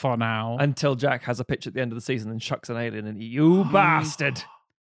 For now. Until Jack has a pitch at the end of the season and chucks an alien and you bastard.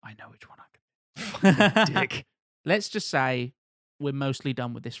 I know which one I could. Dick. Let's just say we're mostly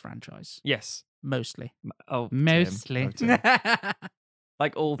done with this franchise. Yes. Mostly. Oh, Tim. Mostly. Oh, Tim.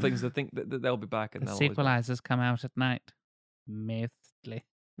 Like all things, I think that they'll be back and The they'll always be- sequelizers come out at night. Mostly.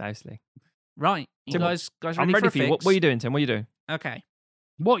 Mostly. Right. You Tim, guys ready I'm ready for a for you. What fix? are you doing, Tim? What are you doing? Okay.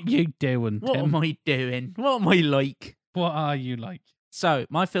 What you doing, What Tim? am I doing? What am I like? What are you like? So,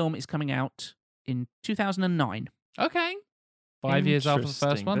 my film is coming out in 2009. Okay. 5 years after the first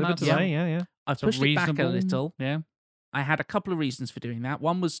Interesting. one. Bit of a That's delay, yeah. I've it's a pushed it back a reasonable- little. Yeah. I had a couple of reasons for doing that.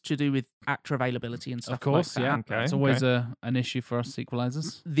 One was to do with actor availability and stuff Of course, like that. yeah. Okay, It's always an issue for us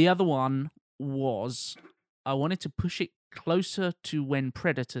sequelizers. The other one was I wanted to push it closer to when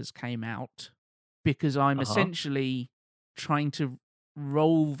Predators came out because I'm Uh-huh. essentially trying to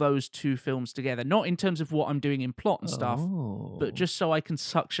roll those two films together. Not in terms of what I'm doing in plot and stuff, Oh, but just so I can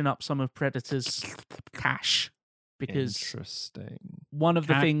suction up some of Predator's cash. Because interesting. one of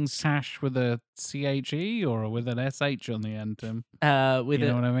the things Cash with a CHE or with an SH on the end, Tim. with You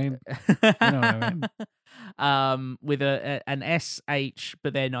know a what I mean? know what I mean? with an SH,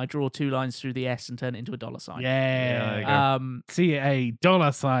 but then I draw two lines through the S and turn it into a dollar sign. there you go. Yeah. Um, $CA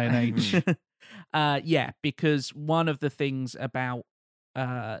H. yeah, because one of the things about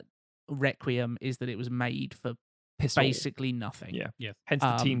Requiem is that it was made for Pistol. basically nothing. Yeah. Yes. Hence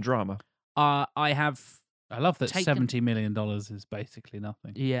the teen drama. I have, I love that Taken- $70 million is basically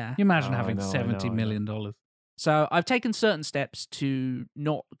nothing. Can yeah. you imagine Oh, I having know, I $70 know. million? So I've taken certain steps to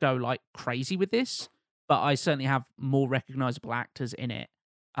not go like crazy with this, but I certainly have more recognizable actors in it,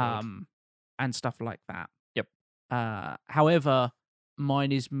 and stuff like that. Yep. However,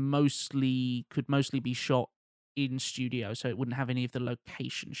 mine is could mostly be shot in studio, so it wouldn't have any of the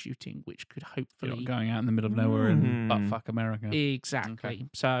location shooting, which could You're hopefully going out in the middle of nowhere in Mm. buttfuck America. exactly.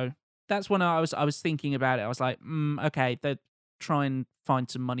 So that's when I was thinking about it. I was like, okay, they'd try and find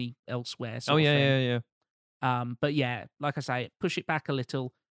some money elsewhere. Oh, sort of thing. yeah. But yeah, like I say, push it back a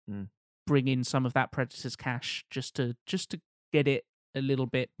little, Mm. bring in some of that Predator's cash just to get it a little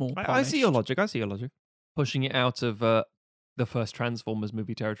bit more. I see your polished. logic. Pushing it out of the first Transformers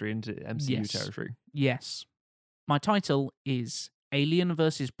movie territory into MCU Yes. territory. Yes, my title is Alien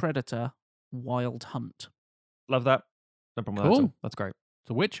vs Predator: Wild Hunt. Love that. No problem with that at Cool. all. That's great. It's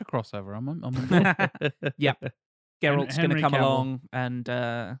a Witcher crossover. I'm on board. Yep. Geralt's going to Henry come Cavill. along and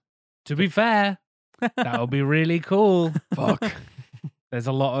To be fair, that would be really cool. Fuck. There's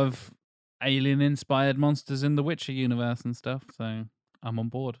a lot of alien-inspired monsters in the Witcher universe and stuff, so I'm on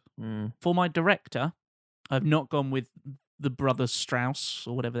board. Mm. for my director, I've not gone with the brothers Strauss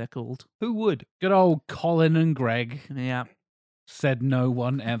or whatever they're called. Who would? Good old Colin and Greg Yeah. said no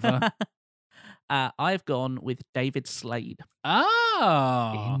one ever. I've gone with David Slade.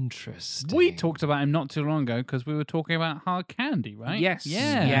 Ah, Interesting. we talked about him not too long ago because we were talking about Hard Candy, right? Yes.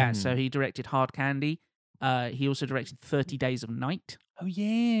 Yeah. Yeah. So he directed Hard Candy. He also directed 30 Days of Night. Oh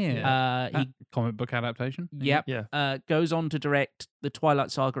yeah. He Comic book adaptation. yep. Yeah. Goes on to direct the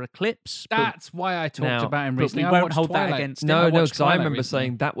Twilight Saga Eclipse. but- That's why I talked Now- about him but recently. we I won't watched hold that Twilight. against him. No, watched because I Twilight remember recently.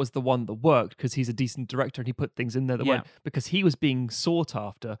 saying that was the one that worked because he's a decent director and he put things in there that Yeah. worked because he was being sought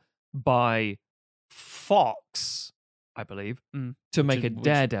after by Fox, I believe, Mm. to make a which-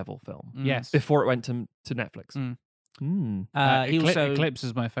 Daredevil film Mm. Yes. before it went to Netflix. Mm. Mm. He also Eclipse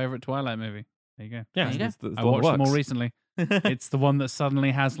is my favorite Twilight movie. There you go. Yeah, There you go. it's the I one that watched them all works. recently. It's the one that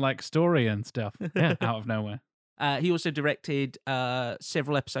suddenly has like story and stuff Yeah. out of nowhere. He also directed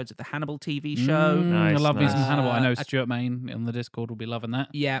several episodes of the Hannibal TV show. I love me some nice. Hannibal. I know a- Stuart Main on the Discord will be loving that.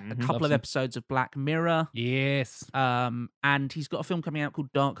 Yeah, a Mhm. couple Love of some- episodes of Black Mirror. Yes. And he's got a film coming out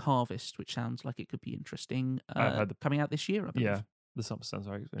called Dark Harvest, which sounds like it could be interesting. I've heard Coming out this year, I believe. Yeah, the synopsis sounds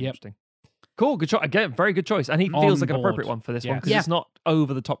very Yep. interesting. Cool, good choice. Again, very good choice. And he On feels like an board. appropriate one for this one Yes. because it's not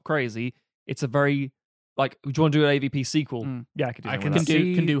over the top crazy. It's a very, like, do you want to do an AVP sequel? Mm. Yeah, I could do I something can with that.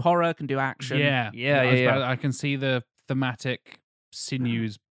 see- Can do horror, can do action. Yeah. Yeah, I was yeah, about- yeah. I can see the thematic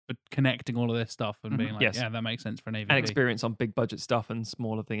sinews but connecting all of this stuff and Mhm. being like, Yes. yeah, that makes sense for an AVP. And experience on big budget stuff and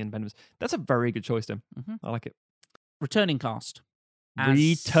smaller thing independents. That's a very good choice, Tim. Mhm. I like it. Returning cast. As-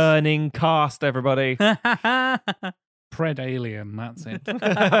 Returning cast, everybody. Pred Alien, that's it.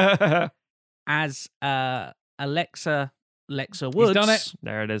 As Alexa Woods. done it.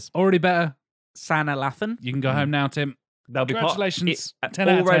 There it is. Already better. Sana Lathan. You can go home now, Tim. They'll be Congratulations. Part, 10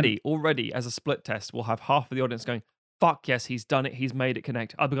 out of 10. already as a split test, we'll have half of the audience going, "Fuck yes, he's done it. He's made it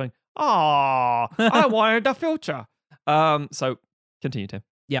connect." I'll be going, "Ah, I wanted the future." So continue, Tim.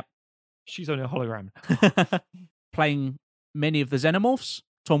 Yep. She's only a hologram. Playing many of the Xenomorphs,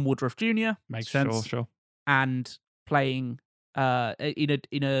 Tom Woodruff Jr. Makes sense. Sure. and playing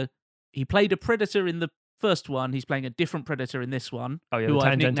in a he played a predator in the first one. He's playing a different predator in this one. Oh yeah, who the I've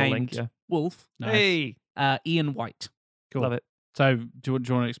tangential nicknamed link. Yeah. Wolf. Nice. Hey, Ian White. Cool. love it. So, do you want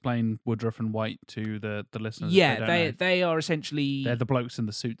to explain Woodruff and White to the listeners? if Yeah, don't they know? they are essentially They're the blokes in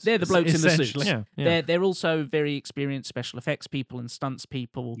the suits. They're the blokes in the suits. essentially. Yeah. they're also very experienced special effects people and stunts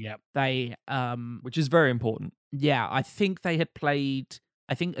people. Yep. They Which is very important. yeah, I think they had played.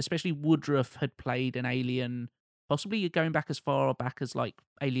 I think especially Woodruff had played an Alien, possibly going back as far back as like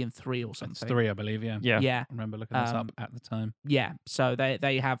Alien 3 or something. It's 3, I believe. Yeah. Yeah. Yeah, I remember looking this up Um, at the time. yeah. So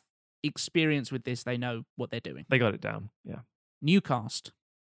they have experience with this. They know what they're doing. They got it down. Yeah. New cast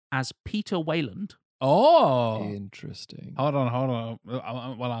as Peter Wayland. Oh, Interesting. hold on.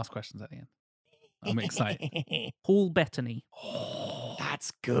 We'll ask questions at the end. I'm excited. Paul Bettany.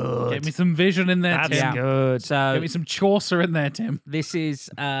 That's good. Get me some vision in there, That's Tim. Yeah. good. So Get me some Chaucer in there, Tim. this is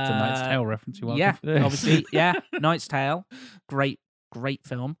It's a Knight's Tale reference. You're yeah, welcome. obviously, yeah. Knight's Tale, great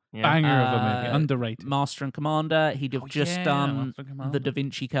film. Yeah. Banger of a movie. Uh, Underrated. Master and Commander. He'd have Oh, just yeah, done Master and the Commander. Da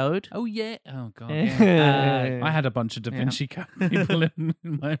Vinci Code. Oh yeah. Oh god. Yeah. Uh, I had a bunch of Da Vinci Code people in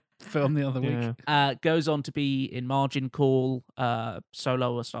my film the other week. Yeah. Goes on to be in Margin Call,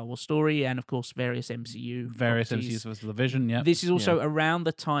 Solo, A Star Wars Story, and of course various MCU. Various properties. MCUs was the Vision. Yeah. This is also around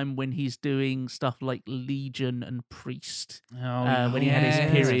the time when he's doing stuff like Legion and Priest. When he had his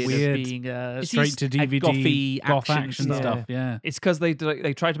yeah, period weird. of being Straight to a DVD, gothy goth action action star. stuff. Yeah. It's because they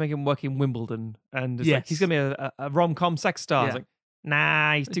tried to make him work in Wimbledon, and it's like Yes. he's gonna be a rom-com sex star. It's Yeah. like,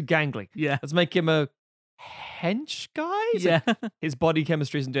 nah, he's too gangly. Yeah. Let's make him a hench guy. It's like, Yeah. his body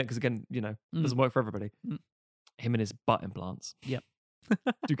chemistry isn't doing it because again, Mm. doesn't work for everybody. Mm. Him and his butt implants. Yep.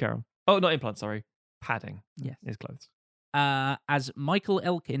 Do carry on. Oh, not implants. Sorry, padding. Yes. His clothes. As Michael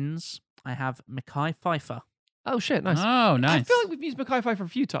Elkins, I have Mekhi Phifer. Oh shit, nice. Oh, nice. I feel like we've used Mekhi Phifer a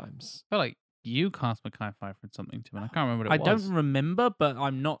few times. I feel like you cast Mekhi Phifer in something too, and I can't remember what I it was. don't remember, but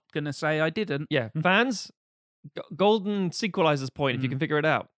I'm not going to say I didn't. Yeah, fans, golden sequelizer's point if you Mm. can figure it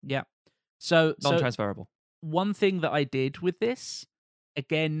out. Yeah. So Non-transferable. one thing that I did with this,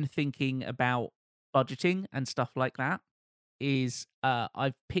 again thinking about budgeting and stuff like that, is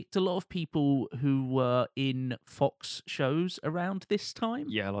I've picked a lot of people who were in Fox shows around this time.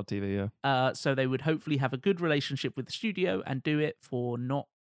 Yeah, a lot of TV. Yeah. So they would hopefully have a good relationship with the studio and do it for not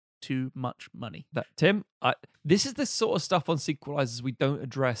too much money. Tim, this is the sort of stuff on sequelizers we don't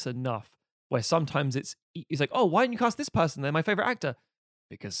address enough. Where sometimes it's like, oh, why didn't you cast this person? They're my favorite actor.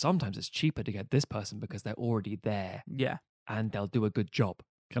 Because sometimes it's cheaper to get this person because they're already there Yeah. and they'll do a good job.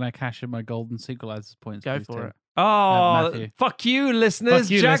 Can I cash in my golden sequelizers points? Go please, for Tim? it. Oh, Matthew. fuck you, listeners.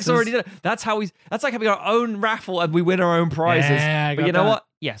 Fuck you, Jack's listeners. already done it. That's like having our own raffle and we win our own prizes. Yeah, I but got you know that. what?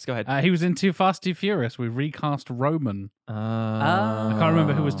 Yes, go ahead. He was in Too Fast, Too Furious. We recast Roman. I can't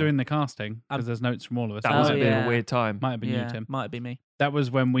remember who was doing the casting because there's notes from all of us. That It was might a have bit been- of yeah. a weird time. Might have been Yeah, you, Tim. might be me. That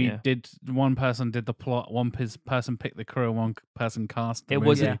was when we Yeah. did. One person did the plot. One person picked the crew. And one person cast. The It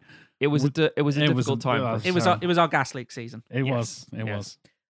was movie. a, it was a difficult time. well, for us. It was Sorry. it was our Gas League season. It Yes, was. It yes. was.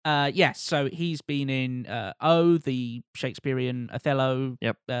 Yes, so he's been in the Shakespearean Othello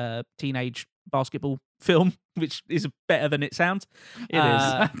teenage basketball film, which is better than it sounds. It is.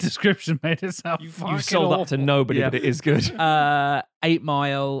 That description made it sound You fucking sold that to awful. nobody, Yeah. but it is good. 8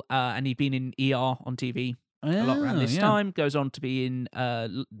 Mile, and he'd been in ER on TV a lot around this yeah. time. Goes on to be in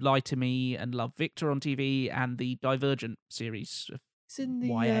Lie to Me and Love Victor on TV and the Divergent series of It's in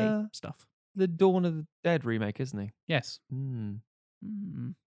YA stuff. the Dawn of the Dead remake, isn't he? Yes. Hmm. Hmm.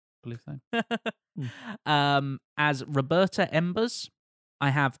 believe so. As Roberta Embers, I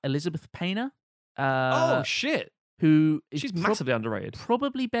have Elizabeth Payne, oh shit! who is She's massively underrated.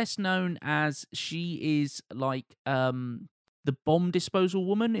 probably best known as she is like the bomb disposal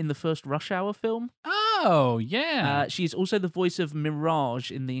woman in the first Rush Hour film. Oh, yeah. She's also the voice of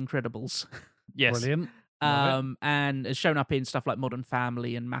Mirage in The Incredibles. Yes. Brilliant. Love it. And has shown up in stuff like Modern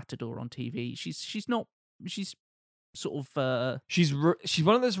Family and Matador on TV. She's sort of She's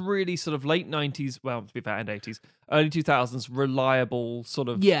one of those really sort of late 90s, well, to be fair, and 80s, early 2000s, reliable sort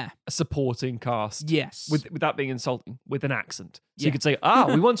of supporting cast. Yes. With that being insulting, with an accent. So Yeah. you could say,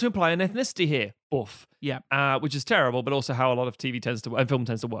 we want to imply an ethnicity here. Boof. Yeah. Which is terrible, but also how a lot of TV and film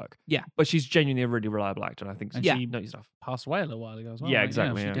tends to work. Yeah. But she's genuinely a really reliable actor, and I think And she knows stuff. Passed away a little while ago as well. Yeah, right?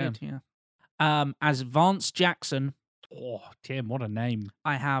 exactly, she yeah. did. Yeah. As Vance Jackson, Oh, Tim, what a name.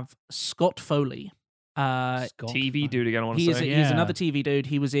 I have Scott Foley. Scott TV Foley. dude again, I want to He's say. Yeah. another TV dude.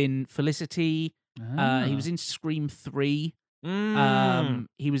 He was in Felicity. He Ah. was in Scream 3. Mm.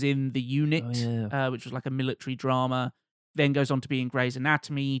 He was in The Unit, Oh, yeah. which was like a military drama. Then goes on to be in Grey's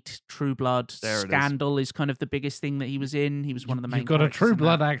Anatomy, True Blood, There it is. Scandal is kind of the biggest thing that he was in. He was one of the main. You've got a characters True in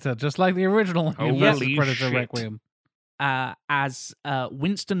Blood that. actor, just like the original. Holy versus Predator shit. Requiem. As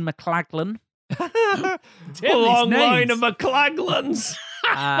Winston McLaglen. A these long line names. of McLaglans.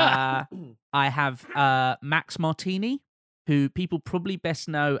 I have Max Martini, who people probably best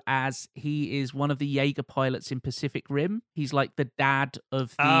know as he is one of the Jaeger pilots in Pacific Rim. He's like the dad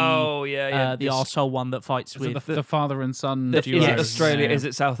of the the Yes. arsehole one that fights Is it with the father and son the- duo? Is it Yes. Australia? Yeah. Is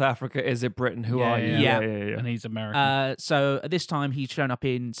it South Africa? Is it Britain? Who are you? Yeah. And he's American. So at this time he's shown up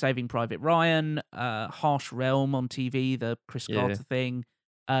in Saving Private Ryan, Harsh Realm on TV, the Chris Yeah. Carter thing.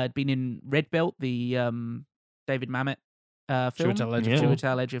 Been in Red Belt, the David Mamet film. Chiwetel Yeah. Ejiofor.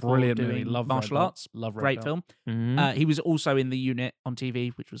 Chiwetel Ejiofor Brilliant doing movie. Love martial Red Belt. arts. Love Red Great Belt. film. Mhm. He was also in The Unit on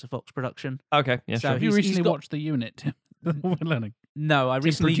TV, which was a Fox production. Okay, yeah, So sure. Have you he's recently got- watched The Unit, Tim? We're learning. No, I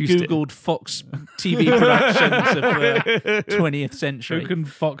recently produced it. Googled Fox TV productions of the 20th Who century. can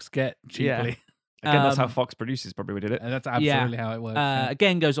Fox get Yeah. cheaply? Again, that's how Um, Fox Produces probably did it. And that's absolutely how it works. yeah.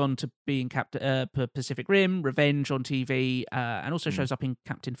 Again, goes on to be in Pacific Rim, Revenge on TV, and also shows up in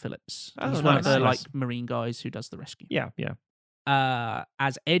Captain Phillips. Oh, He's one of nice, the nice. like Marine guys who does the rescue. Yeah, yeah.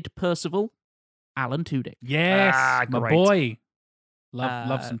 As Ed Percival, Alan Tudyk. Yes, my great. boy.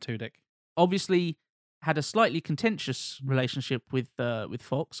 Love some Tudyk. Obviously, had a slightly contentious relationship with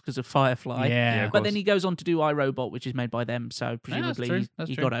Fox because of Firefly. Yeah, of But then course. he goes on to do iRobot, which is made by them, so presumably true, that's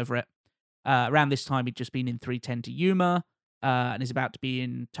he true. got over it. Around this time, he'd just been in 310 to Yuma, and is about to be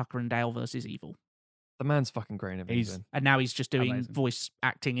in Tucker and Dale versus Evil. The man's fucking great. in He's- everything. And now he's just doing Amazing. voice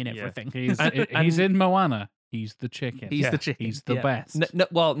acting in Yeah. everything. He's And- he's in Moana. He's the chicken. He's Yeah. the chicken. He's the yeah. best.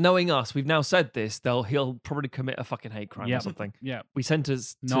 Well, knowing us, we've now said this. He'll probably commit a fucking hate crime or Yep. something. Yeah, We sent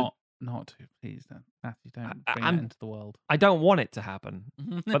us to, not to. Please don't, Matthew, don't I- bring I'm- that into the world. I don't want it to happen,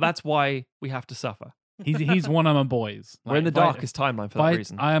 but that's why we have to suffer. He's one of my boys. We're in the Like, if I- darkest timeline for if that I-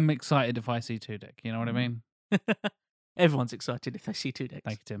 reason. I am excited if I see Tudyk. You know what I mean? Everyone's excited if they see two decks.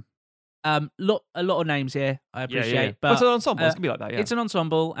 Thank you, Tim. A lot of names here. I appreciate, But it's but an ensemble. It's uh, gonna be like that. Yeah. it's an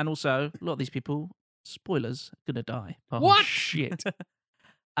ensemble, and also a lot of these people, spoilers, are gonna die. Oh, What? shit?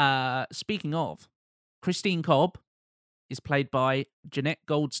 Speaking of, Christine Cobb is played by Jeanette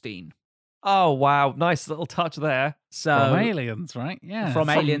Goldstein. Oh wow, nice little touch there. So From Aliens, right? Yeah. from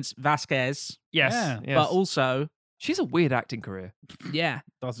From- Aliens, Vasquez, Yes, Yeah. yes. but also she's a weird acting career. yeah,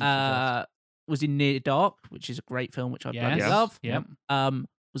 Doesn't suggest. was in Near Dark, which is a great film, which I bloody Yes. love. Yep.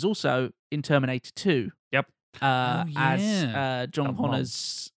 Was also in Terminator 2. Yep. Oh, As yeah. John The mum.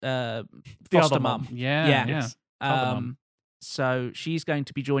 Connor's The foster other mum. Yeah. Yeah. Yeah. Other mum. So she's going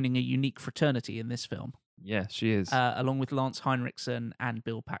to be joining a unique fraternity in this film, Yeah, she is. along with Lance Heinrichsen and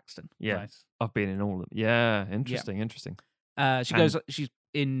Bill Paxton. yeah, Nice. I've been in all of them. Yeah, interesting, interesting. She's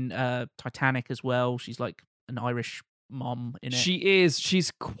in Titanic as well. She's like an Irish mom in it.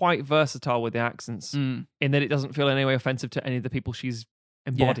 She's quite versatile with the accents Mm. in that it doesn't feel in any way offensive to any of the people she's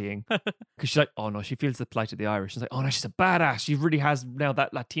embodying. Because she's like, oh no, she feels the plight of the Irish. She's like, oh no, she's a badass. She really has nailed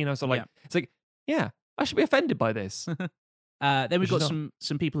that Latino. So like, Yeah. it's like, yeah, I should be offended by this. Then we've She's got not.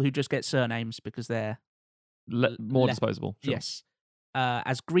 some people who just get surnames because they're More Le- disposable. Sure. yes.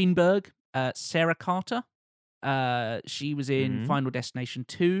 As Greenberg, Sarah Carter. She was in Mhm. Final Destination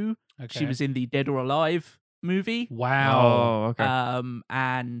 2. Okay. She was in the Dead or Alive movie. Wow. Oh, okay.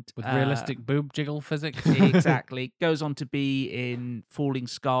 And With realistic boob jiggle physics. exactly goes on to be in Falling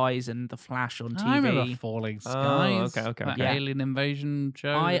Skies and The Flash on TV. I remember Falling Skies. okay, That Yeah. alien invasion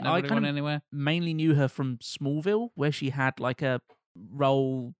show. I that never kind went of- anywhere. Mainly knew her from Smallville, where she had like a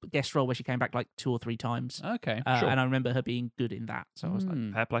guest role, where she came back like 2 or 3 times. Okay. Sure. And I remember her being good in that. So I was like,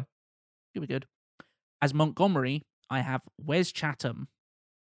 Hmm. Fair play. "You'll be good." As Montgomery, I have Wes Chatham.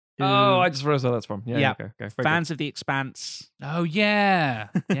 Who, Oh, I just realized where that's from. Yeah. Yeah. Okay. Very good. fans of The Expanse Oh yeah.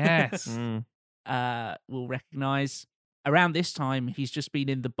 Yes. Mm. will recognize. Around this time, he's just been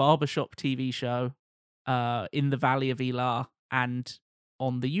in the Barbershop TV show, in the Valley of Elah, and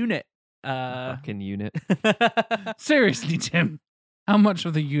on The Unit. Fucking unit. Seriously, Tim. How much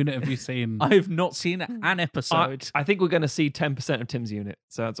of the unit have you seen? I've not seen an episode. I think we're going to see 10% of Tim's unit.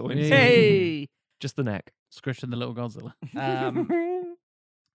 So that's all we need. to see. Hey! Just the neck. Squish and the Little Godzilla.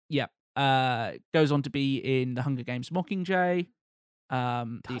 Goes on to be in The Hunger Games Mockingjay.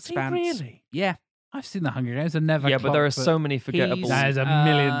 The Does he Expanse. really? Yeah. I've seen the Hunger Games. I never. Yeah, but there are clocked so many forgettable. He's, There's a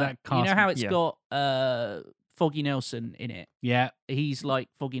million that You know cast- how it's yeah. got Foggy Nelson in it? Yeah. He's like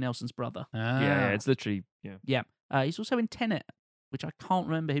Foggy Nelson's brother. Yeah, it's literally. Yeah. He's also in Tenet, which I can't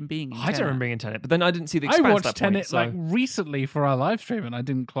remember him being in. I don't Tenet. remember being in Tenet, but then I didn't see the I Expanse at watched that Tenet point, so... like recently for our live stream, and I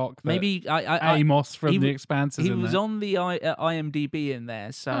didn't clock that Maybe I Amos from he The w- Expanse is he in was there. on the IMDb in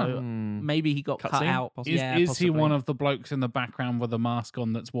there, so Hmm. maybe he got cut Cutscene, out. possibly? Is, Yeah, is possibly. he one of the blokes in the background with a mask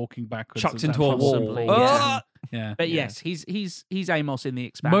on that's walking backwards? Chucked Is into that a wall. Possibly, possible? yeah. Yeah. But Yeah. yes, he's Amos in The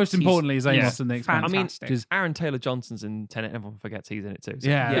Expanse. Most importantly, is Amos yes, in The Expanse. I mean, fantastic. Just- Aaron Taylor Johnson's in Tenet. Everyone forgets he's in it too. So.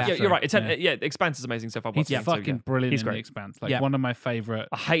 Yeah, Yeah. that's You're right. true. Yeah, The Expanse is amazing so far. He's watching it, so, fucking yeah. brilliant He's in great. The Expanse. Like Yeah. one of my favorite.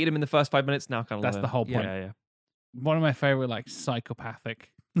 I hated him in the first 5 minutes. Now I kind of That's love the him. whole point. Yeah. One of my favorite like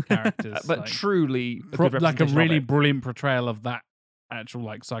psychopathic characters. But like, truly, a good like a representation of really it. brilliant portrayal of that actual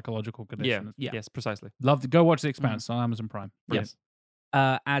like psychological Yeah. condition. Yeah. Yes, precisely. Love to go watch The Expanse on Amazon Prime. Brilliant. Yes.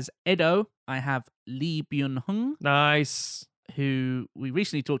 As Edo, I have Lee Byun-hung, Nice. who we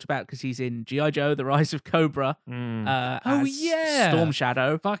recently talked about because he's in G.I. Joe: The Rise of Cobra. Mm. Oh, As yeah. Storm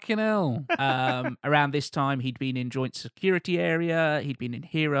Shadow. Fucking hell. Around this time, he'd been in Joint Security Area. He'd been in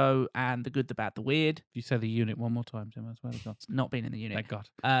Hero and The Good, the Bad, the Weird. You say the unit one more time, Tim. I swear to God. Not been in the unit. Thank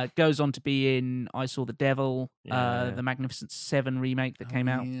God. Goes on to be in I Saw the Devil, Yeah. the Magnificent Seven remake that came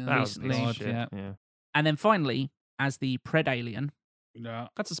out yeah. That was a piece recently. of shit. Yeah. Yeah. And then finally, as the Pred Alien, Yeah.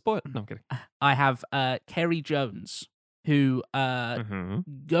 That's a spoiler. No, I'm kidding. I have Kerry Jones, who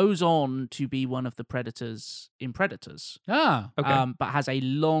goes on to be one of the Predators in Predators, Ah. Okay. but has a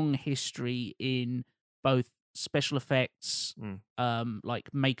long history in both special effects,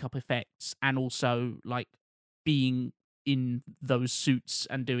 like makeup effects, and also like being in those suits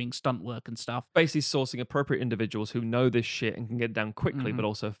and doing stunt work and stuff. Basically sourcing appropriate individuals who know this shit and can get it down quickly, Mhm. but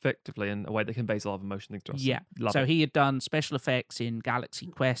also effectively in a way that conveys a lot of emotion to us. Yeah. Love So it. he had done special effects in Galaxy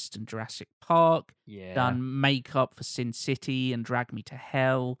Quest and Jurassic Park, Yeah. done makeup for Sin City and Drag Me to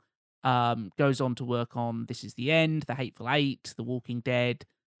Hell. Goes on to work on This Is the End, The Hateful Eight, The Walking Dead,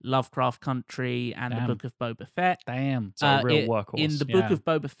 Lovecraft Country, and Damn. The Book of Boba Fett. Damn. So a real it- workhorse. In the Yeah. Book of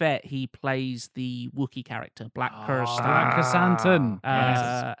Boba Fett, he plays the Wookiee character, Black Kirsten. Black Chrysanthemum.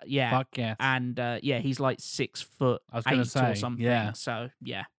 Yeah. Fuck yes. And he's like 6'8" I was gonna say, or something. yeah. So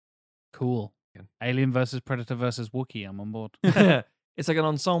yeah. Cool. Yeah. Alien versus Predator versus Wookiee. I'm on board. It's like an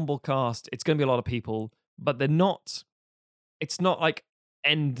ensemble cast. It's going to be a lot of people, but they're not. It's not like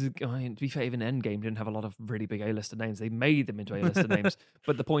to be fair, even Endgame didn't have a lot of really big A-lister names. They made them into A-lister names.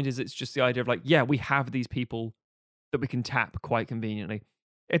 But the point is, it's just the idea of like, yeah, we have these people that we can tap quite conveniently.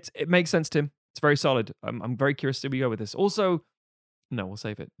 It makes sense, Tim. It's very solid. I'm very curious to see where we go with this. Also, no, we'll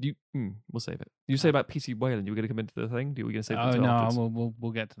save it. We'll save it. You say about PC Wayland, you were going to come into the thing? Are we going to save it Oh until no, afterwards?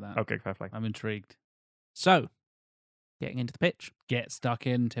 we'll get to that. Okay, fair play. I'm intrigued. So, getting into the pitch. Get stuck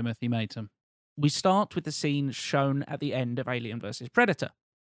in, Timothy Matum. We start with the scene shown at the end of Alien vs. Predator,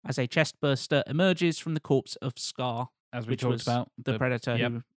 as a chestburster emerges from the corpse of Scar, As we which talked was about. the Predator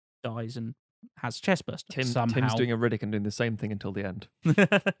yep. who dies and has a chestburster. Tim's somehow. doing a Riddick and doing the same thing until the end.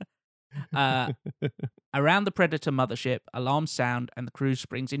 Around the Predator mothership, alarms sound and the crew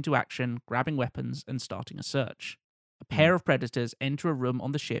springs into action, grabbing weapons and starting a search. A pair of Predators enter a room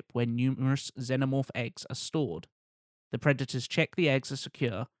on the ship where numerous xenomorph eggs are stored. The Predators check the eggs are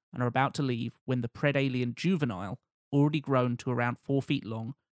secure and are about to leave when the Predalien juvenile, already grown to around 4 feet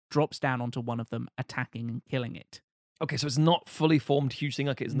long, drops down onto one of them, attacking and killing it. Okay, so it's not fully formed huge thing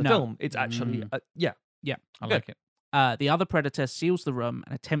like it is in the No. film. It's actually, Mm. yeah. I Good. like it. The other Predator seals the room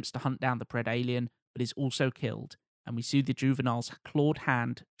and attempts to hunt down the Predalien, but is also killed. And we see the juvenile's clawed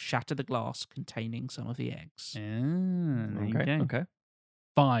hand shatter the glass containing some of the eggs. There you go. Okay.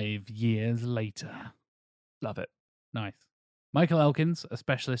 5 years later. Love it. Nice. Michael Elkins, a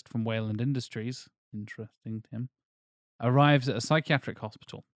specialist from Wayland Industries, interesting, Tim, arrives at a psychiatric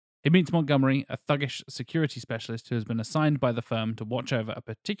hospital. He meets Montgomery, a thuggish security specialist who has been assigned by the firm to watch over a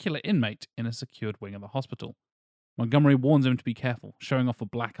particular inmate in a secured wing of the hospital. Montgomery warns him to be careful, showing off a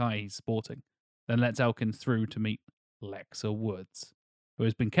black eye he's sporting, then lets Elkins through to meet Lexa Woods, who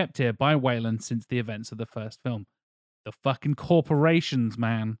has been kept here by Wayland since the events of the first film. The fucking corporations,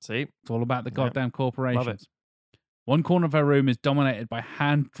 man. See? It's all about the Yep. goddamn corporations. Love it. One corner of her room is dominated by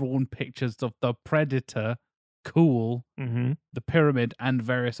hand-drawn pictures of the Predator, Cool, Mm-hmm. the Pyramid, and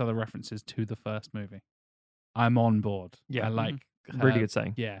various other references to the first movie. I'm on board. Yeah. I like Really her- good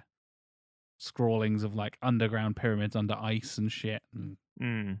saying. Yeah. Scrawlings of like underground pyramids under ice and shit.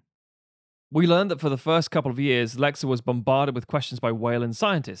 We learned that for the first couple of years, Lexa was bombarded with questions by Wayland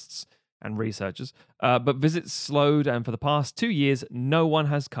scientists and researchers, but visits slowed, and for the past 2 years, no one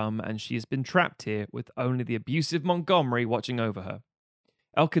has come, and she has been trapped here with only the abusive Montgomery watching over her.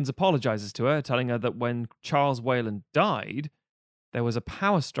 Elkins apologizes to her, telling her that when Charles Wayland died, there was a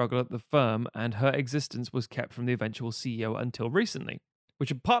power struggle at the firm, and her existence was kept from the eventual CEO until recently.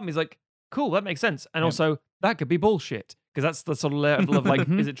 Which a part of me is like, cool, that makes sense. And Yep. also, that could be bullshit, because that's the sort of level of like,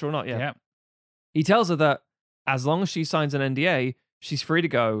 is it true or not? Yeah. He tells her that as long as she signs an NDA, she's free to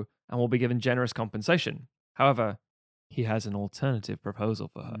go and will be given generous compensation. However, he has an alternative proposal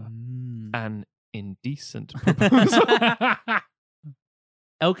for her. An indecent proposal.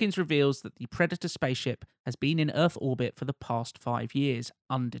 Elkins reveals that the Predator spaceship has been in Earth orbit for the past 5 years,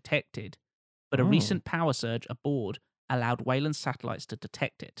 undetected, but a Oh. recent power surge aboard allowed Wayland's satellites to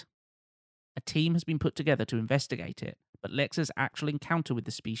detect it. A team has been put together to investigate it, but Lexa's actual encounter with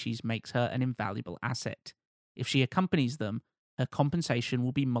the species makes her an invaluable asset. If she accompanies them, her compensation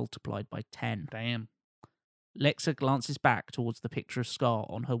will be multiplied by 10. Damn. Lexa glances back towards the picture of Scar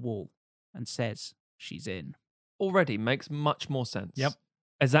on her wall and says she's in. Already makes much more sense. Yep.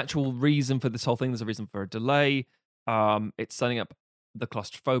 As actual reason for this whole thing, there's a reason for a delay. It's setting up the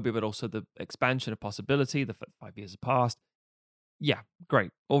claustrophobia, but also the expansion of possibility. The 5 years have passed. Yeah,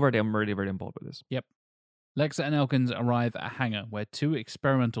 great. Already, I'm really, really on board with this. Lexa and Elkins arrive at a hangar where 2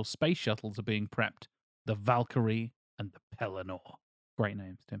 experimental space shuttles are being prepped, the Valkyrie and the Pelennor. Great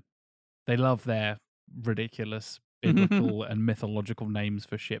names, Tim. They love their ridiculous biblical and mythological names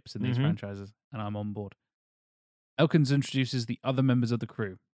for ships in these Mhm. franchises, and I'm on board. Elkins introduces the other members of the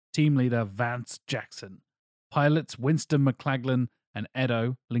crew. Team leader Vance Jackson, pilots Winston McLaglen and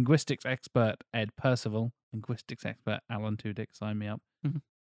Edo, linguistics expert Ed Percival, linguistics expert Alan Tudyk, sign me up, Mhm.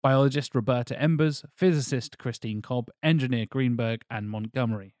 biologist Roberta Embers, physicist Christine Cobb, engineer Greenberg, and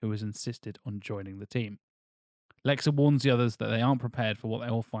Montgomery, who has insisted on joining the team. Lexa warns the others that they aren't prepared for what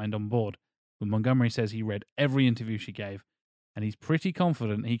they will find on board, but Montgomery says he read every interview she gave, and he's pretty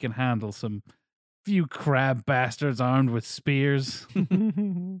confident he can handle some few crab bastards armed with spears. Like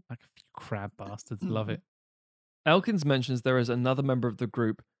a few crab bastards, love it. Elkins mentions there is another member of the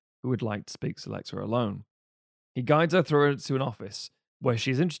group who would like to speak to Lexa alone. He guides her through to an office where she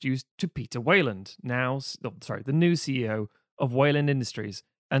is introduced to Peter Wayland, the new CEO of Wayland Industries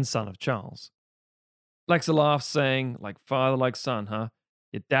and son of Charles. Lexa laughs, saying, like father, like son, huh?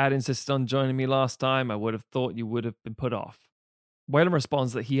 Your dad insisted on joining me last time. I would have thought you would have been put off. Wayland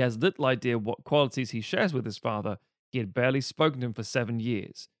responds that he has little idea what qualities he shares with his father. He had barely spoken to him for 7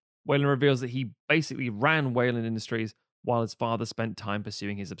 years. Wayland reveals that he basically ran Wayland Industries while his father spent time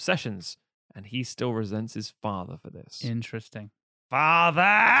pursuing his obsessions, and he still resents his father for this. Interesting.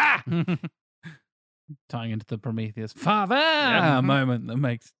 Father! Tying into the Prometheus father Yeah. moment that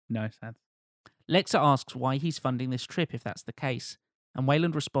makes no sense. Lexa asks why he's funding this trip if that's the case, and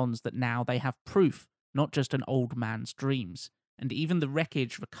Wayland responds that now they have proof, not just an old man's dreams, and even the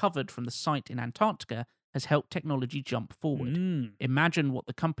wreckage recovered from the site in Antarctica has helped technology jump forward. Imagine what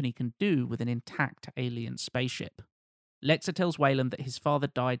the company can do with an intact alien spaceship. Lexa tells Wayland that his father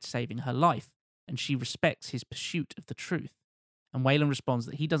died saving her life, and she respects his pursuit of the truth. And Wayland responds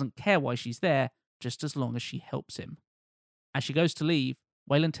that he doesn't care why she's there, just as long as she helps him. As she goes to leave,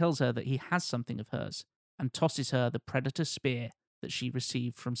 Wayland tells her that he has something of hers, and tosses her the Predator spear that she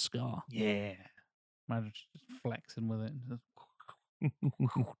received from Scar. Yeah. Imagine just flexing with it. and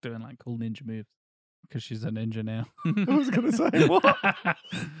just doing like cool ninja moves. Because she's a ninja now. I was going to say, what?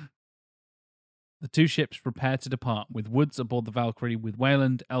 The 2 ships prepare to depart, with Woods aboard the Valkyrie with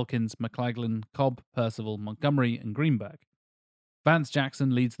Wayland, Elkins, McLaglen, Cobb, Percival, Montgomery, and Greenberg. Vance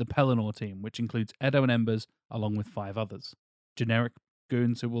Jackson leads the Pelennor team, which includes Edo and Embers, along with 5 others. Generic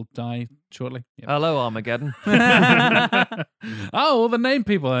goons who will die shortly. Yep. Hello, Armageddon. Oh, all the name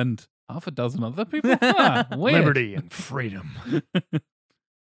people and half a dozen other people. Huh, weird. and freedom.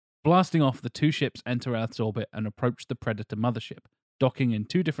 Blasting off, the 2 ships enter Earth's orbit and approach the Predator mothership, docking in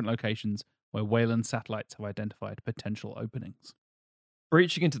 2 different locations where Wayland satellites have identified potential openings.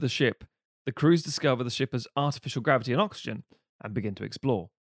 Breaching into the ship, the crews discover the ship has artificial gravity and oxygen and begin to explore.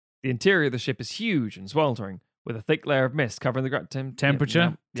 The interior of the ship is huge and sweltering, with a thick layer of mist covering the ground.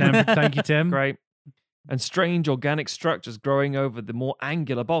 Temperature. Yeah. Thank you, Tim. Great. And strange organic structures growing over the more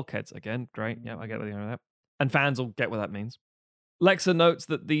angular bulkheads. Again, great. Yeah, I get what you're doing with that. And fans will get what that means. Lexa notes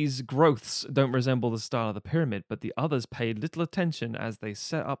that these growths don't resemble the style of the pyramid, but the others paid little attention as they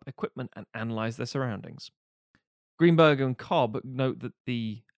set up equipment and analyzed their surroundings. Greenberg and Cobb note that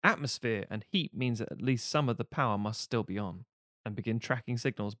the atmosphere and heat means that at least some of the power must still be on, and begin tracking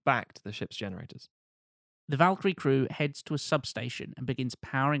signals back to the ship's generators. The Valkyrie crew heads to a substation and begins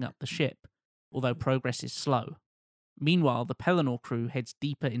powering up the ship, although progress is slow. Meanwhile, the Pelennor crew heads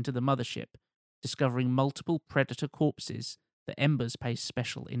deeper into the mothership, discovering multiple Predator corpses that Embers pays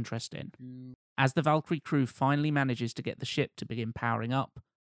special interest in. As the Valkyrie crew finally manages to get the ship to begin powering up,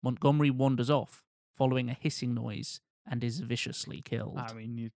 Montgomery wanders off, following a hissing noise, and is viciously killed. I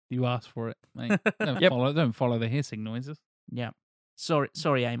mean, you asked for it, mate. Don't follow the hissing noises. Yeah.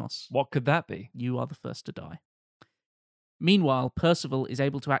 Sorry, Amos. What could that be? You are the first to die. Meanwhile, Percival is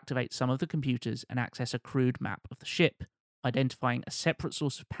able to activate some of the computers and access a crude map of the ship, identifying a separate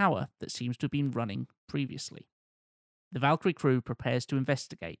source of power that seems to have been running previously. The Valkyrie crew prepares to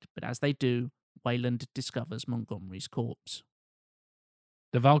investigate, but as they do, Wayland discovers Montgomery's corpse.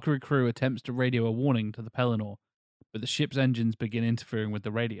 The Valkyrie crew attempts to radio a warning to the Pelennor, but the ship's engines begin interfering with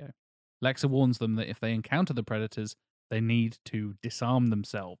the radio. Lexa warns them that if they encounter the Predators, they need to disarm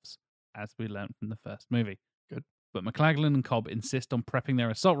themselves, as we learned from the first movie. Good. But McLaglen and Cobb insist on prepping their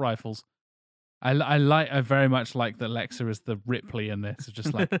assault rifles. I very much like that Lexa is the Ripley in this. It's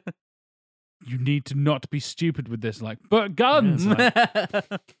just like, you need to not be stupid with this. Like, but guns! Like,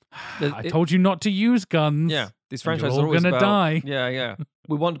 I told you not to use guns. Yeah, these and franchises you're are all always gonna about, die. Yeah.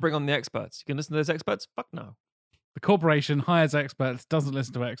 We want to bring on the experts. You can listen to those experts? Fuck no. The corporation hires experts, doesn't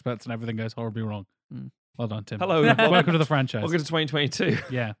listen to experts, and everything goes horribly wrong. Well done, Tim. Hello. Welcome to the franchise. Welcome to 2022.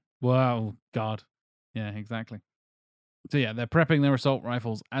 Yeah. Wow. God. Yeah, exactly. So yeah, they're prepping their assault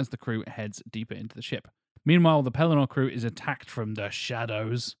rifles as the crew heads deeper into the ship. Meanwhile, the Pelennor crew is attacked from the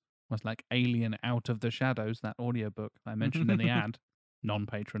shadows. Was like Alien Out of the Shadows, that audiobook I mentioned in the ad,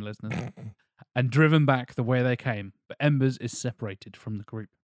 non-patron listeners, and driven back the way they came. But Embers is separated from the group.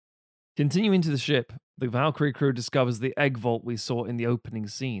 Continuing to the ship, the Valkyrie crew discovers the egg vault we saw in the opening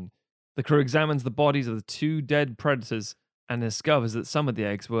scene. The crew examines the bodies of the 2 dead predators and discovers that some of the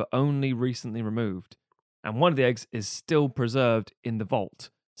eggs were only recently removed, and one of the eggs is still preserved in the vault,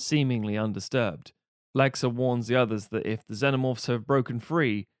 seemingly undisturbed. Lexa warns the others that if the xenomorphs have broken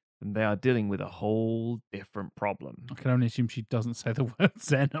free, then they are dealing with a whole different problem. I can only assume she doesn't say the word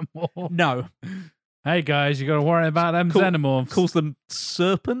xenomorph. No. Hey guys, you got to worry about them xenomorphs. Calls them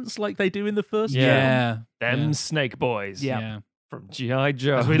serpents like they do in the first film. Yeah. Them snake boys. Yeah. From G.I.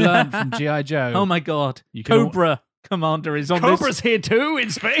 Joe. As we learned from G.I. Joe. Oh my god. You can Cobra Commander is on Cobra's this. here too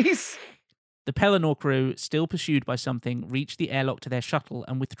in space. The Pelennor crew, still pursued by something, reach the airlock to their shuttle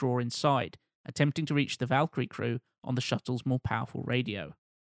and withdraw inside, attempting to reach the Valkyrie crew on the shuttle's more powerful radio.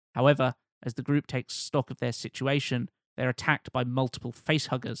 However, as the group takes stock of their situation, they're attacked by multiple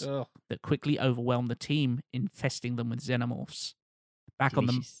facehuggers that quickly overwhelm the team, infesting them with xenomorphs. Back on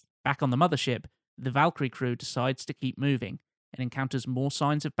the mothership, the Valkyrie crew decides to keep moving and encounters more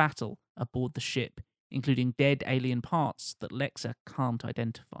signs of battle aboard the ship, including dead alien parts that Lexa can't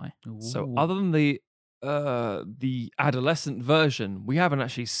identify. So other than the adolescent version, we haven't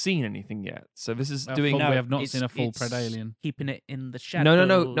actually seen anything yet. So this is doing. we have not It's- seen a full it's Predalien. Keeping it in the shadows.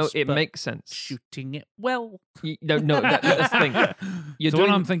 No. It but makes sense. shooting it well. No. That's the thing. You're So doing.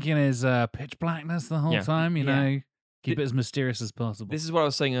 what I'm thinking is pitch blackness the whole Yeah. time, you Yeah. know? Keep it as mysterious as possible. This is what I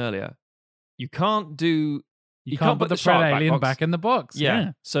was saying earlier. You can't do. you can't can't put put the the shark Predalien box. back in the box.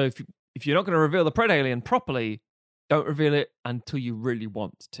 Yeah. So if you're not going to reveal the Predalien properly, don't reveal it until you really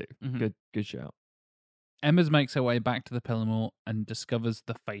want to. Mhm. Good shout. Embers makes her way back to the Pelennor and discovers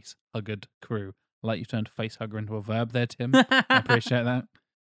the face-huggered crew. I like you turned face-hugger into a verb there, Tim. I appreciate that.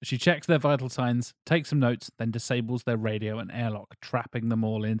 She checks their vital signs, takes some notes, then disables their radio and airlock, trapping them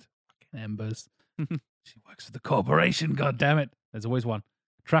all in. Fucking Embers. She works for the corporation, goddammit. There's always one.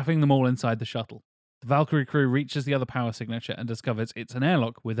 Trapping them all inside the shuttle. The Valkyrie crew reaches the other power signature and discovers it's an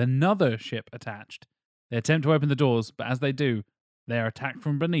airlock with another ship attached. They attempt to open the doors, but as they do, they are attacked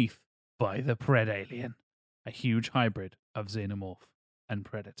from beneath by the Predalien, a huge hybrid of Xenomorph and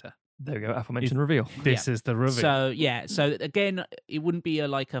Predator. There we go. Aforementioned reveal. This is the reveal. So again, it wouldn't be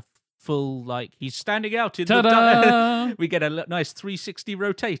like a full he's standing out in Ta-da! the. We get a nice 360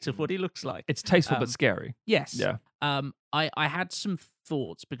 rotate of what he looks like. It's tasteful but scary. Yes. Yeah. I had some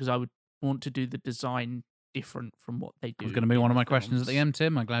thoughts because I would want to do the design different from what they do. It was going to be in one of the my questions at the films. end,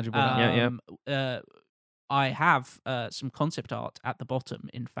 Tim. I'm glad you brought that up. Yeah. I have some concept art at the bottom,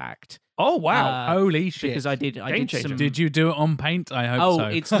 in fact. Oh wow! Holy shit! Because I did Game changer. some. Did you do it on paint? I hope Oh, so.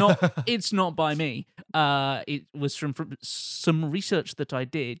 it's not. It's not by me. It was from some research that I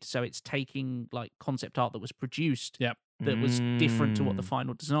did. So it's taking like concept art that was produced Yep. that was different to what the Mm.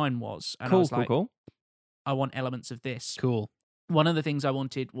 final design was. And I Cool, was cool, like, cool. I want elements of this. Cool. One of the things I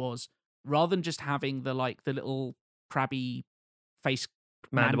wanted was rather than just having the little crabby face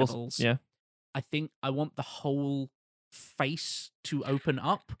mandibles. Yeah. I think I want the whole face to open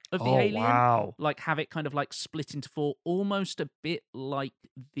up of the Oh alien. wow! Like have it kind of like split into four, almost a bit like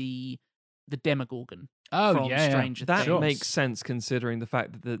the Demogorgon. Oh from yeah, Stranger That Things. makes sense considering the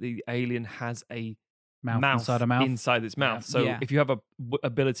fact that the alien has a Mouth inside a mouth. inside its mouth. So Yeah. if you have a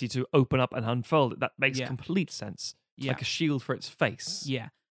ability to open up and unfold it, that makes Yeah. complete sense. It's Yeah. like a shield for its face. Yeah.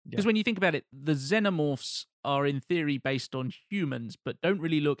 Because when you think about it, the xenomorphs are in theory based on humans, but don't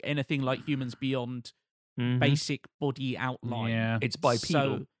really look anything like humans beyond Mhm. basic body outline. Yeah. It's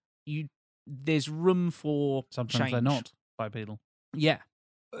bipedal. So there's room for Sometimes change. they're not bipedal. Yeah.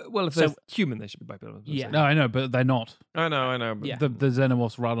 Well, if So- they're human, they should be bipedal. that's what I'm Yeah. saying. No, I know, but they're not. I know. But Yeah. The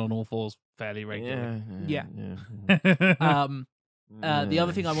xenomorphs run on all fours fairly regularly. Yeah. yeah. The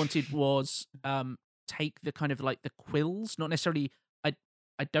other thing I wanted was take the kind of like the quills, not necessarily.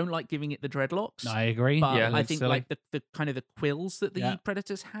 I don't like giving it the dreadlocks. I agree. But Yeah, I it's think silly. like the kind of the quills that the Yeah.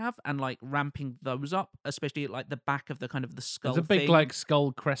 predators have, and like ramping those up, especially at like the back of the kind of the skull. There's a big thing. like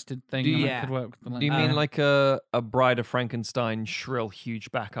skull crested thing. Do and you- that could work. With the Do you lens. mean like a Bride of Frankenstein shrill,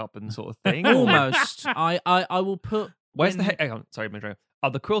 huge back up and sort of thing? or- almost. I will put. Where's the when- head? Hang on, sorry, Madrid.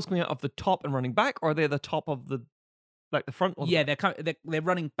 Are the quills coming out of the top and running back, or are they the top of the, like the front? Or the Yeah, they're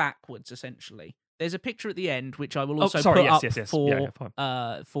running backwards essentially. There's a picture at the end which I will Oh, also sorry, put yes, up yes, yes. for Yeah,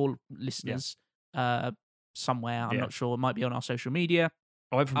 fine. listeners somewhere. I'm Yeah. not sure. It might be on our social media.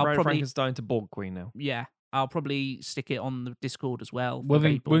 I went from I'll Bride of probably- Frankenstein to Borg Queen now. Yeah, I'll probably stick it on the Discord as well. For We'll,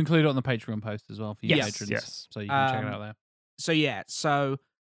 people. we'll include it on the Patreon post as well for you Yes, patrons. yes. So you can check it Um, out there. So yeah,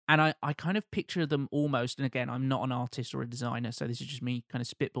 and I kind of picture them almost, and again, I'm not an artist or a designer, so this is just me kind of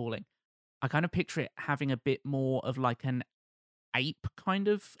spitballing. I kind of picture it having a bit more of like an ape kind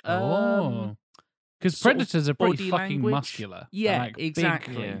of Oh. Because sort of predators are pretty body fucking language. muscular. They're Yeah, like big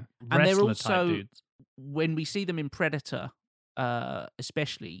exactly. Yeah. And they're wrestler type also- dudes. when we see them in Predator,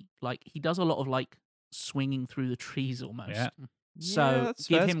 especially, like he does a lot of like swinging through the trees almost. Yeah. So Yeah, that's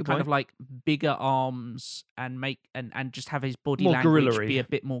give fair, that's a him good kind of point. like bigger arms and make and just have his body More language gorilla-y. be a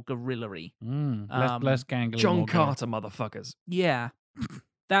bit more gorilla-y. Less gangly. John more gorilla. Carter, motherfuckers. Yeah.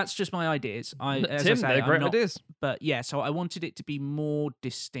 That's just my ideas. As I Tim, say, they're I'm great not- ideas. But yeah, so I wanted it to be more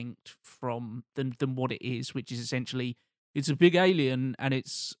distinct from than what it is, which is essentially it's a big alien and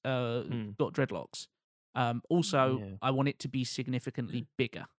it's got dreadlocks. Also, Yeah. I want it to be significantly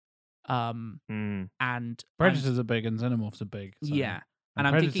bigger. Mm. And I'm- Predators are big and xenomorphs are big. So. yeah, And,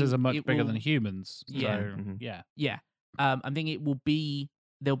 I'm predators thinking are much it bigger will- than humans. Yeah. So, Mhm. yeah. yeah. I'm thinking it will be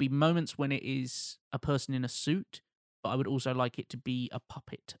there'll be moments when it is a person in a suit, but I would also like it to be a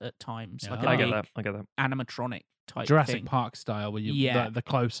puppet at times, like Yeah. a I big get that. I get that. animatronic type Jurassic thing. Park style, where you Yeah. the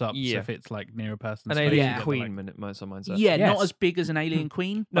close-ups Yeah. if it's like near a person's An face. alien Yeah. you've got the, queen, like- minute, most of mine's that. Yeah, not Yes. as big as an alien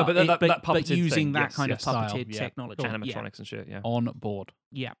queen. No, but that but puppeted using thing, that yes, kind yes. of Style, puppeted yeah. technology. Yeah. Animatronics and shit, yeah. on board.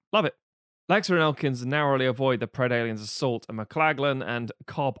 Yeah. Love it. Lexa and Elkins narrowly avoid the Pred alien's assault, and McLaglen and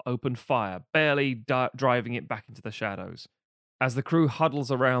Cobb open fire, barely driving it back into the shadows. As the crew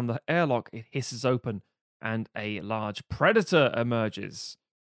huddles around the airlock, it hisses open, and a large predator emerges.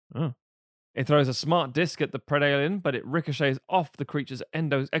 Oh. It throws a smart disc at the Pred alien, but it ricochets off the creature's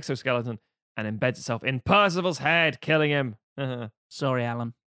exoskeleton and embeds itself in Percival's head, killing him. Nah, Sorry,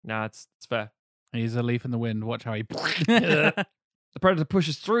 Alan. it's fair. He's a leaf in the wind. Watch how he. The predator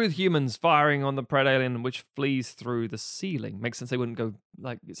pushes through the humans, firing on the Pred alien, which flees through the ceiling. Makes sense they wouldn't go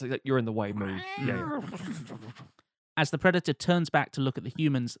like it's like you're in the way move. Yeah. As the predator turns back to look at the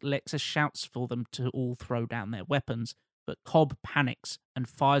humans, Lexa shouts for them to all throw down their weapons, but Cobb panics and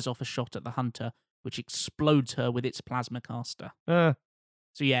fires off a shot at the hunter, which explodes her with its plasma caster.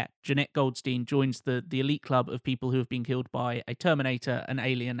 So yeah, Jeanette Goldstein joins the elite club of people who have been killed by a Terminator, an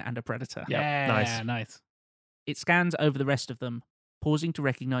alien, and a predator. Yeah, nice. nice. It scans over the rest of them, pausing to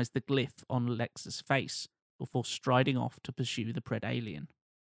recognize the glyph on Lexa's face before striding off to pursue the Pred alien.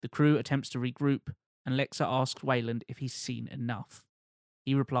 The crew attempts to regroup, and Lexa asks Wayland if he's seen enough.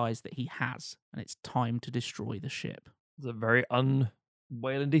 He replies that he has, and it's time to destroy the ship. It's a very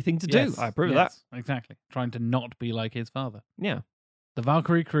un-Waylandy thing to Yes, do. I approve of that. yes, exactly. Trying to not be like his father. Yeah. The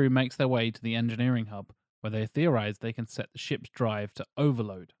Valkyrie crew makes their way to the engineering hub, where they theorize they can set the ship's drive to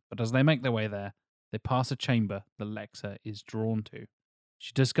overload. But as they make their way there, they pass a chamber that Lexa is drawn to.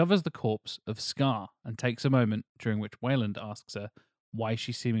 She discovers the corpse of Scar and takes a moment during which Wayland asks her why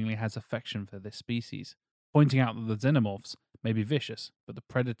she seemingly has affection for this species, pointing out that the xenomorphs may be vicious, but the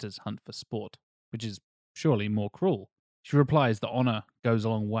predators hunt for sport, which is surely more cruel. She replies that honor goes a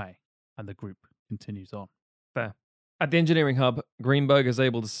long way, and the group continues on. Fair. At the engineering hub, Greenberg is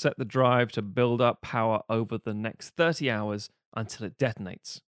able to set the drive to build up power over the next 30 hours until it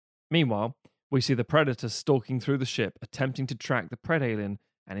detonates. Meanwhile, we see the Predator stalking through the ship, attempting to track the Predalien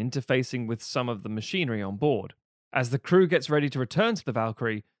and interfacing with some of the machinery on board. As the crew gets ready to return to the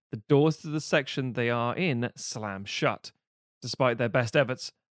Valkyrie, the doors to the section they are in slam shut. Despite their best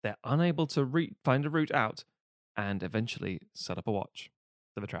efforts, they're unable to find a route out and eventually set up a watch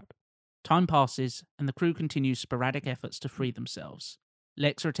of a trap. Time passes, and the crew continues sporadic efforts to free themselves.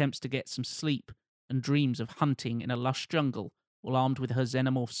 Lexa attempts to get some sleep and dreams of hunting in a lush jungle while armed with her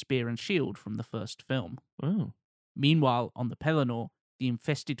xenomorph spear and shield from the first film. Oh. Meanwhile, on the Pelennor, the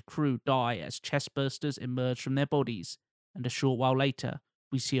infested crew die as chestbursters emerge from their bodies, and a short while later,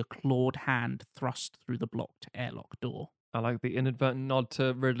 we see a clawed hand thrust through the blocked airlock door. I like the inadvertent nod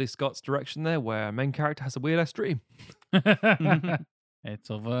to Ridley Scott's direction there, where a main character has a weird-ass dream. It's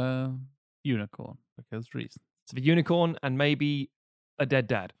of a unicorn, because reasons. It's a unicorn and maybe a dead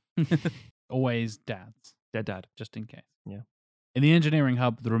dad. Always dads, Dead dad. just in case. Yeah. In the engineering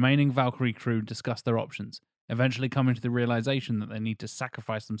hub, the remaining Valkyrie crew discuss their options, eventually coming to the realization that they need to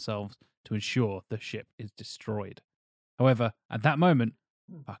sacrifice themselves to ensure the ship is destroyed. However, at that moment,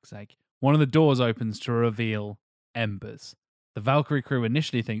 fuck's sake, one of the doors opens to reveal Embers. The Valkyrie crew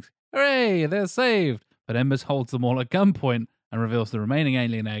initially thinks, hooray, they're saved, but Embers holds them all at gunpoint and reveals the remaining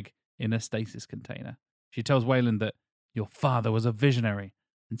alien egg in a stasis container. She tells Wayland that your father was a visionary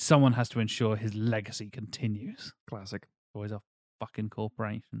and someone has to ensure his legacy continues. Classic. Always a fucking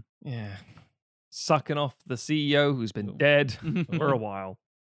corporation. Yeah. Sucking off the CEO who's been dead for a while.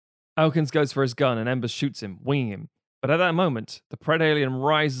 Elkins goes for his gun and Embers shoots him, winging him. But at that moment, the Predalien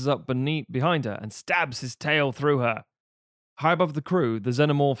rises up behind her and stabs his tail through her. High above the crew, the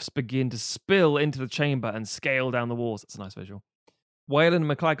xenomorphs begin to spill into the chamber and scale down the walls. That's a nice visual. Wayland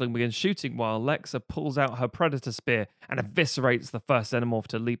and McLaglen begin shooting while Lexa pulls out her predator spear and eviscerates the first xenomorph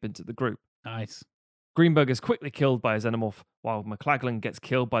to leap into the group. Nice. Greenberg is quickly killed by a xenomorph while McLaglen gets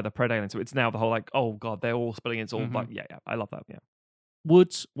killed by the Predalien. So it's now the whole oh god, they're all spilling. It's all like, yeah, I love that, yeah.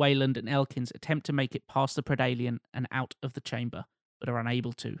 Woods, Wayland, and Elkins attempt to make it past the Predalien and out of the chamber, but are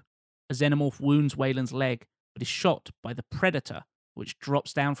unable to. A xenomorph wounds Wayland's leg, but is shot by the Predator, which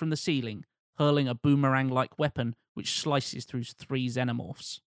drops down from the ceiling, hurling a boomerang-like weapon which slices through 3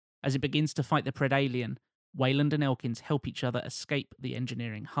 xenomorphs. As it begins to fight the Predalien, Wayland and Elkins help each other escape the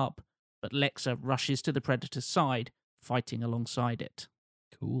engineering hub, but Lexa rushes to the Predator's side, fighting alongside it.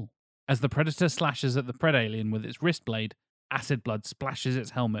 Cool. As the Predator slashes at the Predalien with its wrist blade, acid blood splashes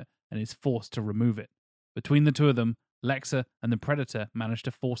its helmet and is forced to remove it. Between the two of them, Lexa and the Predator manage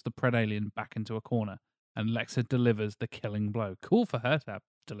to force the Predalien back into a corner, and Lexa delivers the killing blow. Cool for her to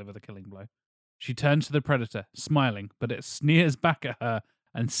deliver the killing blow. She turns to the Predator, smiling, but it sneers back at her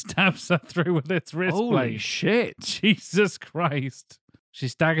and stabs her through with its wrist Holy blade. shit. Jesus Christ. She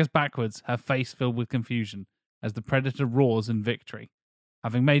staggers backwards, her face filled with confusion, as the Predator roars in victory.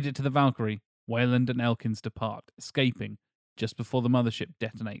 Having made it to the Valkyrie, Wayland and Elkins depart, escaping just before the mothership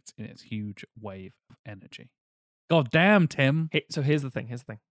detonates in its huge wave of energy. God damn, Tim. So here's the thing.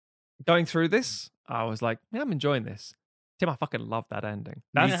 Going through this, I was like, yeah, I'm enjoying this. Tim, I fucking love that ending.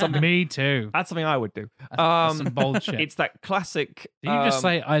 That's something. Me too. That's something I would do. That's some bold shit. It's that classic. Did you just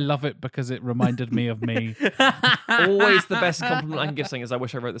say I love it because it reminded me of me? Always the best compliment I can give something is I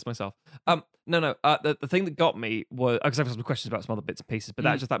wish I wrote this myself. No. The thing that got me was because I have some questions about some other bits and pieces, but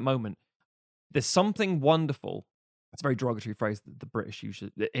that's just that moment. There's something wonderful. It's a very derogatory phrase that the British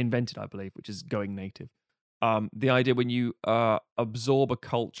invented, I believe, which is going native. The idea when you absorb a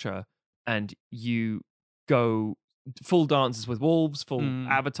culture and you go full dances with wolves, full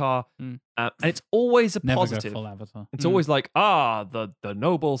Avatar, and it's always a Never positive. go full Avatar. It's always like, the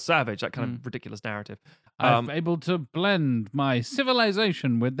noble savage, that kind of ridiculous narrative. I'm able to blend my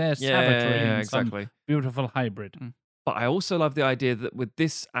civilization with their savagery in exactly. some beautiful hybrid. But I also love the idea that with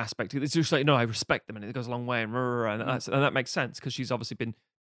this aspect, it's just like, no, I respect them and it goes a long way and that makes sense because she's obviously been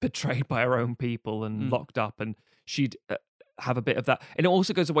betrayed by her own people and locked up and she'd have a bit of that. And it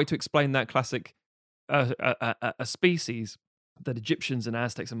also goes away to explain that classic a species that Egyptians and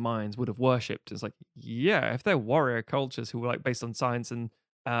Aztecs and Mayans would have worshipped. It's like, yeah, if they're warrior cultures who were like based on science and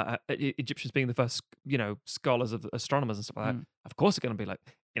Egyptians being the first, scholars of astronomers and stuff like that, of course they're going to be like,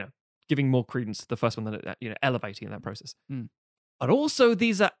 giving more credence to the first one than elevating in that process. But also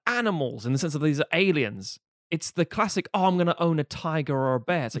these are animals in the sense of these are aliens. it's the classic, oh, I'm going to own a tiger or a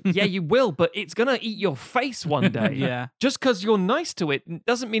bear. It's like, yeah, you will, but it's going to eat your face one day. Yeah. Just because you're nice to it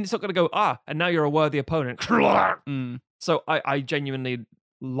doesn't mean it's not going to go, and now you're a worthy opponent. So I genuinely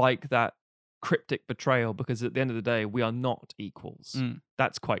like that cryptic betrayal, because at the end of the day, we are not equals.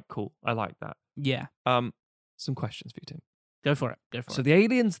 That's quite cool. I like that. Yeah. Some questions for you, Tim. Go for it. So the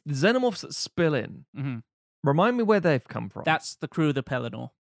aliens, the xenomorphs that spill in, Mhm. remind me where they've come from. That's the crew of the Pelennor.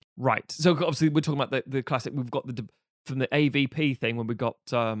 Right. So obviously we're talking about the classic. We've got from the AVP thing when we got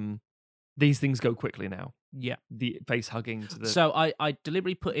these things go quickly now. Yeah. The face hugging to the. So I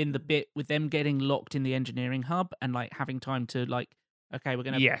deliberately put in the bit with them getting locked in the engineering hub and like having time to like, okay, we're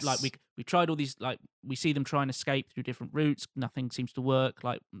gonna like we tried all these, like we see them try and escape through different routes. Nothing seems to work.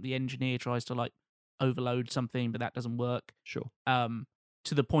 Like the engineer tries to like overload something, but that doesn't work. Sure.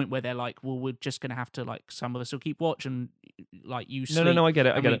 To the point where they're like, well, we're just gonna have to, like, some of us will keep watch and like you sleep. No, I get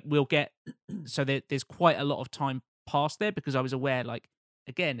it. We'll get so there's quite a lot of time past there, because I was aware, like,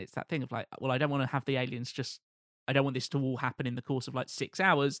 again, it's that thing of like, well, I don't want to have the aliens I don't want this to all happen in the course of like 6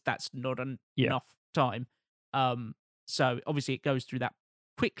 hours. That's not enough time. So obviously it goes through that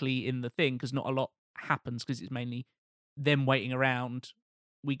quickly in the thing, because not a lot happens, because it's mainly them waiting around.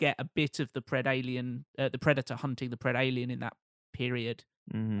 We get a bit of the the predator hunting the pred alien in that period,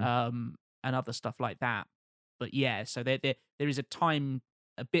 and other stuff like that. But yeah, so there is a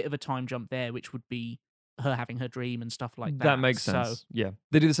bit of a time jump there, which would be her having her dream and stuff like that. That makes sense. So, yeah,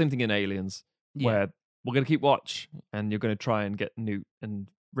 they do the same thing in Aliens, Yeah. where we're going to keep watch, and you're going to try and get Newt and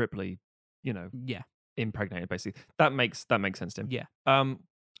Ripley, yeah, impregnated. Basically, that makes sense, Tim. Yeah.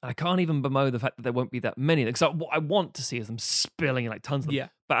 I can't even bemoan the fact that there won't be that many. Because what I want to see is them spilling like tons of them. Yeah.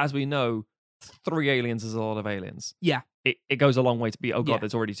 But as we know, 3 aliens is a lot of aliens. Yeah. It goes a long way to be, oh god, Yeah.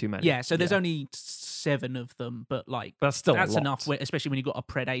 there's already too many. yeah. So there's only 7 of them, but like But that's still that's a lot. enough, especially when you've got a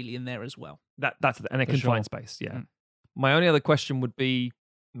pred alien there as well. That's and a For confined sure. space. Yeah. Mm. My only other question would be,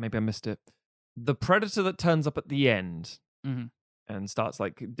 maybe I missed it, the predator that turns up at the end Mhm. and starts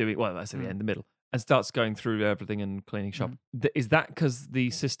like doing, well, I say the Mm. end, the middle, and starts going through everything and cleaning shop. Is that because the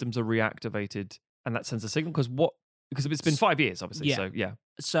systems are reactivated and that sends a signal? Because it's been 5 years, obviously. Yeah. So yeah.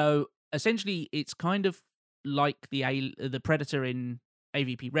 So essentially, it's kind of like the predator in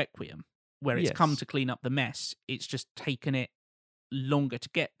AVP Requiem, where it's come Yes. to clean up the mess. It's just taken it longer to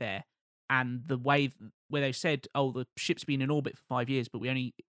get there, and the way where they said, "Oh, the ship's been in orbit for 5 years, but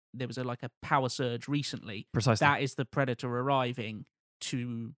there was a power surge recently." Precisely. That is the predator arriving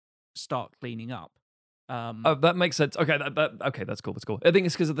to start cleaning up. Oh, that makes sense. Okay, okay, that's cool. That's cool. I think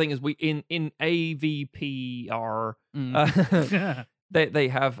it's because the thing is, we in AVPR, they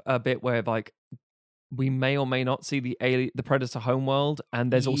have a bit where like we may or may not see the predator homeworld,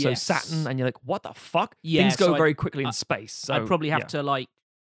 and there's also Yes. Saturn, and you're like, what the fuck? Yeah, Things go so very quickly in space. So I'd probably have yeah. to like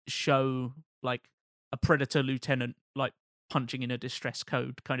show like a predator lieutenant like punching in a distress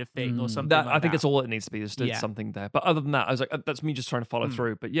code kind of thing or something. That, like I think that. that's all it needs to be. Just Yeah. something there. But other than that, I was like, that's me just trying to follow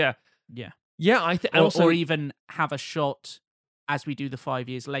through. But yeah, Yeah. yeah. I think Or, also or even have a shot as we do the 5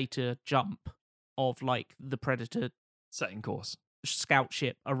 years later jump of like the predator setting course. scout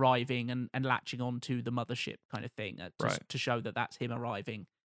ship arriving and latching onto the mothership kind of thing, Right. to show that that's him arriving.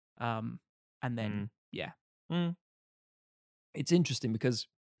 And then yeah. It's interesting because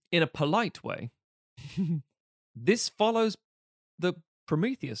in a polite way, this follows the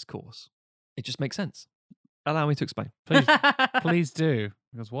Prometheus course. It just makes sense. Allow me to explain. Please do.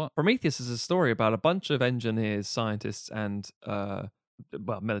 Because what? Prometheus is a story about a bunch of engineers, scientists, and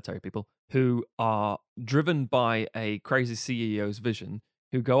military people who are driven by a crazy CEO's vision,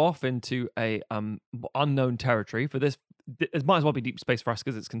 who go off into a unknown territory. For this, it might as well be deep space for us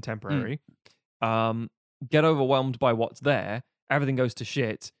because it's contemporary. Get overwhelmed by what's there. Everything goes to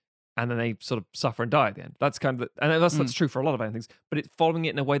shit, and then they sort of suffer and die at the end. That's kind of and that's true for a lot of things. But it's following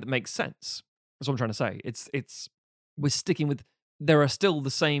it in a way that makes sense. That's what I'm trying to say. It's we're sticking with. There are still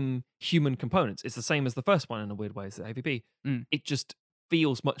the same human components. It's the same as the first one in a weird way, as the AVP. It just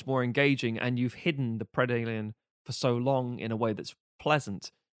feels much more engaging, and you've hidden the pred alien for so long in a way that's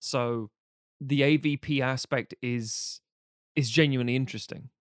pleasant. So the AVP aspect is genuinely interesting.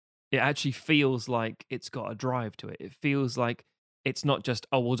 It actually feels like it's got a drive to it. It feels like it's not just,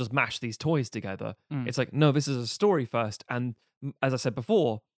 oh, we'll just mash these toys together. It's like, no, this is a story first. And as I said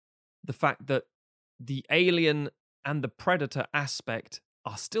before, the fact that the alien and the predator aspect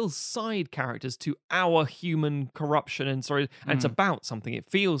are still side characters to our human corruption and story, and it's about something. It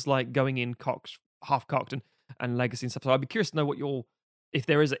feels like going in half cocked and legacy and stuff. So I'd be curious to know what if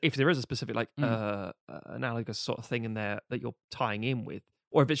there is a specific like analogous sort of thing in there that you're tying in with,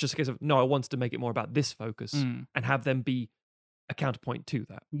 or if it's just a case of, no, I wanted to make it more about this focus and have them be a counterpoint to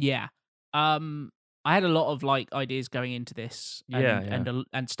that. Yeah. I had a lot of like ideas going into this, and, Yeah,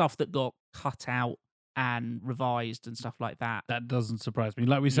 and stuff that got cut out and revised and stuff like that. That doesn't surprise me.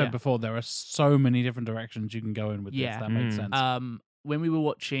 Like we said Yeah. before, there are so many different directions you can go in with Yeah. this. That makes sense. When we were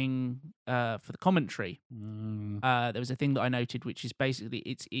watching for the commentary, Mm. there was a thing that I noted, which is basically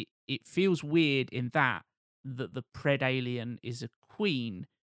it feels weird in that the pred alien is a queen,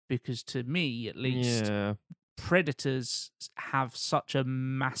 because to me at least Yeah. predators have such a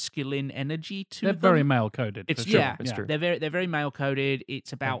masculine energy to They're them. very male coded. It's true. Yeah. It's true. They're very male coded.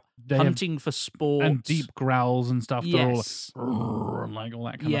 It's about They have- hunting for sport and deep growls and stuff. Yes. They're all like all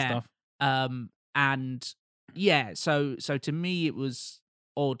that kind of Yeah. stuff. And yeah, so to me it was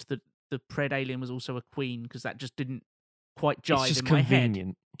odd that the pred alien was also a queen, because that just didn't quite jive It's just in my head.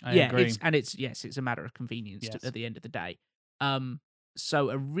 convenient. I Yeah, agree. it's a matter of convenience Yes. at the end of the day. So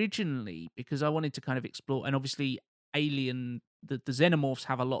originally, because I wanted to kind of explore, and obviously Alien, the xenomorphs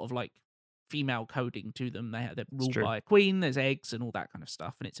have a lot of like female coding to them. They're ruled true. by a queen. There's eggs and all that kind of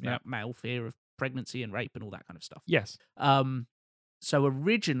stuff, and it's Yep. about male fear of pregnancy and rape and all that kind of stuff. Yes. So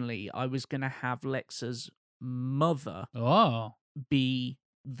originally I was going to have Lexa's mother Oh. be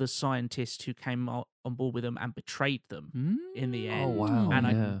the scientist who came on board with them and betrayed them in the Mm. end. wow. And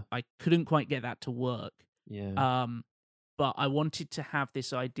yeah. I couldn't quite get that to work. Yeah. But I wanted to have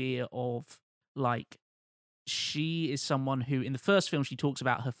this idea of like, she is someone who in the first film she talks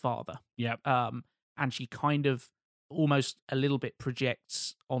about her father. Yep. And she kind of almost a little bit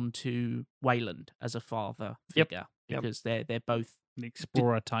projects onto Wayland as a father Yep. figure, Yep. because they're both The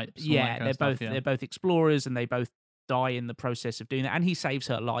explorer types. all that yeah, kind they're of stuff, both yeah. they're both explorers, and they both die in the process of doing that. And he saves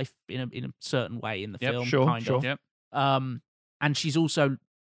her life in a certain way in the Yep, film, sure, kind sure. of. Yep. And she's also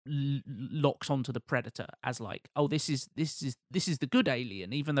locks onto the predator as like, oh, this is the good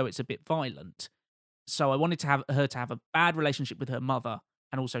alien, even though it's a bit violent. So I wanted to have her to have a bad relationship with her mother,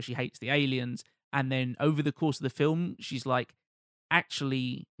 and also she hates the aliens. And then over the course of the film, she's like,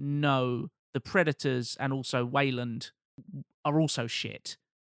 actually, no, the predators and also Wayland are also shit.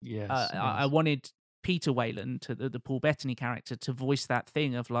 Yes. I wanted Peter Wayland, the Paul Bettany character, to voice that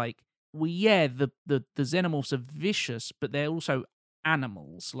thing of like, well, yeah, the xenomorphs are vicious, but they're also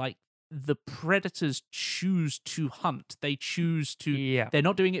animals. Like, the predators choose to hunt. They choose to. Yeah. They're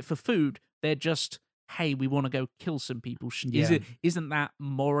not doing it for food. They're just, hey, we want to go kill some people. Yeah. Isn't that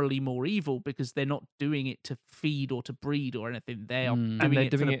morally more evil, because they're not doing it to feed or to breed or anything? They are Mm. doing And they're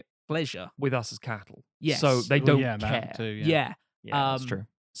it for doing the it pleasure. with us as cattle. Yes. So they Well, don't yeah, care. that too, Yeah. Yeah, that's true.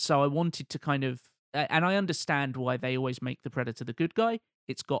 So I wanted to kind of, and I understand why they always make the predator the good guy.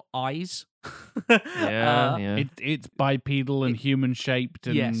 It's got eyes. Yeah. yeah. It's bipedal and human shaped,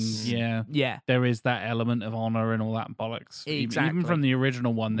 and Yes. yeah, Yeah. there is that element of honor and all that bollocks. Even Exactly. from the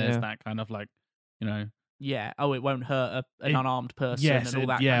original one, there's Yeah. that kind of like, you know, Yeah. Oh, it won't hurt an It- unarmed person yes, and all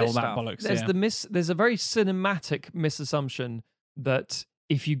that yeah, kind of all that stuff. bollocks. There's a very cinematic misassumption that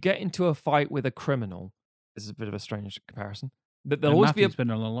if you get into a fight with a criminal, this is a bit of a strange comparison, that there'll And always be Matthew's been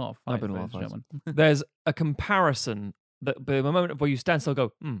in a lot of I've fights. been in a lot ladies of and fights. gentlemen. there's a comparison that the moment where you stand still,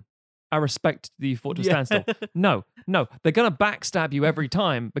 go, I respect that you fought to stand still. No, they're gonna backstab you every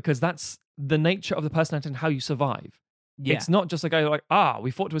time, because that's the nature of the personality and how you survive. Yeah. It's not just like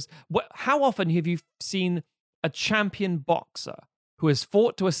we fought to us. How often have you seen a champion boxer who has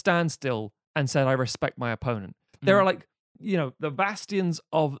fought to a standstill and said, I respect my opponent? There are like, the bastions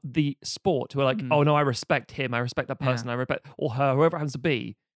of the sport who are like, oh no, I respect him, I respect that person, I respect, or her, whoever it happens to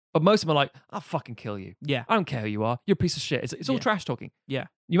be. But most of them are like, I'll fucking kill you. Yeah. I don't care who you are. You're a piece of shit. It's all Yeah. trash talking. Yeah.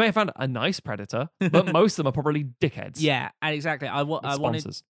 You may have found a nice predator, but most of them are probably dickheads. Yeah. And exactly. I with wanted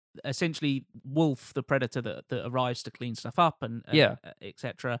sponsors. essentially Wolf, the predator that arrives to clean stuff up and Yeah.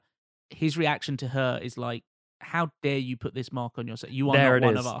 etc. His reaction to her is like, how dare you put this mark on yourself? You are There not it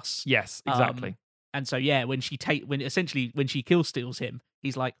one is. of us. Yes, exactly. And so yeah, when she kill steals him,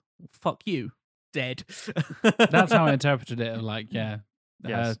 he's like, fuck you, dead. That's how I interpreted it. Of like,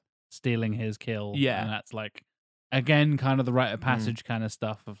 Yes. stealing his kill. Yeah. And that's like, again, kind of the rite of passage kind of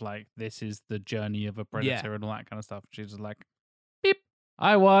stuff of like, this is the journey of a predator and all that kind of stuff. She's just like, beep,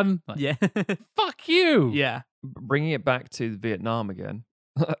 I won. Like, Yeah. fuck you. Yeah. Bringing it back to Vietnam again,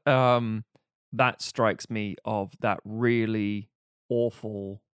 that strikes me of that really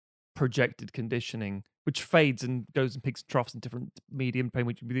awful projected conditioning, which fades and goes and peaks and troughs in different medium, depending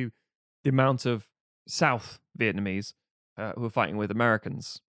which you do. The amount of South Vietnamese who are fighting with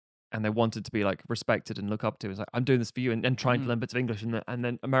Americans, and they wanted to be like respected and look up to. It's like, I'm doing this for you, and trying to learn bits of English, and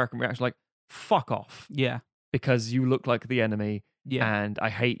then American reaction like, fuck off, Yeah. because you look like the enemy, Yeah. and I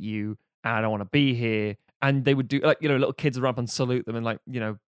hate you, and I don't want to be here. And they would do like, little kids would run up and salute them and like,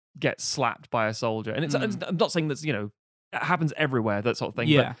 get slapped by a soldier. And it's I'm not saying that's, it happens everywhere, that sort of thing.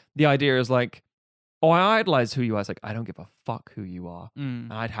 Yeah. But the idea is like, or I idolize who you are. It's like, I don't give a fuck who you are. Mm.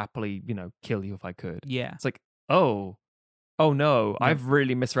 And I'd happily, kill you if I could. Yeah. It's like, oh no, Yeah. I've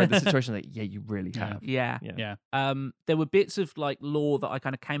really misread the situation. Like, yeah, you really Yeah. have. Yeah. Yeah. There were bits of like lore that I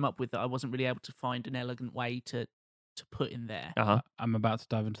kind of came up with that I wasn't really able to find an elegant way to put in there. Uh-huh. I'm about to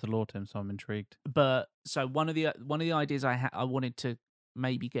dive into the lore, Tim, so I'm intrigued. But so one of the ideas I wanted to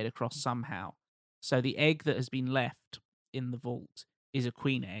maybe get across somehow. So the egg that has been left in the vault is a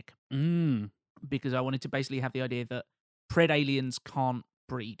queen egg, because I wanted to basically have the idea that pred aliens can't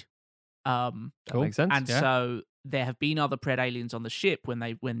breed. That makes sense. And Yeah. so there have been other pred aliens on the ship when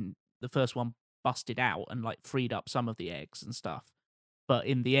the first one busted out and like freed up some of the eggs and stuff. But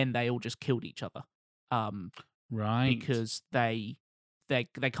in the end, they all just killed each other. Right. Because they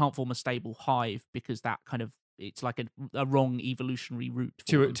can't form a stable hive, because that kind of, it's like a wrong evolutionary route. For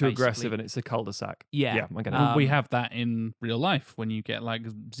Too them, aggressive, basically. and it's a cul-de-sac. Yeah. Yeah, I get it. Well, we Um, have that in real life when you get like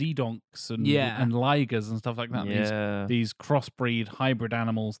Zedonks and Yeah. and Ligers and stuff like that. yeah. These crossbreed hybrid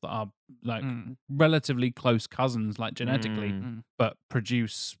animals that are like Mm. relatively close cousins, like genetically, Mm. but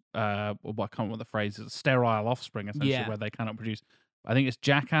produce well, I can't remember what the phrase is, sterile offspring essentially, Yeah. where they cannot produce. I think it's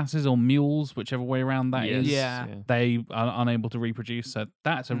jackasses or mules, whichever way around that is. Yeah. They are unable to reproduce. So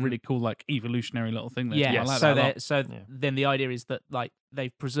that's a really cool, like evolutionary little thing. There. Yeah. too. I like So that a lot. so Yeah. then the idea is that like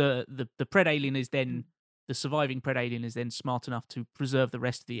they've preserved the pred alien is then the surviving pred alien is then smart enough to preserve the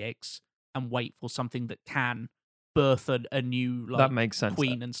rest of the eggs and wait for something that can birth a new like That makes sense.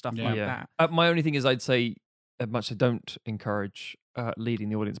 queen and stuff Yeah. like Yeah. that. My only thing is, I'd say, as much as I don't encourage leading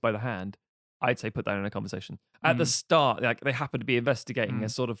the audience by the hand, I'd say put that in a conversation. At the start, like they happen to be investigating a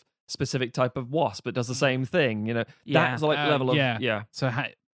sort of specific type of wasp that does the same thing. Yeah. That's like level of yeah. So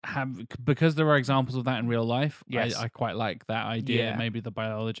because there are examples of that in real life, Yes. I quite like that idea. Yeah. Maybe the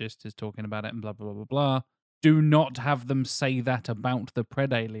biologist is talking about it and blah, blah, blah, blah, blah. Do not have them say that about the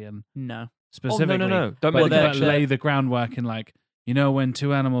pred alien No. specifically. no. Don't But make the but connection. lay the groundwork in like, when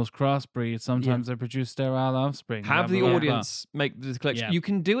two animals crossbreed, sometimes they produce sterile offspring. Have blah, the blah, blah, blah. audience make the collection. Yeah. You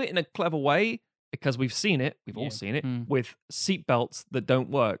can do it in a clever way, because we've seen it. We've Yeah. all seen it Mm. with seatbelts that don't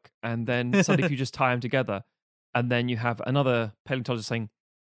work, and then suddenly if you just tie them together, and then you have another paleontologist saying,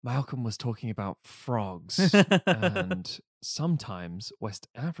 Malcolm was talking about frogs and sometimes West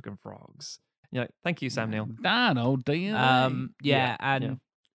African frogs. You're like, thank you, Sam Neill. Dan, oh dear. Yeah, and yeah.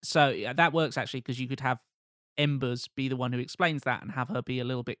 so that works actually, because you could have Embers be the one who explains that and have her be a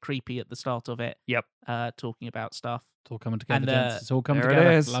little bit creepy at the start of it. Yep. Talking about stuff. It's all coming together, and, gents. It's all coming there it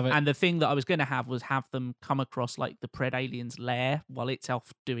together. is. Love it. And the thing that I was going to have was have them come across like the pred alien's lair while it's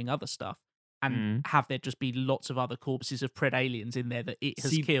off doing other stuff, and have there just be lots of other corpses of pred aliens in there that it has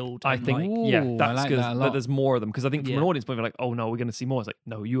See, killed. I and, think, like, yeah, Ooh, I that's like good. that a That lot. there's more of them, because I think from an Yeah. audience point, we're like, oh no, we're going to see more. It's like,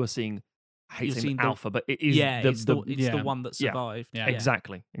 no, you are seeing, I hate You're saying seeing the- alpha, but it is it's the yeah. one that Yeah. survived. Yeah.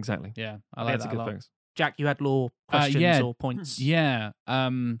 exactly. yeah, I I think like that's that a a good lot. thing. Jack, you had law questions yeah. or points? Yeah.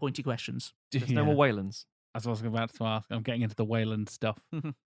 Pointy questions. There's no more Waylands. That's what I was about to ask. I'm getting into the Wayland stuff.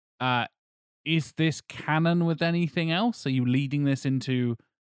 Is this canon with anything else? Are you leading this into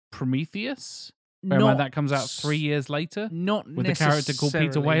Prometheus? Bear in mind that comes out 3 years later Not with a character called Peter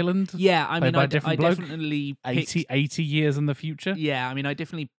necessarily. Wayland. Yeah, I played mean, by a I different bloke, definitely picked 80 years in the future. Yeah, I mean, I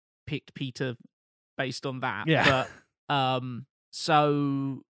definitely picked Peter based on that. Yeah. But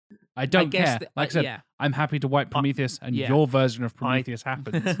so I don't guess care. that- Like I said, yeah. I'm happy to wipe Prometheus, and yeah. your version of Prometheus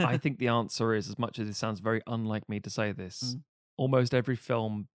happens. I think the answer is, as much as it sounds very unlike me to say this, Mm. almost every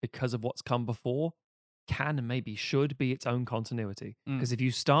film, because of what's come before, can and maybe should be its own continuity. Mm. Because if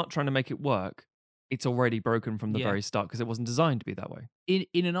you start trying to make it work, it's already broken from the Yeah. very start, because it wasn't designed to be that way.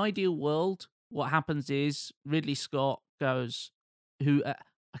 in an ideal world, what happens is Ridley Scott goes, who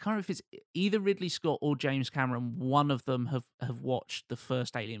I can't remember if it's either Ridley Scott or James Cameron. One of them have watched the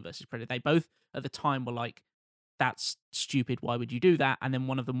first Alien versus Predator. They both at the time were like, "That's stupid. Why would you do that?" And then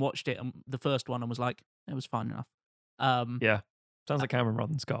one of them watched it, and the first one, and was like, "It was fine enough." Yeah. Sounds like Cameron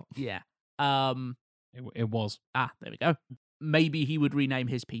rather than Scott. Yeah. It was. There we go. Maybe he would rename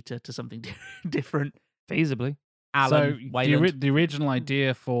his Peter to something different. Feasibly. Alan so Wayland. the original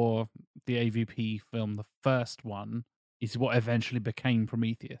idea for the AVP film, the first one, is what eventually became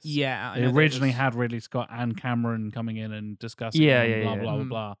Prometheus. Yeah, I They know that originally was- had Ridley Scott and Cameron coming in and discussing Yeah, and yeah, blah, yeah. blah, blah, Mm.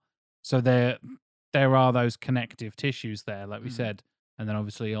 blah. So there are those connective tissues there, like we Mm. said. And then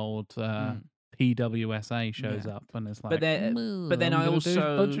obviously old Mm. PWSA shows Yeah. up and it's like, But then- but then I'm I gonna do a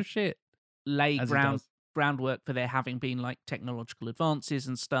bunch also of shit. lay As he does. groundwork for there having been like technological advances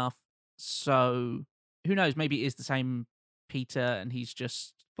and stuff. So who knows? Maybe it is the same Peter, and he's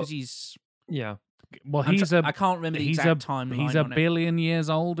just because he's. Yeah. Well, I'm he's tr- a I can't remember the he's exact a timeline. he's a on it. billion years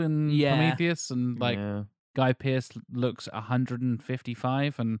old in Yeah. Prometheus, and like yeah. Guy Pearce looks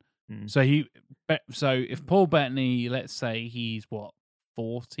 155, and Mm. so he So if Paul Bettany, let's say he's what,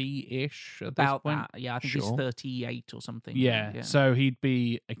 40-ish at this About point? that. Yeah, I think he's Sure. 38 or something. Yeah. So he'd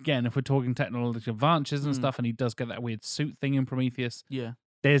be, again, if we're talking technological advances and Mm. stuff, and he does get that weird suit thing in Prometheus, yeah.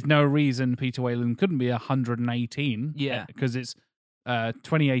 there's no reason Peter Whalen couldn't be 118. Yeah. Because it's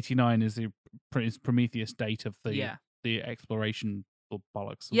 2089 is is Prometheus date of Yeah. the exploration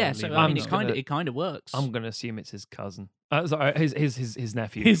bollocks. Yeah, so I mean, it kind of works. I'm going to assume it's his cousin. Sorry, his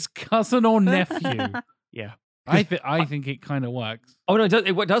nephew. his cousin or nephew. Yeah. I think it kind of works. Oh no, it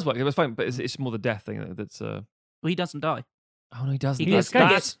does work. It was fine, but it's more the death thing that's. Well, he doesn't die. Oh no, he doesn't. He That's-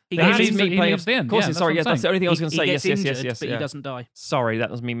 escapes. He that's gets- me he playing. leaves the end. Of course, Yeah, it's- sorry. that's Yeah, what I'm that's the only thing I was He going to say. gets Yes, injured, but yeah. he doesn't die. Sorry,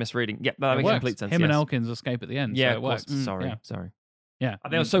 that was me misreading. Yep, that It makes works. complete sense. Him and yes. Elkins escape at the end. Yeah, so it of works. course. Sorry, Yeah. sorry. Yeah. I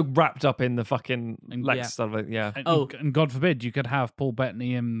think I was so wrapped up in the fucking And- Lex yeah. stuff. Like, yeah. And God forbid you could have Paul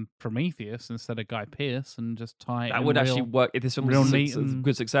Bettany in Prometheus instead of Guy Pearce and just tie it That in would actually real- work if this film real was neat a and-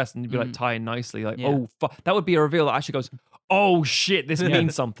 good success, and you'd be like Mm. tying nicely. Like, Yeah. oh, that would be a reveal that actually goes, oh shit, this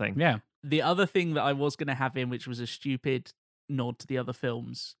means something. Yeah. The other thing that I was going to have in, which was a stupid nod to the other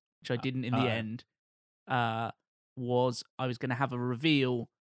films, which I didn't in the end, was I was going to have a reveal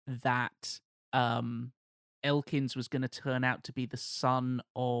that Elkins was going to turn out to be the son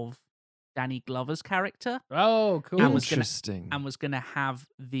of Danny Glover's character, Oh, cool. And was gonna- Interesting. and was going to have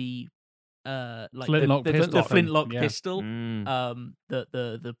the like Flintlock the pistol. flintlock Yeah. pistol Mm. that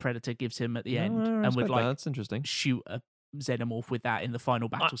the Predator gives him at the No, end, I and would respect that. like That's interesting. shoot a xenomorph with that in the final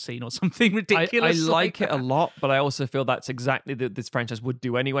battle scene or something I ridiculous. like it a that. lot, but I also feel that's exactly that this franchise would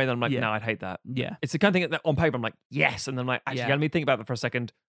do anyway. Then I'm like, Yeah. no, I'd hate that. Yeah, It's the kind of thing that on paper I'm like, yes, and then I'm like, actually, Yeah. let me think about that for a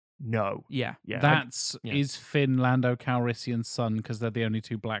second. No. yeah. Yeah. That's yeah. is Finn Lando Calrissian's son because they're the only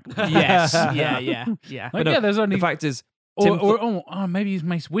two black. Yes, yeah. Like, But no, yeah, there's only the fact is, maybe he's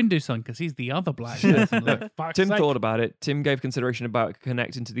Mace Windu's son because he's the other black person. Like, fuck's Tim sake. thought about it. Tim gave consideration about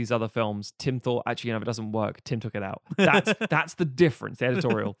connecting to these other films. Tim thought, actually, if it doesn't work, Tim took it out. That's the difference. The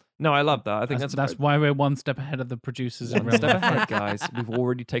editorial. No, I love that. I think That's why we're one step ahead of the producers. in one real step life. ahead, guys. We've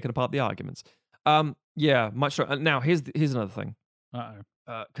already taken apart the arguments. Yeah, much. Now here's another thing. Uh-oh.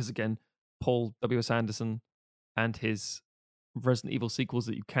 Because again, Paul W.S. Anderson and his Resident Evil sequels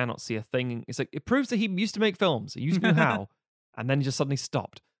that you cannot see a thing. It's like it proves that he used to make films. He used to know how, and then he just suddenly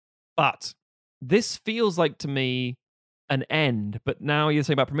stopped. But this feels like to me an end. But now you're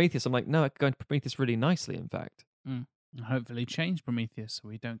saying about Prometheus, I'm like, no, it could go into Prometheus really nicely. In fact, And hopefully change Prometheus so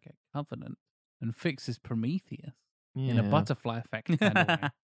we don't get Covenant and fixes Prometheus in a butterfly effect kind of way.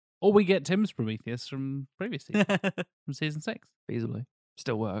 Or we get Tim's Prometheus from previous season, from season 6. feasibly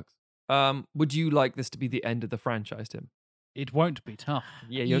still works. Would you like this to be the end of the franchise, Tim? It won't be tough.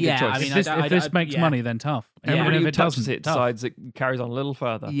 Yeah, you have Yeah, a good choice. I mean, If this, I if this makes yeah. money, then tough. And Everybody if who it touches doesn't, it tough. decides it carries on a little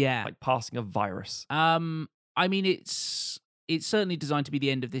further. Yeah. like passing a virus. I mean, it's certainly designed to be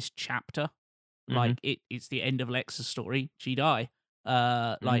the end of this chapter. Like it's the end of Lex's story. She die.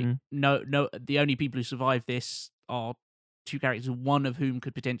 Like no, the only people who survive this are two characters, one of whom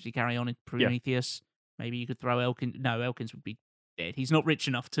could potentially carry on in Prometheus. Maybe you could throw Elkins. No, Elkins would be dead. He's not rich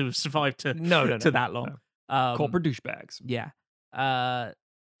enough to have survived to No, to that long. Corporate douchebags. Yeah.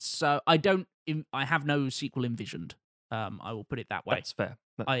 So I have no sequel envisioned. I will put it that way. That's fair.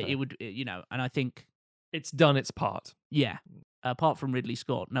 That's fair. It would, and I think, It's done its part. yeah. Apart from Ridley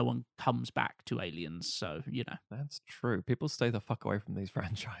Scott, no one comes back to Aliens, so That's true. People stay the fuck away from these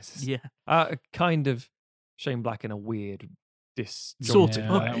franchises. yeah. Kind of Shane Black in a weird Sort of.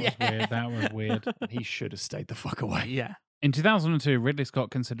 That was Yeah. weird. That was weird. He should have stayed the fuck away. Yeah. In 2002, Ridley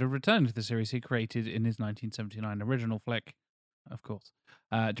Scott considered returning to the series he created in his 1979 original flick, of course,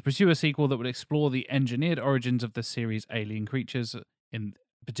 to pursue a sequel that would explore the engineered origins of the series' alien creatures, in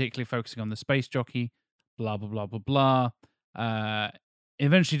particularly focusing on the space jockey, blah, blah, blah, blah, blah.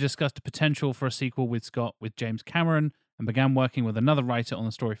 Eventually discussed the potential for a sequel with Scott with James Cameron and began working with another writer on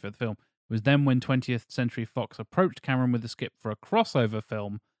the story for the film. It was then when 20th Century Fox approached Cameron with the script for a crossover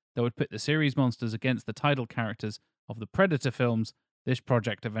film that would pit the series monsters against the title characters of the Predator films. This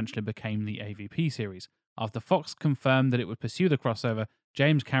project eventually became the AVP series. After Fox confirmed that it would pursue the crossover,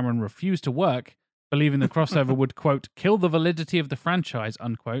 James Cameron refused to work, believing the crossover would, quote, kill the validity of the franchise,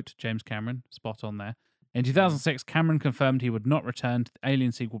 unquote. James Cameron, spot on there. In 2006, Cameron confirmed he would not return to the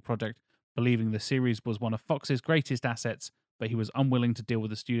Alien sequel project, believing the series was one of Fox's greatest assets, but he was unwilling to deal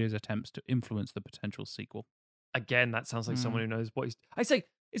with the studio's attempts to influence the potential sequel. Again, that sounds like someone who knows what he's. I say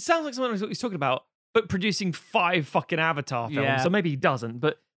it sounds like someone who knows what he's talking about, but producing 5 fucking Avatar films. Yeah. So maybe he doesn't,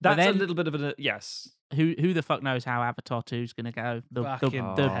 but that's then- a little bit of a yes. Who the fuck knows how Avatar 2 is going to go?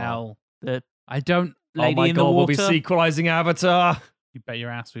 Fucking The hell. the I don't... lady oh my in god, the we'll be water. sequelizing Avatar. You bet your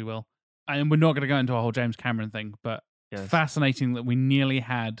ass we will. And we're not going to go into a whole James Cameron thing, but Yes. fascinating that we nearly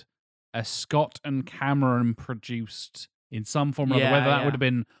had a Scott and Cameron produced in some form or other. Yeah, Whether that yeah. would have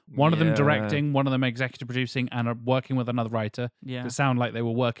been one of them Yeah. directing, one of them executive producing, and working with another writer. Yeah. It sounded like they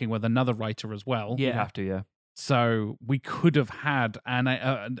were working with another writer as well. Yeah. You have to, yeah. So we could have had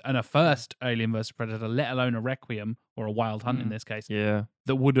a first Alien vs Predator, let alone a Requiem or a Wild Hunt in this case, Yeah.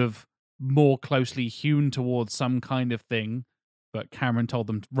 that would have more closely hewn towards some kind of thing. But Cameron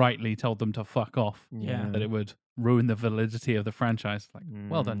rightly told them to fuck off. Yeah. That it would ruin the validity of the franchise. Like,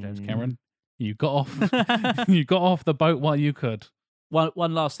 well done, James Cameron. You got off. You got off the boat while you could.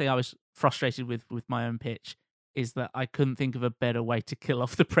 One last thing I was frustrated with my own pitch is that I couldn't think of a better way to kill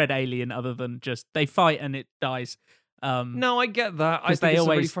off the Pred alien other than just they fight and it dies. No, I get that. I 'cause think they it's a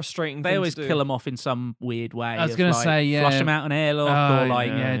really always- frustrating They thing always to do. kill them off in some weird way. I was of, gonna like, say, yeah. flush them out an airlock Oh, or like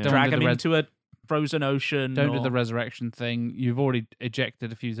yeah, yeah. drag Don't do them the into a frozen ocean. Don't or, do the resurrection thing. You've already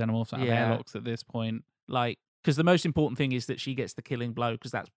ejected a few xenomorphs out of Yeah. airlocks at this point. like because the most important thing is that she gets the killing blow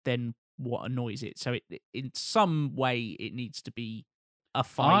because that's then what annoys it. So it in some way it needs to be a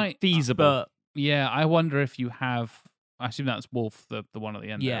fight, Feasible. but Yeah, I wonder if you have. I assume that's Wolf, the one at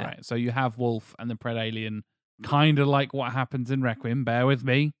the end. Yeah. There, right? So you have Wolf and the Pred alien, kind of like what happens in Requiem. Bear with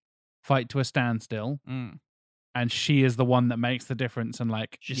me. Fight to a standstill, and she is the one that makes the difference. And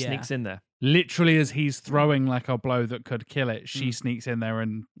like, She Yeah. sneaks in there. literally, as he's throwing like a blow that could kill it, she sneaks in there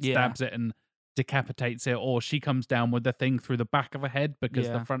and Yeah. stabs it and decapitates it, or she comes down with the thing through the back of her head because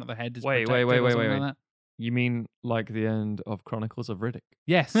Yeah. the front of the head is Wait, protected or something wait. like that. You mean like the end of Chronicles of Riddick?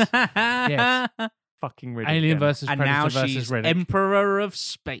 Yes, Yes. Fucking Riddick. Alien again. versus and Predator now versus she's Riddick. Emperor of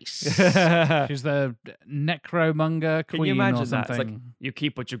Space. She's the necromonger queen Can you imagine or that? It's like, something. you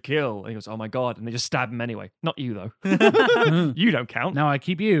keep what you kill. And he goes, oh my God. And they just stab him anyway. Not you, though. You don't count. No, I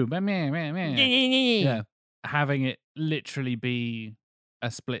keep you. Meh, meh, meh, meh. Yeah. Having it literally be a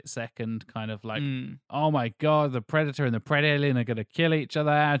split second kind of like, oh my God, the Predator and the Pred alien are going to kill each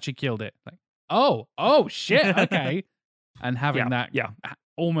other. And she killed it. Like, oh shit. Okay. And having that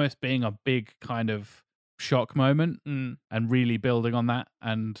almost being a big kind of shock moment and really building on that.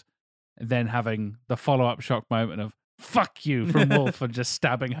 And then having the follow-up shock moment of fuck you from Wolf and just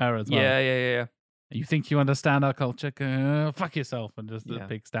stabbing her as well. Yeah. You think you understand our culture? Fuck yourself. And just Yeah. a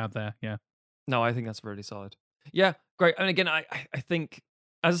big stab there. Yeah. No, I think that's really solid. Yeah, great. And again, I think,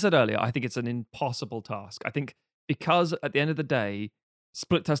 as I said earlier, I think it's an impossible task. I think because at the end of the day,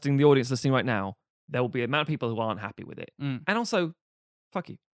 split testing the audience listening right now, there will be a amount of people who aren't happy with it. And also, fuck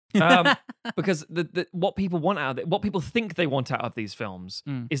you. Because what people want out of it, what people think they want out of these films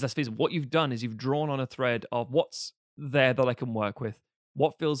is less feasible. What you've done is you've drawn on a thread of what's there that I can work with,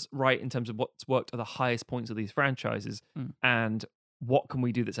 what feels right in terms of what's worked at the highest points of these franchises, and what can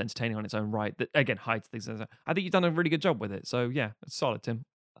we do that's entertaining on its own right that again hides things. I think you've done a really good job with it. So yeah, it's solid, Tim.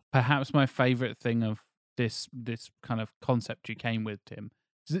 Perhaps my favorite thing of this kind of concept you came with, Tim,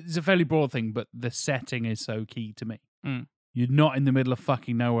 it's a fairly broad thing, but the setting is so key to me. You're not in the middle of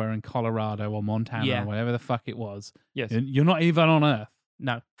fucking nowhere in Colorado or Montana or whatever the fuck it was. Yes. You're not even on Earth.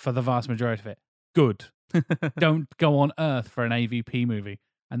 No. For the vast majority of it. Good. Don't go on Earth for an AVP movie.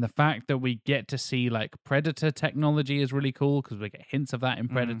 And the fact that we get to see like Predator technology is really cool because we get hints of that in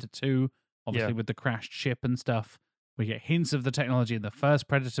Predator 2, obviously with the crashed ship and stuff. We get hints of the technology in the first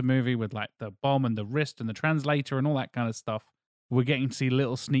Predator movie with like the bomb and the wrist and the translator and all that kind of stuff. We're getting to see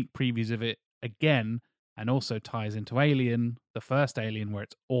little sneak previews of it again, and also ties into Alien, the first Alien, where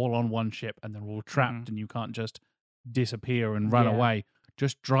it's all on one ship and they're all trapped and you can't just disappear and run away.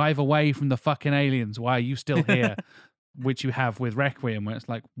 Just drive away from the fucking aliens. Why are you still here? Which you have with Requiem, where it's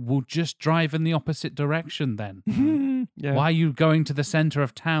like, we'll just drive in the opposite direction then. Why are you going to the center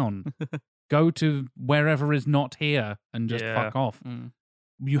of town? Go to wherever is not here and just fuck off.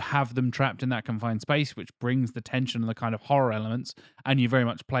 You have them trapped in that confined space, which brings the tension and the kind of horror elements. And you very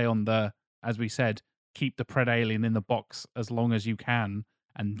much play on the, as we said, keep the Pred alien in the box as long as you can.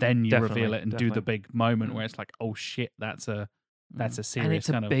 And then you reveal it and do the big moment where it's like, oh shit, that's a serious and it's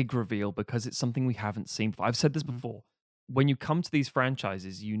kind a of big reveal because it's something we haven't seen before. I've said this before. When you come to these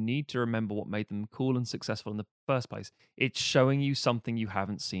franchises, you need to remember what made them cool and successful in the first place. It's showing you something you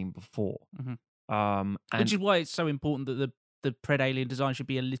haven't seen before. Which is why it's so important that the Pred alien design should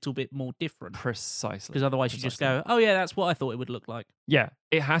be a little bit more different. Precisely. Because otherwise you just go, oh yeah, that's what I thought it would look like. Yeah,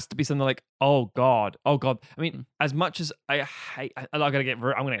 it has to be something like, oh god. I mean, as much as I hate, I'm gonna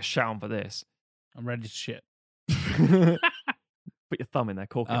get shot on for this. I'm ready to shit. Put your thumb in there,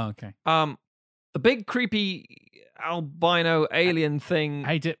 corky. Oh, okay. The big creepy albino alien thing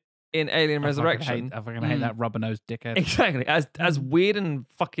Hate it. in Alien Resurrection. I fucking hate that rubber-nosed dickhead. Exactly. As weird and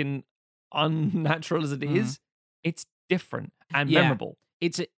fucking unnatural as it is, it's different and memorable.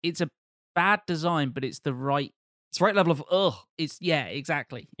 It's a bad design, but it's the right It's the right level of ugh. It's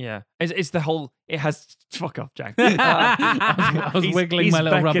exactly. Yeah, it's the whole. It has fuck off, Jack. I was wiggling he's my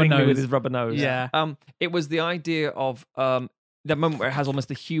little rubber beckoning me nose. with his rubber nose. Yeah. It was the idea of the moment where it has almost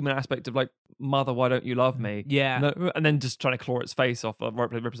the human aspect of like, mother, why don't you love me? Yeah. No, and then just trying to claw its face off.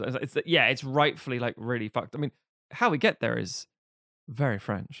 Rightfully represent. It's rightfully like really fucked. I mean, how we get there is very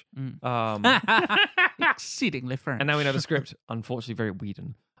French. Exceedingly French. And now we know the script. Unfortunately, very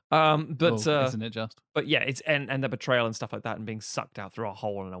Whedon. But isn't it just? But yeah, it's and the betrayal and stuff like that, and being sucked out through a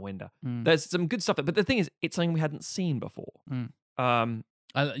hole in a window. Mm. There's some good stuff, but the thing is, it's something we hadn't seen before. Mm.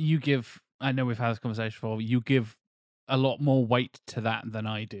 You give. I know we've had this conversation before. You give a lot more weight to that than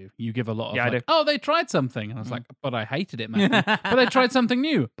I do. You give a lot of Yeah, I like, do. oh, they tried something, and I was like, but I hated it, Matthew. But they tried something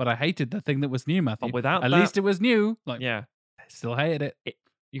new, but I hated the thing that was new, Matthew. But without at that- least it was new. Like, Yeah, I still hated it.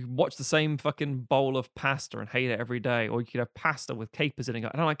 you can watch the same fucking bowl of pasta and hate it every day, or you could have pasta with capers in it. And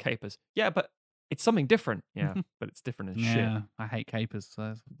go, I don't like capers. Yeah, but it's something different. Yeah, but it's different as shit. Yeah, I hate capers.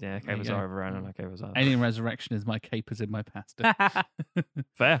 So Yeah, you capers go. are overrated. I don't like capers either. Alien Resurrection is my capers in my pasta.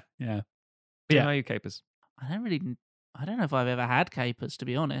 Fair. Yeah. Yeah. Yeah. How are you capers? I don't know if I've ever had capers, to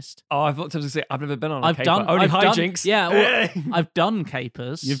be honest. Oh, I thought I was going to say I've never been on a I've caper. done Only I've done- hijinks. yeah, well, I've done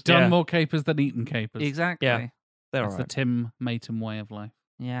capers. You've done Yeah. more capers than eaten capers. exactly. Yeah. They're That's all the right. Tim Matum way of life.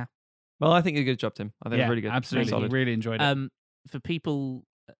 Yeah. Well, I think you did a good job, Tim. I think it was really good. Absolutely. Really solid. Really enjoyed it. For people,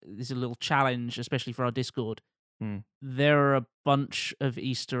 there's a little challenge, especially for our Discord. Hmm. There are a bunch of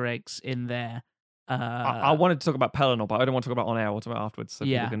Easter eggs in there. I wanted to talk about Pelennor, but I don't want to talk about on air. I'll talk about afterwards, so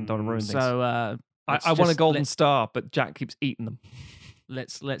Yeah. people don't ruin things. So I want a golden star, but Jack keeps eating them.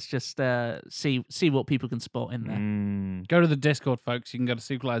 let's just see what people can spot in there. Go to the Discord, folks. You can go to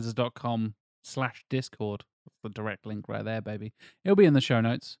sequelizers.com/Discord. That's the direct link right there, baby. It'll be in the show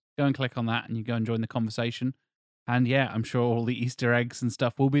notes. Go and click on that and you go and join the conversation. And yeah, I'm sure all the Easter eggs and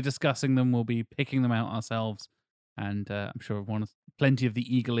stuff, we'll be discussing them. We'll be picking them out ourselves. And I'm sure plenty of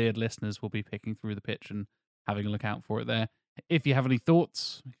the eagle-eared listeners will be picking through the pitch and having a look out for it there. If you have any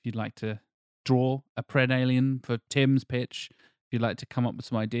thoughts, if you'd like to draw a Pred Alien for Tim's pitch, if you'd like to come up with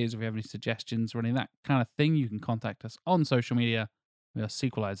some ideas, if you have any suggestions or any of that kind of thing, you can contact us on social media. We are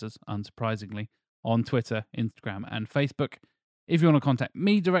Sequelizers, unsurprisingly, on Twitter, Instagram, and Facebook. If you want to contact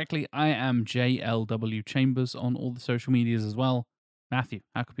me directly, I am JLW Chambers on all the social medias as well. Matthew,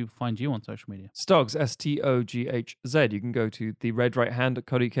 how can people find you on social media? Stogs, STOGHZ. You can go to the red right hand at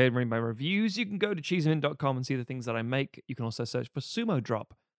Cody K and read my reviews. You can go to cheeseman.com and see the things that I make. You can also search for Sumo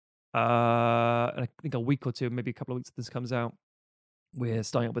Drop. And I think a week or two, maybe a couple of weeks, this comes out. We're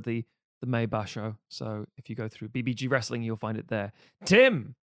starting up with the May Basho. So if you go through BBG Wrestling, you'll find it there.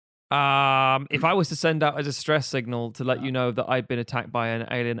 Tim, if I was to send out a distress signal to let you know that I'd been attacked by an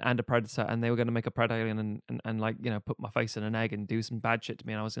alien and a predator, and they were going to make a pred alien and like, you know, put my face in an egg and do some bad shit to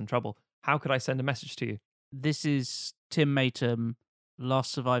me, and I was in trouble, how could I send a message to you? This is Tim Matum,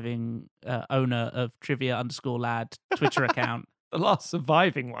 last surviving owner of Trivia_Lad Twitter account. The last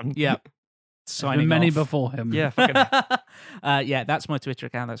surviving one. Yep. There's Signing been many off. before him. Yeah, fucking, Yeah, that's my Twitter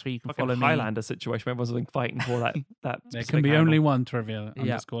account. That's where you can fucking follow me. Highlander situation where everyone's been fighting for that. There There can be only one trivia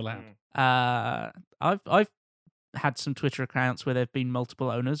Yeah. _ lad. I've had some Twitter accounts where there have been multiple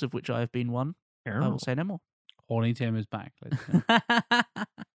owners, of which I have been one. I will say no more. Horny Tim is back. ladies and gentlemen.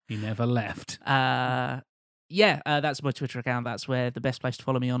 He never left. That's my Twitter account. That's where the best place to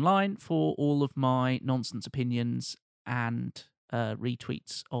follow me online for all of my nonsense opinions and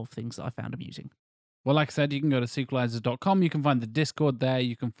retweets of things that I found amusing. Well, like I said, you can go to sequelizers.com. You can find the Discord there.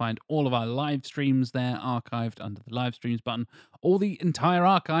 You can find all of our live streams there, archived under the live streams button, or the entire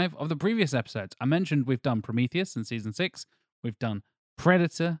archive of the previous episodes. I mentioned we've done Prometheus in season 6. We've done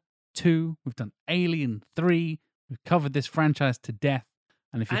Predator 2. We've done Alien 3. We've covered this franchise to death.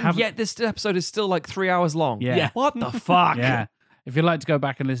 And if you And haven't, yet this episode is still like 3 hours long. Yeah. What the fuck? yeah, if you'd like to go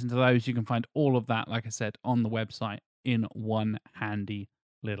back and listen to those, you can find all of that, like I said, on the website in one handy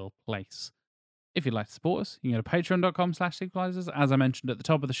little place. If you'd like to support us, you can go to patreon.com/sequelizers. As I mentioned at the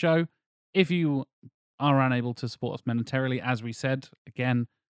top of the show, if you are unable to support us monetarily, as we said, again,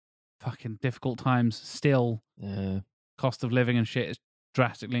 fucking difficult times still. Yeah. Cost of living and shit is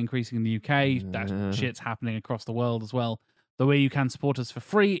drastically increasing in the UK. Yeah. That shit's happening across the world as well. The way you can support us for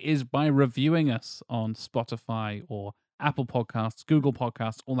free is by reviewing us on Spotify or Apple Podcasts, Google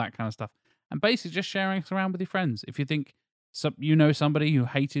Podcasts, all that kind of stuff. And basically just sharing us around with your friends. If you think you know somebody who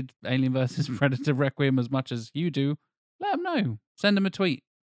hated Alien vs. Predator Requiem as much as you do, let them know. Send them a tweet.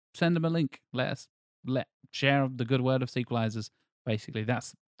 Send them a link. Share the good word of Sequelizers. Basically,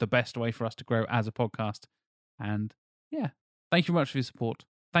 that's the best way for us to grow as a podcast. And yeah, thank you very much for your support.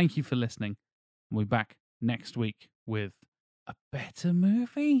 Thank you for listening. We'll be back next week with a better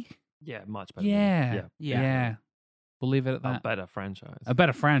movie. Yeah, much better. Yeah. Yeah. Yeah. We'll leave it at A that. better franchise. A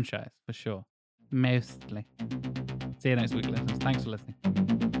better franchise, for sure. Mostly. See you next week, listeners. Thanks for listening.